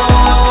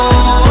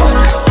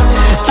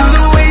 through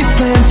the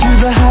wastelands, through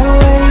the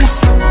highways,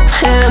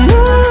 and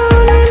on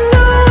we'll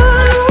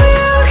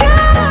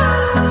go.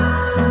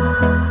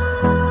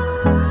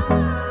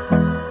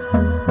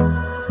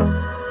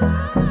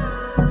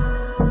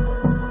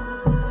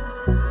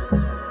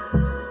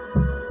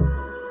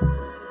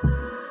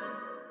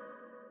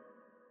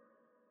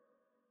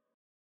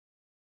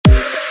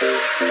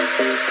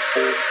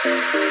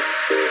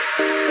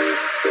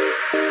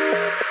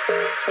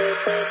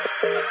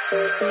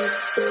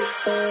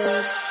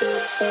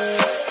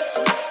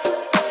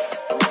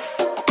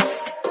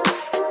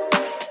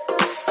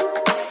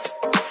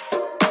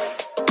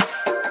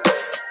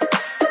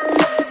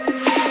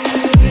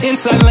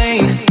 Inside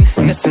lane,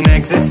 missing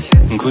exits,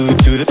 glued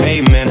to the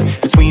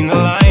pavement. Between the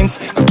lines,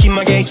 I keep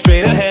my gaze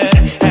straight ahead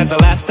as the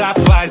last stop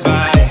flies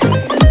by.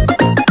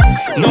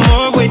 No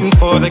more waiting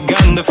for the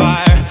gun to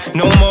fire,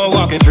 no more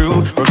walking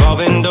through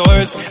revolving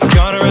doors. I've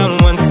gone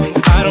around once,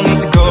 I don't need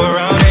to go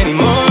around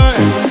anymore.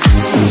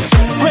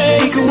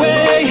 Break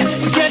away,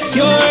 forget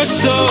your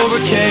sober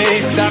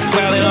case. Stop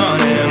dwelling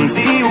on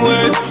empty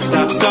words,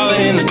 stop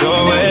stalling in the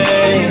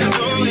doorway,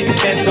 and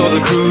cancel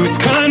the cruise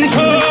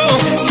control.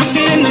 Switch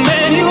it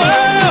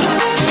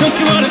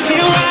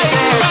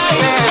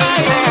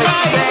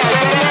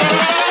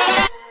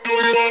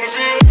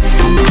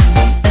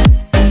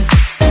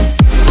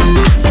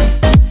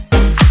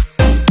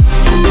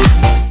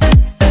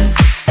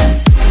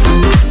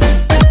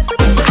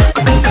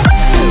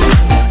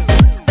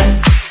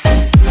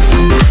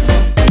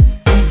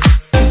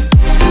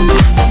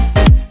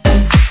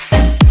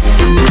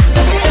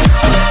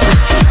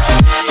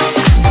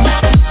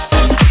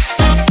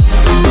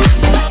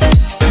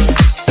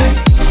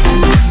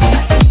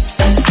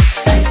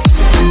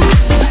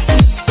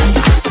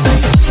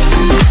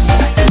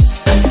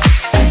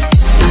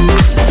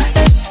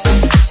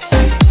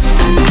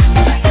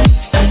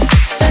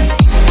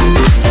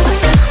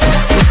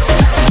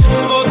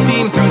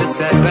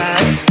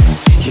setbacks.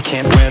 You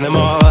can't win them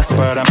all,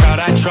 but I'm proud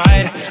I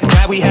tried. I'm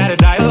glad we had a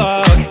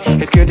dialogue.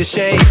 It's good to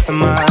shape the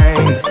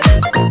mind.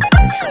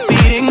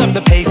 Speeding up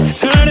the pace,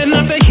 turning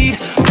up the heat.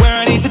 Where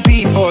I need to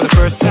be for the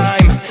first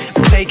time.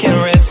 I'm taking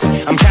risks,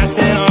 I'm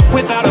casting off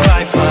without a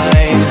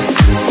lifeline.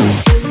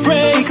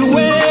 Break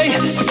away,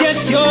 forget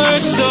your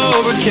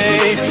sober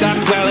case. Stop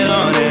dwelling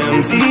on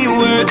empty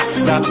words.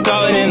 Stop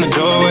stalling in the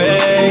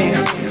doorway.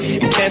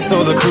 And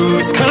cancel the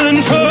cruise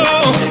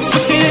control.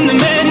 Switching in the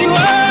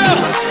manual.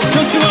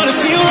 Don't you wanna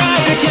feel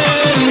right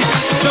again?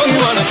 Don't you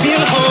wanna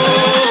feel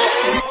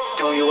whole?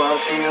 Don't you wanna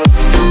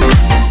feel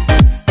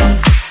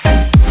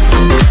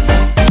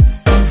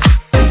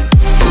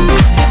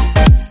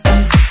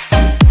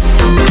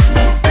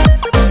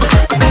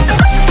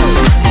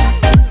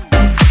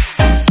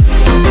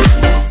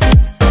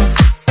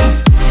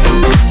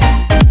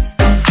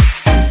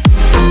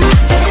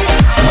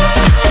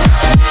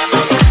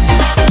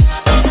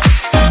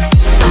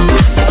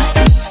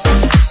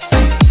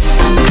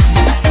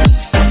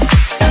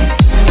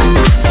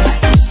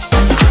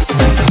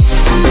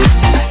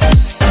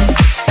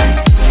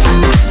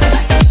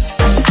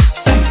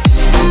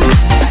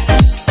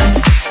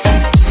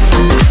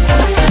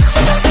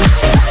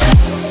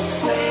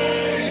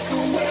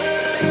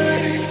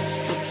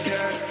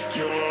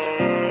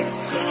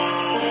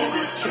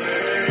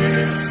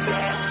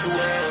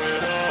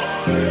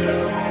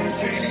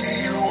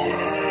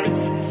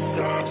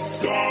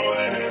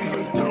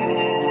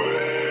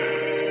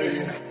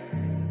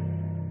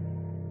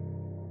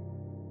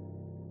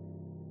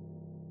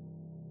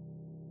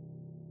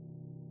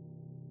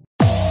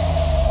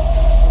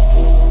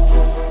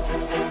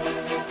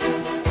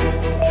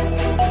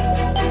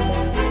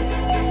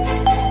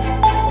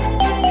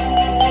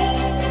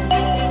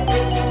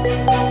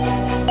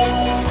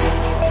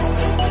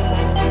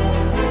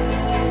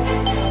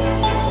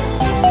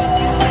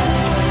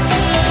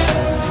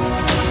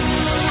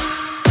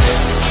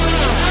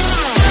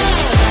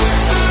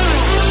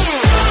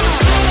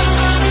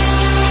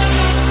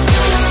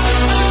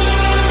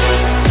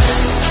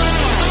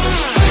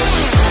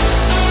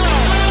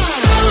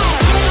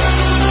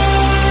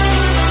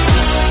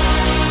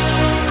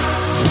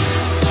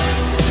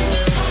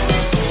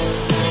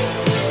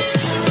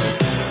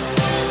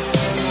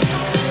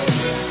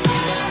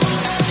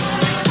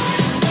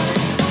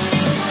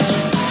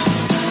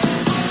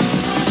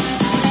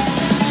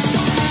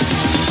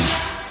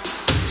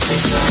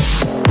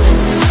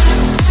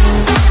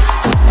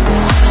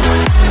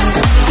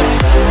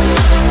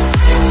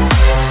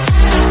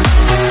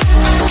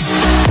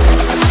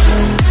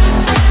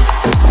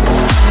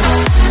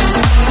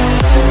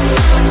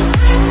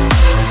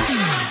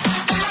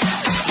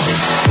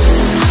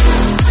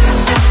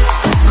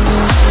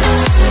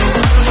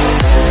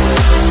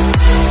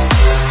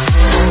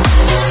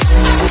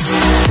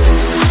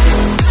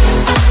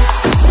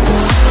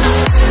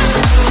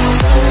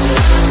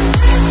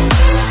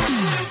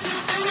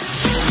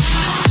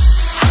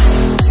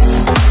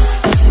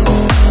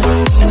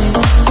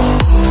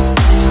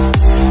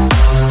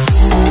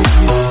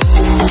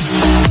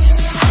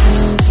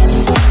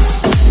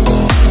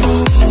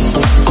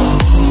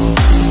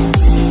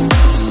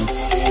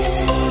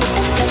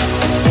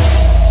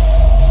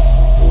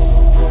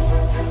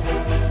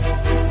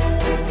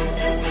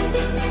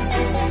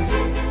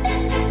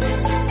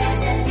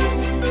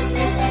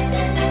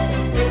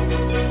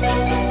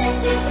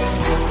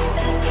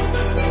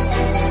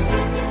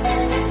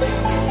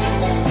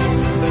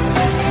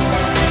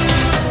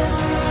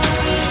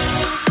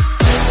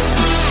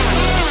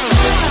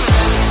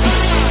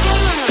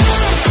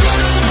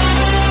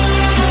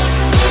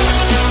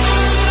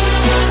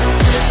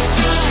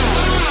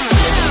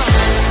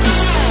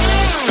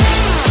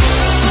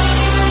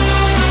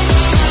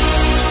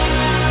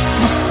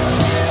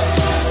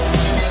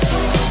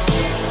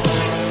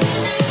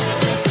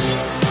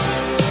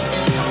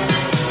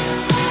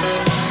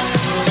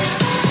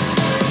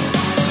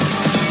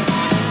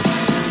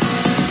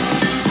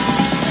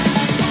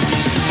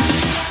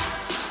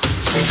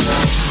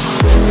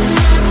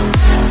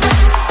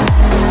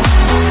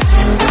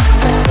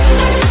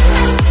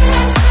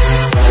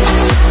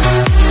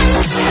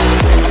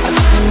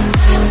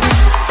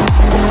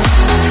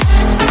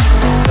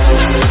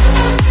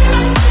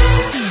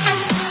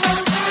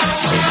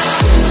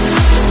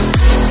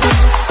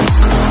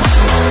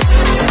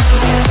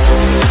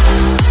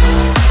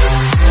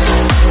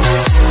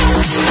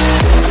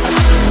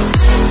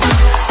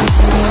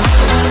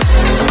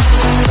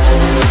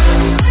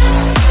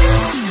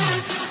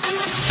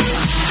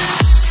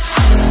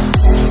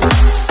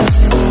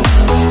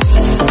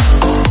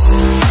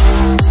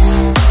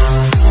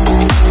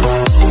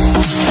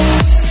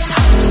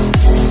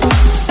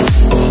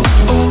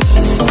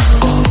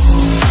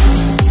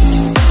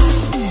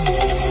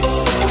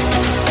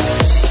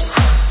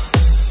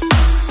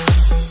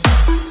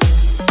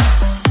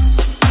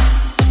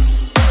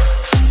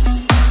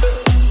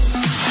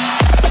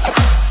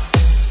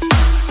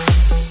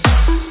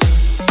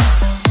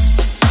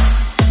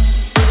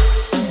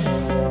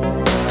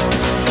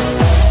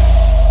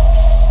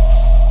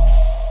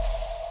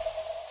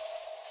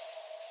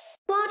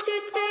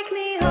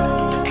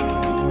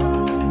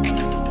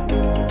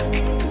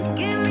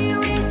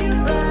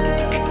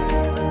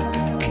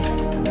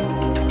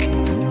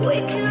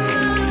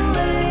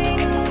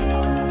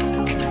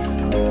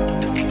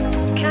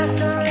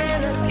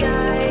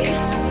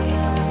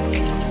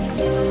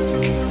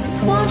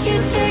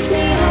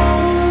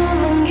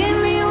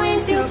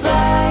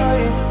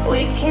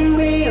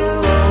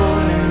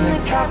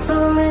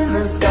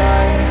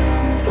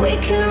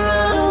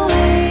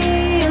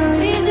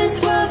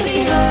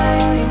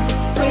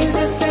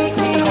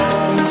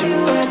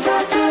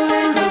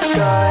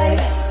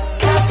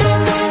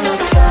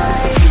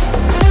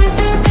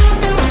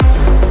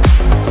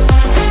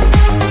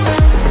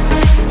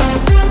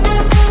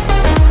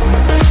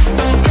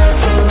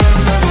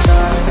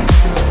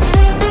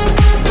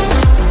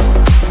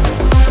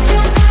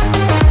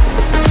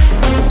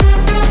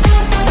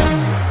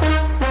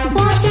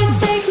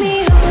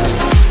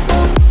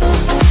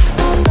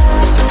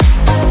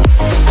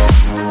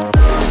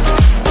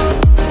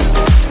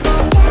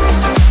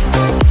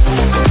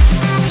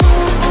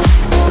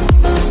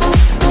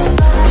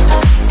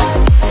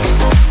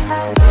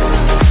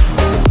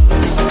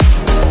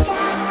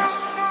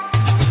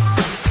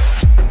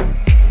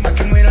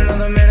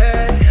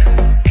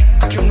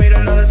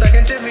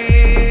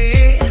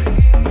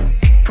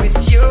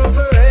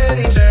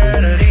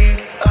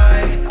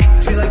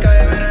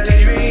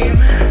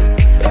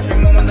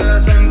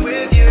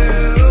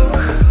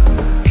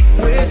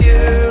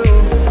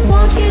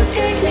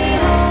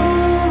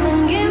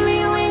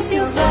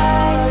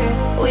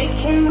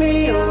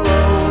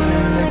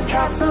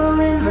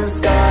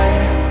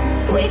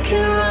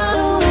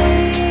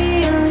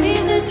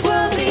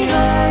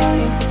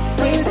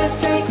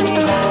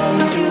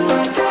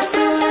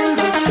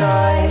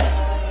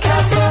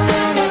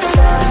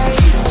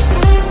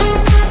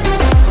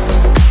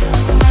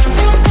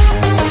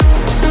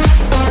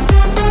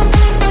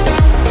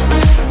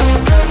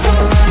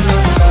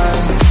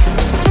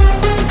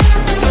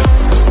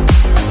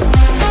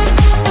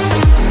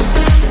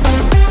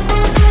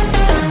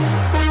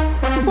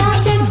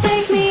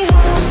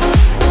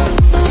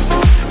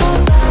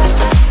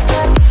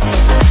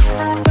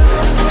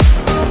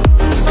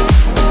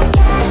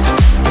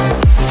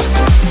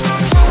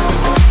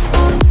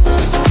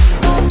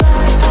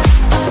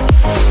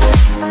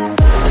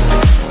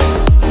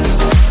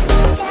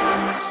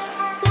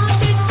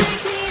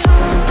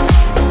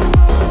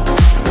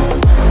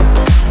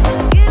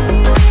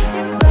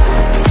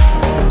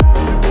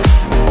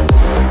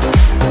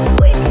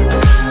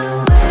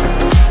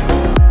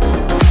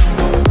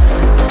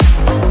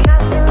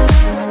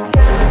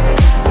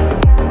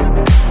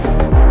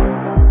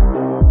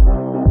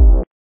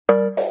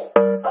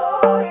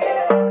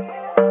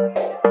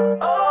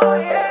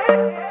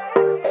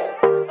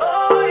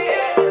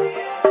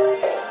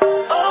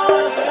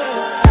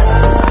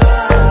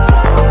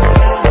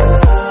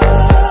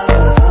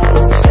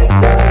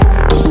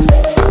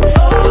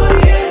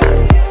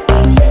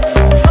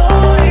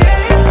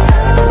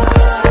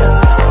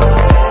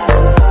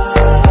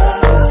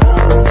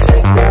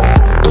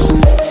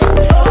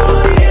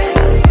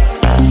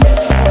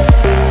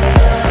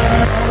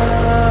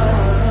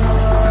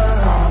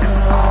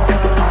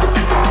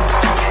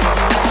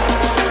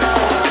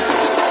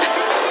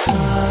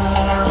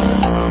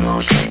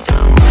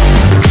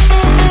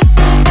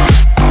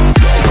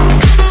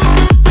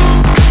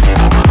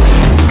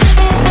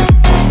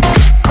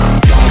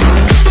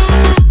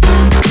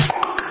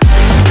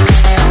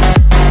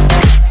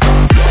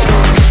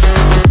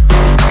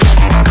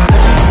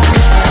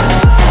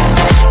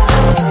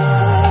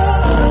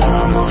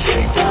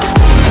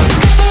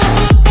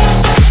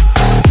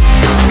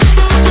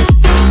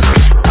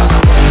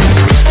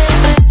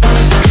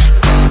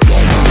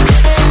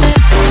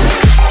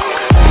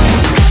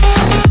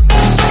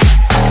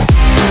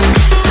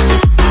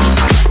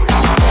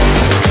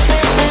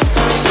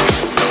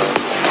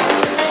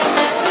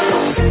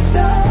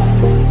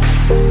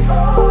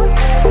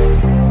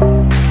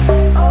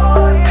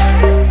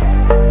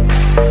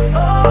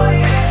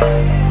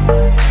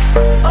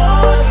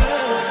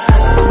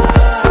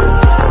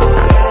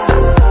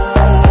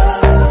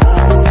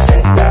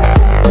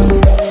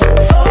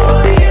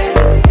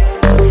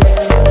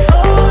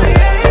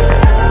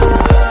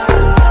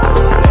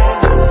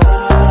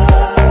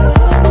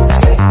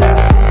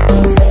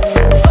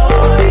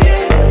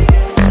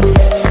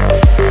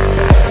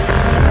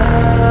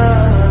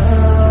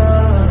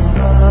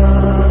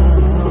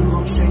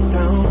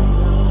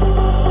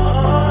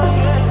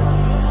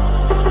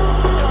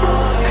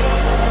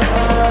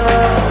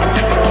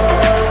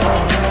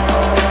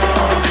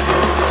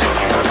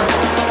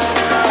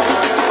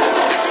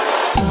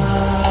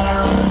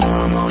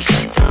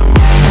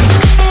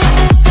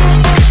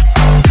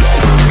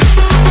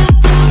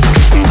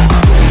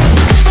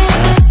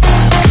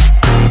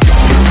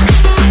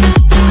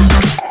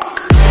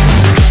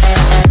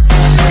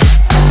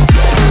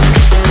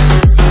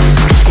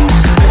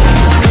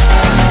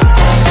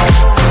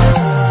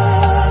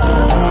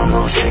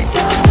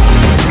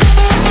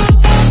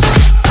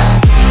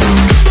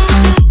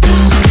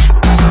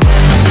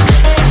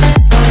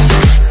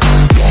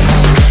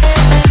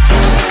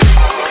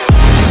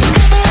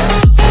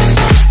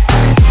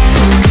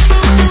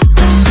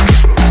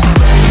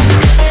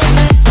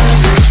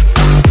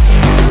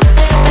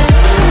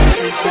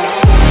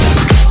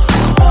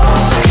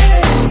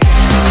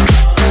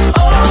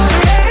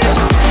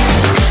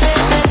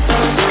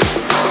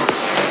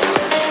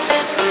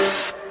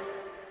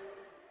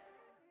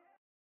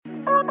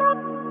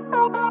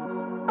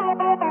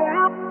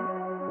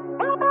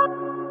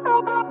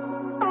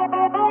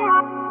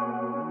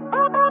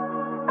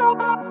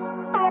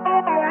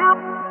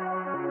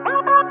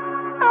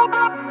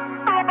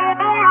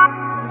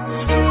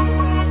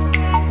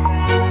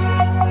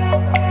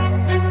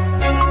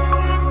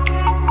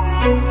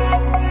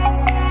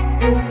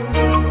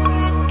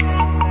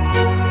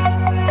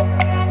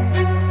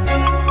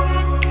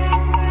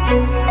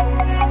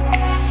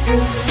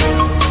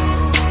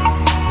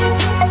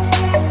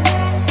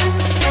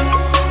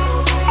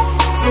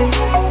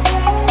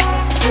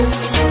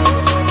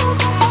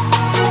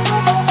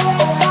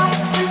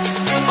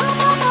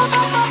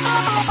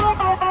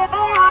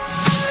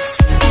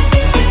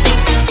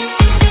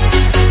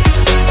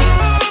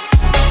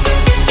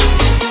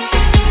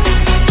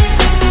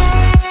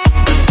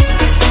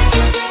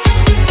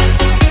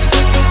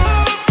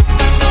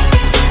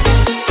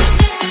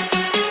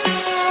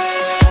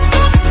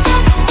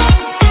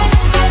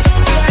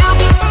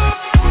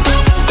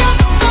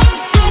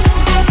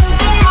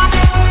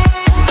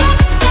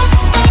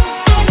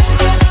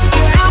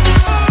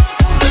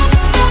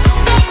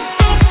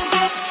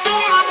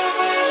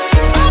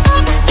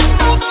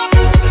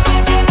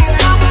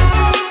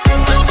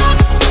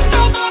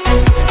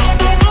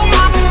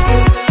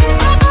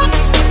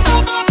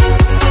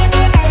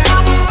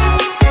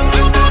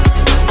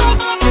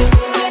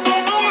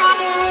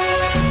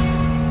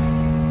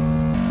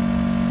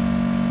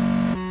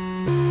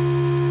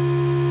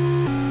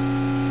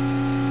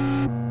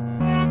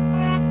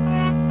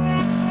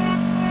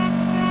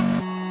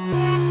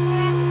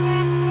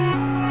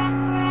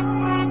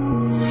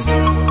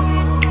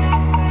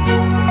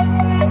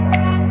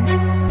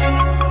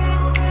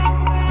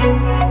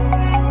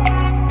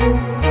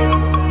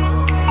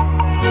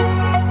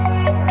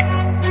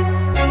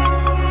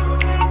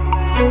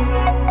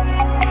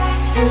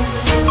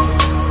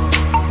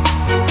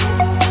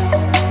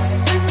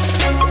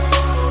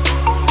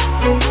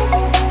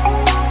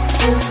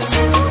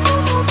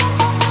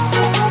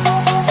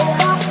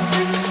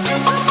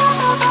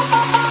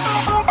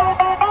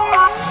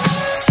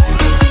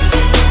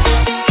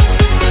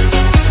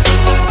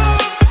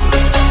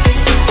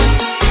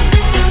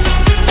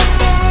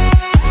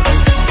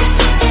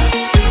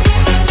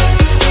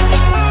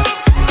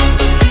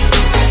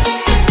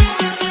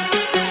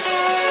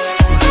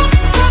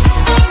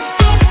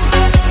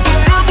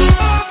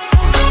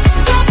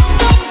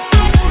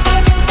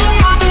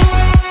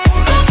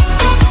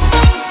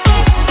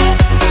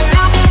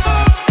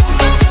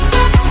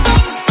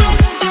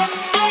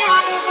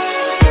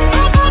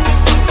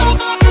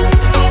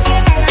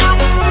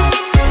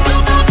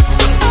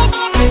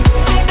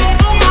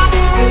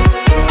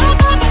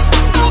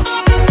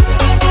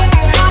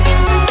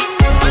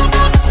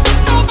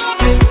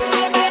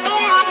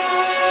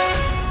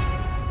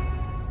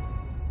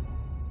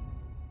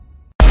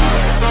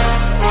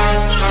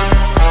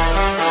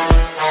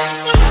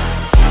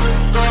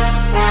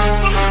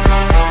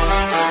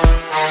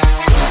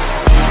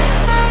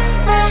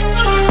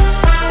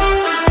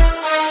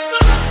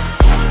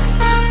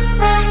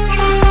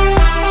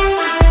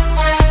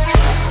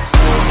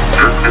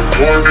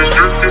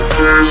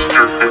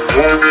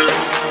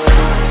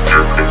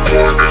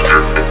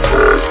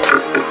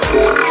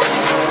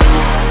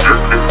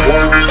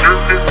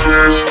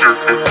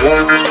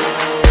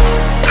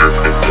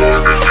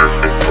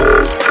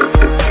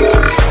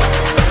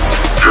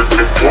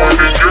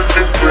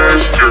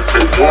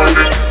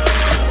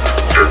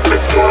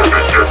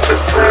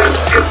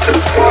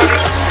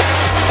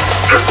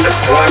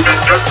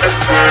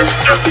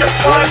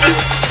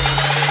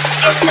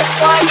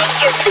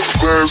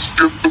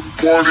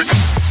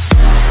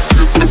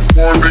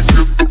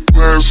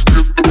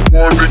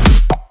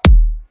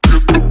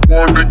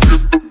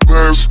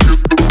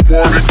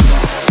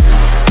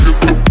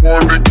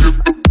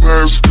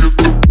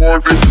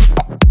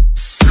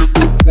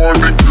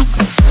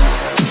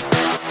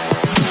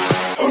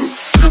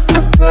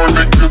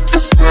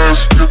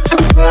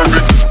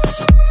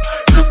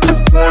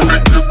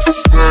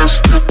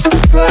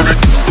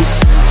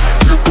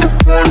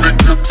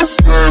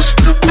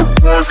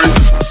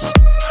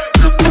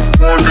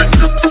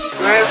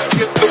Let's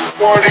get the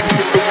party.